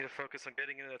 Just need to focus on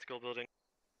getting into that school building.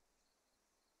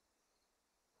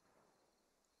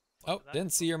 Oh,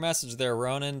 didn't see your message there,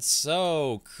 Ronan.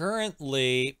 So,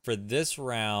 currently, for this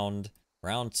round,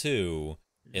 round 2,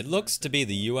 it looks to be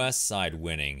the U.S. side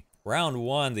winning. Round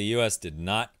 1, the U.S. did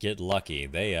not get lucky.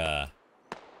 They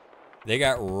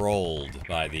got rolled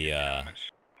by the,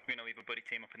 We know we have a buddy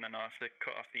team up in the north that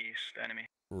cut off the east enemy.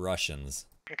 Russians.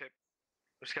 Okay.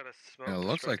 Just gotta smoke. It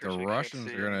looks like the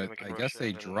Russians are gonna. I guess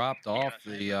they dropped off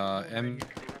the M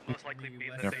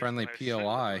in a friendly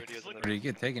POI. Or did he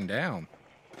get taken down?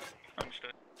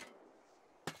 Understood.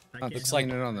 Looks like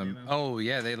it on them. Oh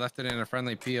yeah, they left it in a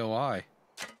friendly POI,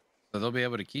 so they'll be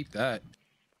able to keep that.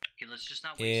 Okay, let's just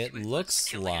not waste it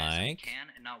looks like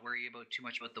and not worry about too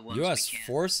much about the ones U.S.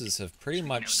 forces have pretty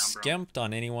much skimped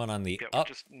on anyone on the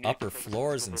upper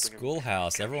floors in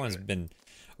Schoolhouse. Everyone's been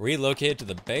relocated to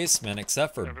the basement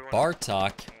except for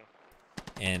Bartok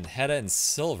and Hedda and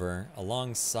Silver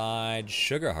alongside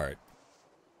Sugarheart.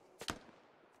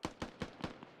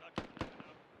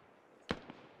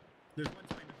 There's one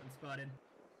Chinaman spotted.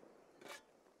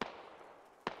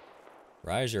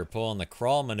 Riser pulling the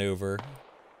crawl maneuver.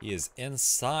 He is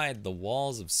inside the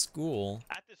walls of school.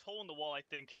 At this hole in the wall, I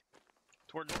think.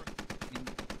 Toward north.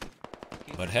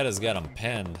 But Hedda's got him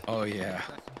pinned. Oh yeah.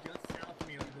 Just south of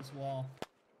me over this wall.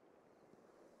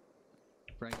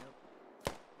 Frag up.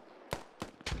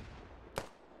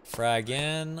 Frag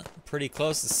in, pretty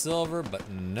close to Silver, but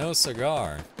no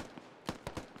cigar.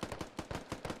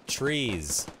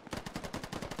 Trees.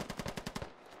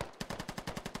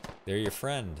 They're your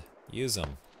friend. Use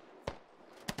them.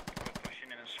 We're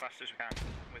pushing in as fast as we can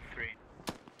with 3.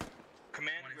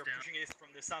 Command, we're pushing east from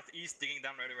the southeast, digging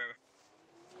down right away.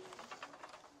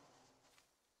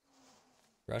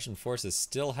 Russian forces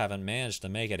still haven't managed to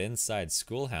make it inside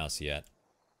Schoolhouse yet.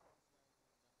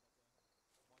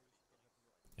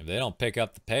 If they don't pick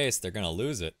up the pace, they're gonna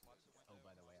lose it.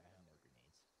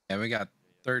 Yeah, we got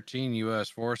 13 U.S.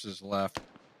 forces left.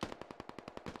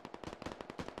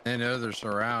 They know they're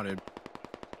surrounded.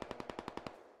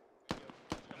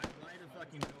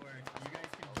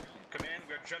 Command,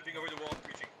 we're jumping over the wall,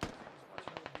 breaching.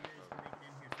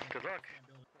 Good luck.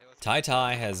 Tai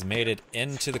Tai has made it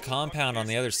into the compound on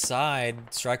the other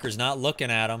side. Striker's not looking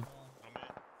at him.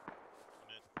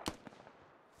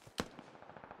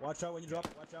 Watch out when you drop.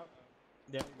 Watch out.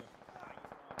 There you go.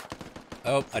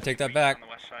 Oh, I take that back.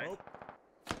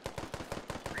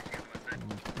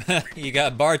 You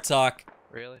got Bartok.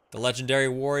 Really? The legendary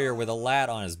warrior with a lat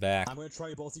on his back. I'm gonna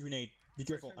try a ballsy grenade. Be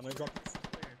careful. I'm gonna drop this.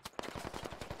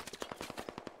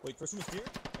 Wait, first room is clear?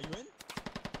 Are you in?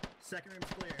 Second room's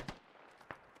clear.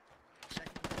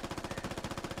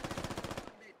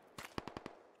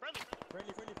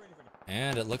 Friendly.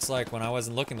 And it looks like when I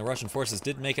wasn't looking, the Russian forces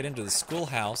did make it into the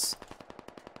Schoolhouse.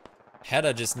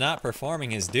 Hedda just not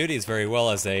performing his duties very well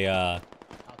as a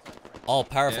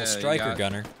all-powerful striker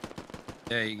gunner.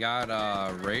 Yeah, you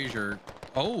got Razor.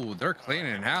 Oh, they're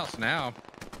cleaning house now.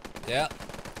 Yeah,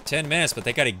 10 minutes, but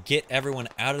they got to get everyone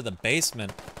out of the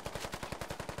basement.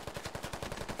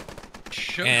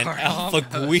 Sure, and Alpha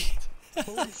Guido.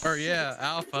 Or yeah,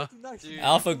 Alpha.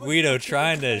 Alpha Guido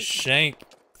trying to shank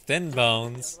Thin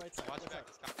Bones.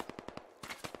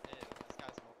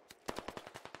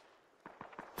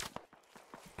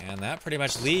 And that pretty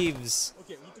much leaves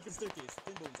Okay, we need to kill staircase.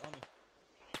 Thin Bones on me.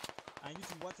 I need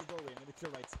to watch the doorway. I'm gonna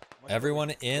clear right. Watch everyone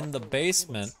the doorway. in Watch the doorway. Thin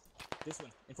basement. Bones. This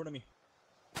one, in front of me.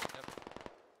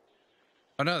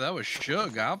 Oh no, that was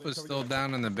Shug. Alpha's still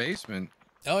down in the basement.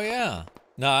 Oh yeah.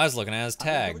 No, I was looking at his I'm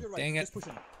gonna tag. cover your right. Dang it. Just push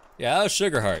him. Yeah, that was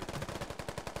Sugarheart.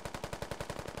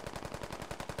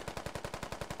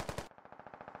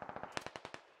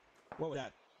 What was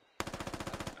that?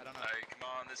 I don't know. Come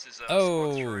on, this is,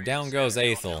 Oh, down goes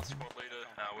Aethel.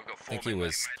 I think he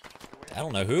was. I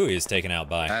don't know who he was taken out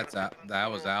by. That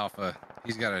was Alpha.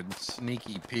 He's got a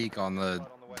sneaky peek on the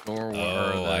doorway Oh,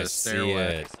 or the I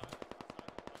stairway. see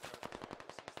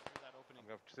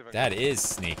it. That is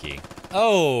sneaky.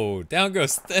 Oh, down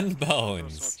goes Thin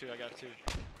Bones.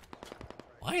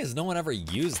 Why has no one ever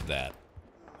used that?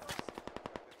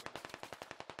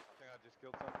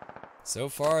 So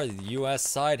far, the U.S.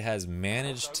 side has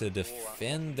managed to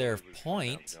defend their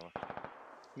point.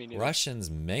 Russians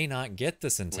may not get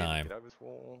this in time.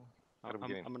 I'm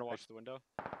gonna watch the window.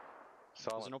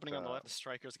 There's an opening on the left. The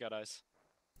striker's got eyes.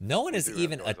 No one has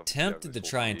even attempted to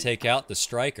try and take out the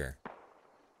striker.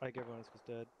 I think everyone else was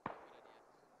dead.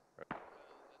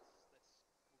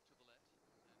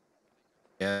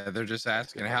 Yeah, they're just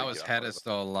asking how is Hedda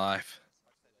still alive.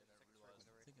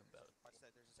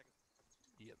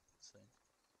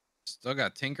 Still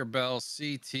got Tinkerbell,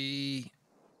 CT,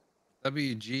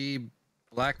 WG,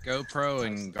 Black GoPro,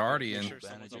 and Guardian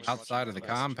outside of the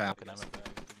compound.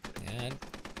 Yeah.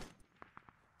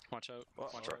 Watch out.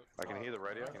 Watch out. I can hear the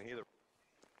radio. I can hear the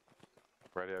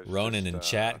radio. Ronan in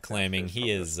chat claiming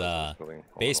he is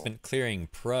basement clearing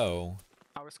pro.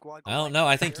 I don't know.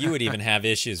 I think you would even have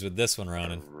issues with this one,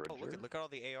 Ronan. Oh, look at all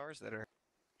the ARs that are.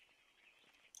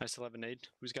 I still have a nade.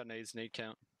 Who's got nades? Nade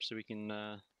count, so we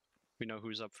can we know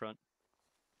who's up front.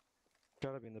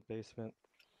 Gotta be in the basement.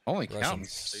 Only counting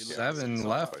 7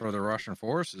 left for the Russian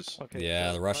forces.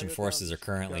 Yeah, the Russian forces are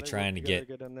currently trying to get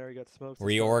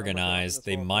reorganized.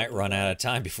 They might run out of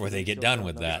time before they get done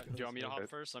with that. Do you want me to hop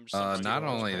first? I'm just Not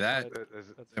only that,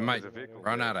 they might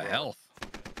run out of health.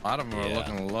 A lot of them are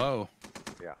looking low.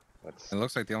 Yeah, it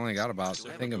looks like they only got about,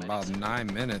 I think, about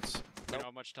 9 minutes. We don't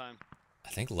have much time. I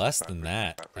think less than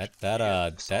that.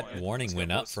 That warning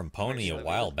went up from Pony a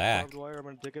while back. I'm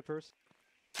gonna dig it first.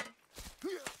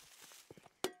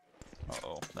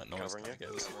 Uh-oh, that noise.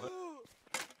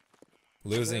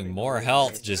 Losing more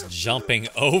health just jumping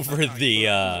over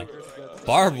the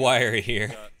barbed wire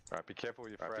here. Alright, be careful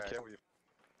with your frag.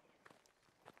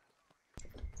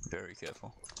 Very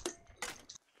careful.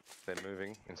 They're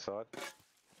moving inside.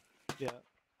 Yeah.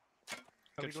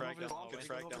 Good frag down the hallway. Good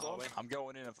frag down the hallway. I'm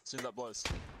going in as soon as that blows.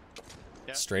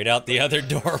 Yeah. Straight out the other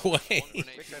doorway.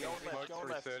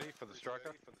 330 for the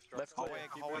striker. Left clear.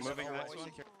 Moving next one.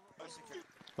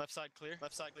 Left side clear.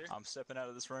 Left side clear. I'm stepping out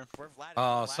of this room.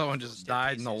 Oh, someone just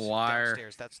died in the wire.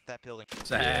 That's that building.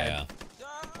 Sad.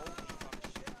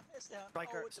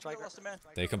 Striker.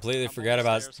 They completely forgot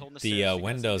about the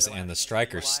windows and the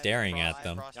striker staring at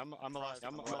them. I'm alive.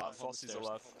 I'm alive. Fossey's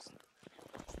alive.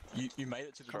 You made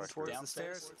it to the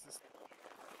downstairs?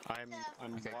 I'm watching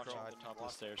on the top of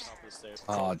the stairs.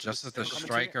 Oh, just as the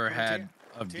striker had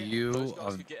a view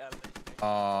of.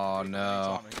 Oh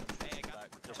no.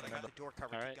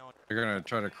 They're gonna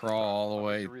try to crawl all the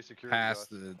way past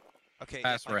the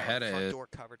past where Hedda is.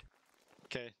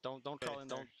 Okay, don't crawl in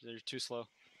there. They're too slow.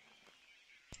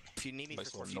 If you need me,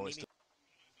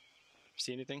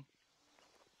 see anything?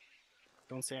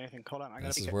 Don't see anything. Call on.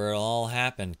 This is where it all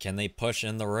happened. Can they push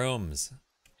in the rooms?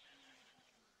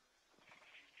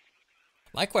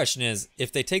 My question is,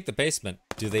 if they take the basement,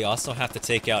 do they also have to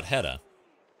take out Hedda?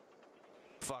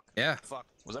 Fuck. Yeah. Fuck.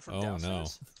 Was that from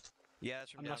downstairs? No. Yeah,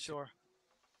 that's from I'm downstairs. not sure.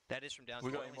 That is from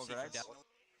downstairs. We got any more grenades?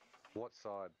 What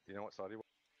side? Do you know what side he was?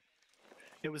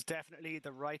 It was definitely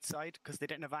the right side because they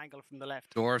didn't have angle from the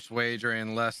left. Dwarf's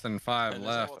wagering less than 5 And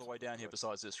left. all the way down here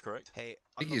besides this, correct? Hey,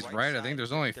 I think he's right. I think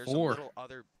there's only 4.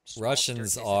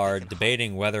 Russians are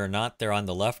debating whether or not they're on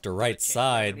the left or right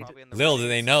side. Little do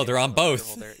they know they're on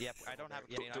both. Yep, I don't have a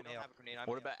grenade. I don't have a grenade.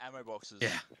 What about ammo boxes?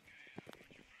 Yeah.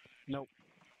 Nope.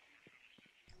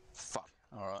 Fuck.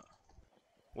 Alright.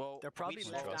 Well, They're probably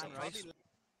left and right.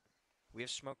 We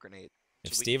have smoke grenade.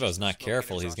 If Steve-O's not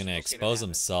careful, he's going to expose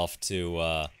himself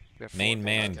to main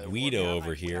man Guido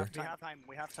over here. We have time.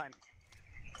 We have time.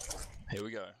 Here we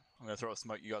go. I'm going to throw a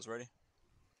smoke. You guys ready?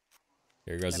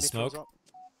 Here goes the smoke.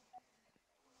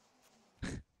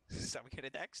 Is that we get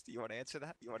it next? Do you want to answer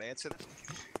that? You want to answer that?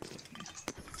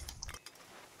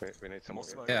 We need some more.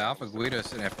 Yeah, Alpha Guido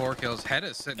sitting at 4 kills.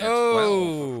 Hedda's sitting at 12.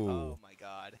 Oh, my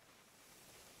god.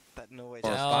 That no way.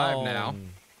 Or 5 now.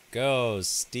 down goes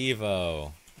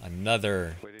Steve-O.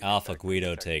 Another Alpha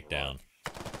Guido takedown.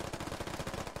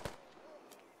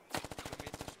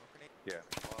 Yeah.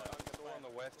 On the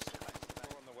west.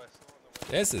 On the west.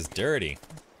 This is dirty.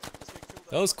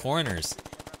 Those corners.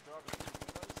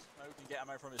 Now we can get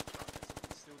ammo from his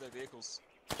steal their vehicles.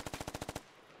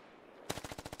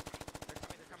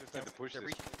 They're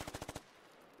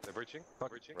breaching.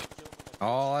 Breaching.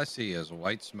 All I see is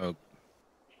white smoke.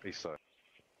 East side.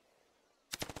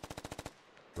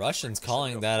 Russians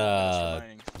calling that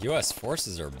U.S.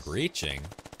 forces are breaching.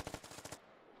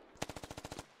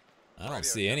 I don't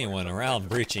see anyone around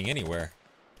breaching anywhere.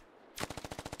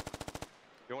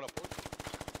 You want to push?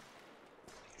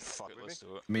 Fuck it, let's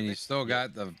do it. I mean, you still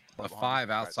got the 5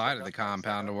 outside of the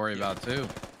compound to worry about too.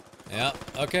 Yep.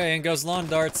 Okay, in goes Lawn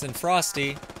Darts and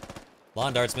Frosty.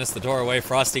 Lawn Darts missed the doorway.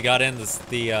 Frosty got in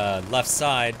the left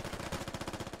side.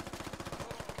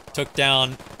 Took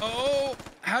down. Oh,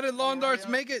 how did Lawn Darts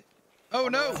make it? Oh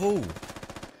no. Oh.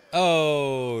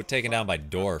 Oh, taken down by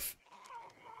Dorf.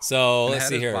 So let's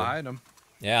see here. Behind him.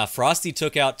 Yeah, Frosty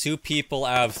took out 2 people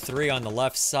out of 3 on the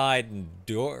left side, and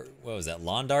what was that?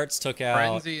 Lawn Darts took out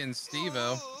Frenzy and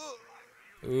Steve-O.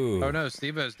 Ooh. Oh no,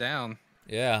 Steve-O's down.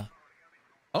 Yeah.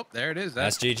 Oh, there it is.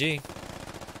 That's GG.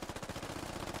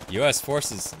 U.S.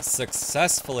 forces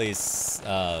successfully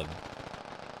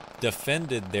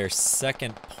defended their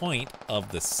second point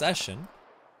of the session.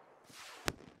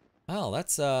 Well,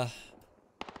 that's that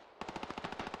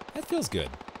feels good.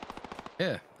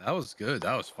 Yeah, that was good.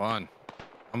 That was fun.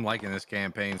 I'm liking this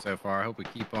campaign so far. I hope we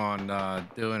keep on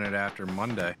doing it after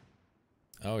Monday.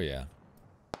 Oh yeah.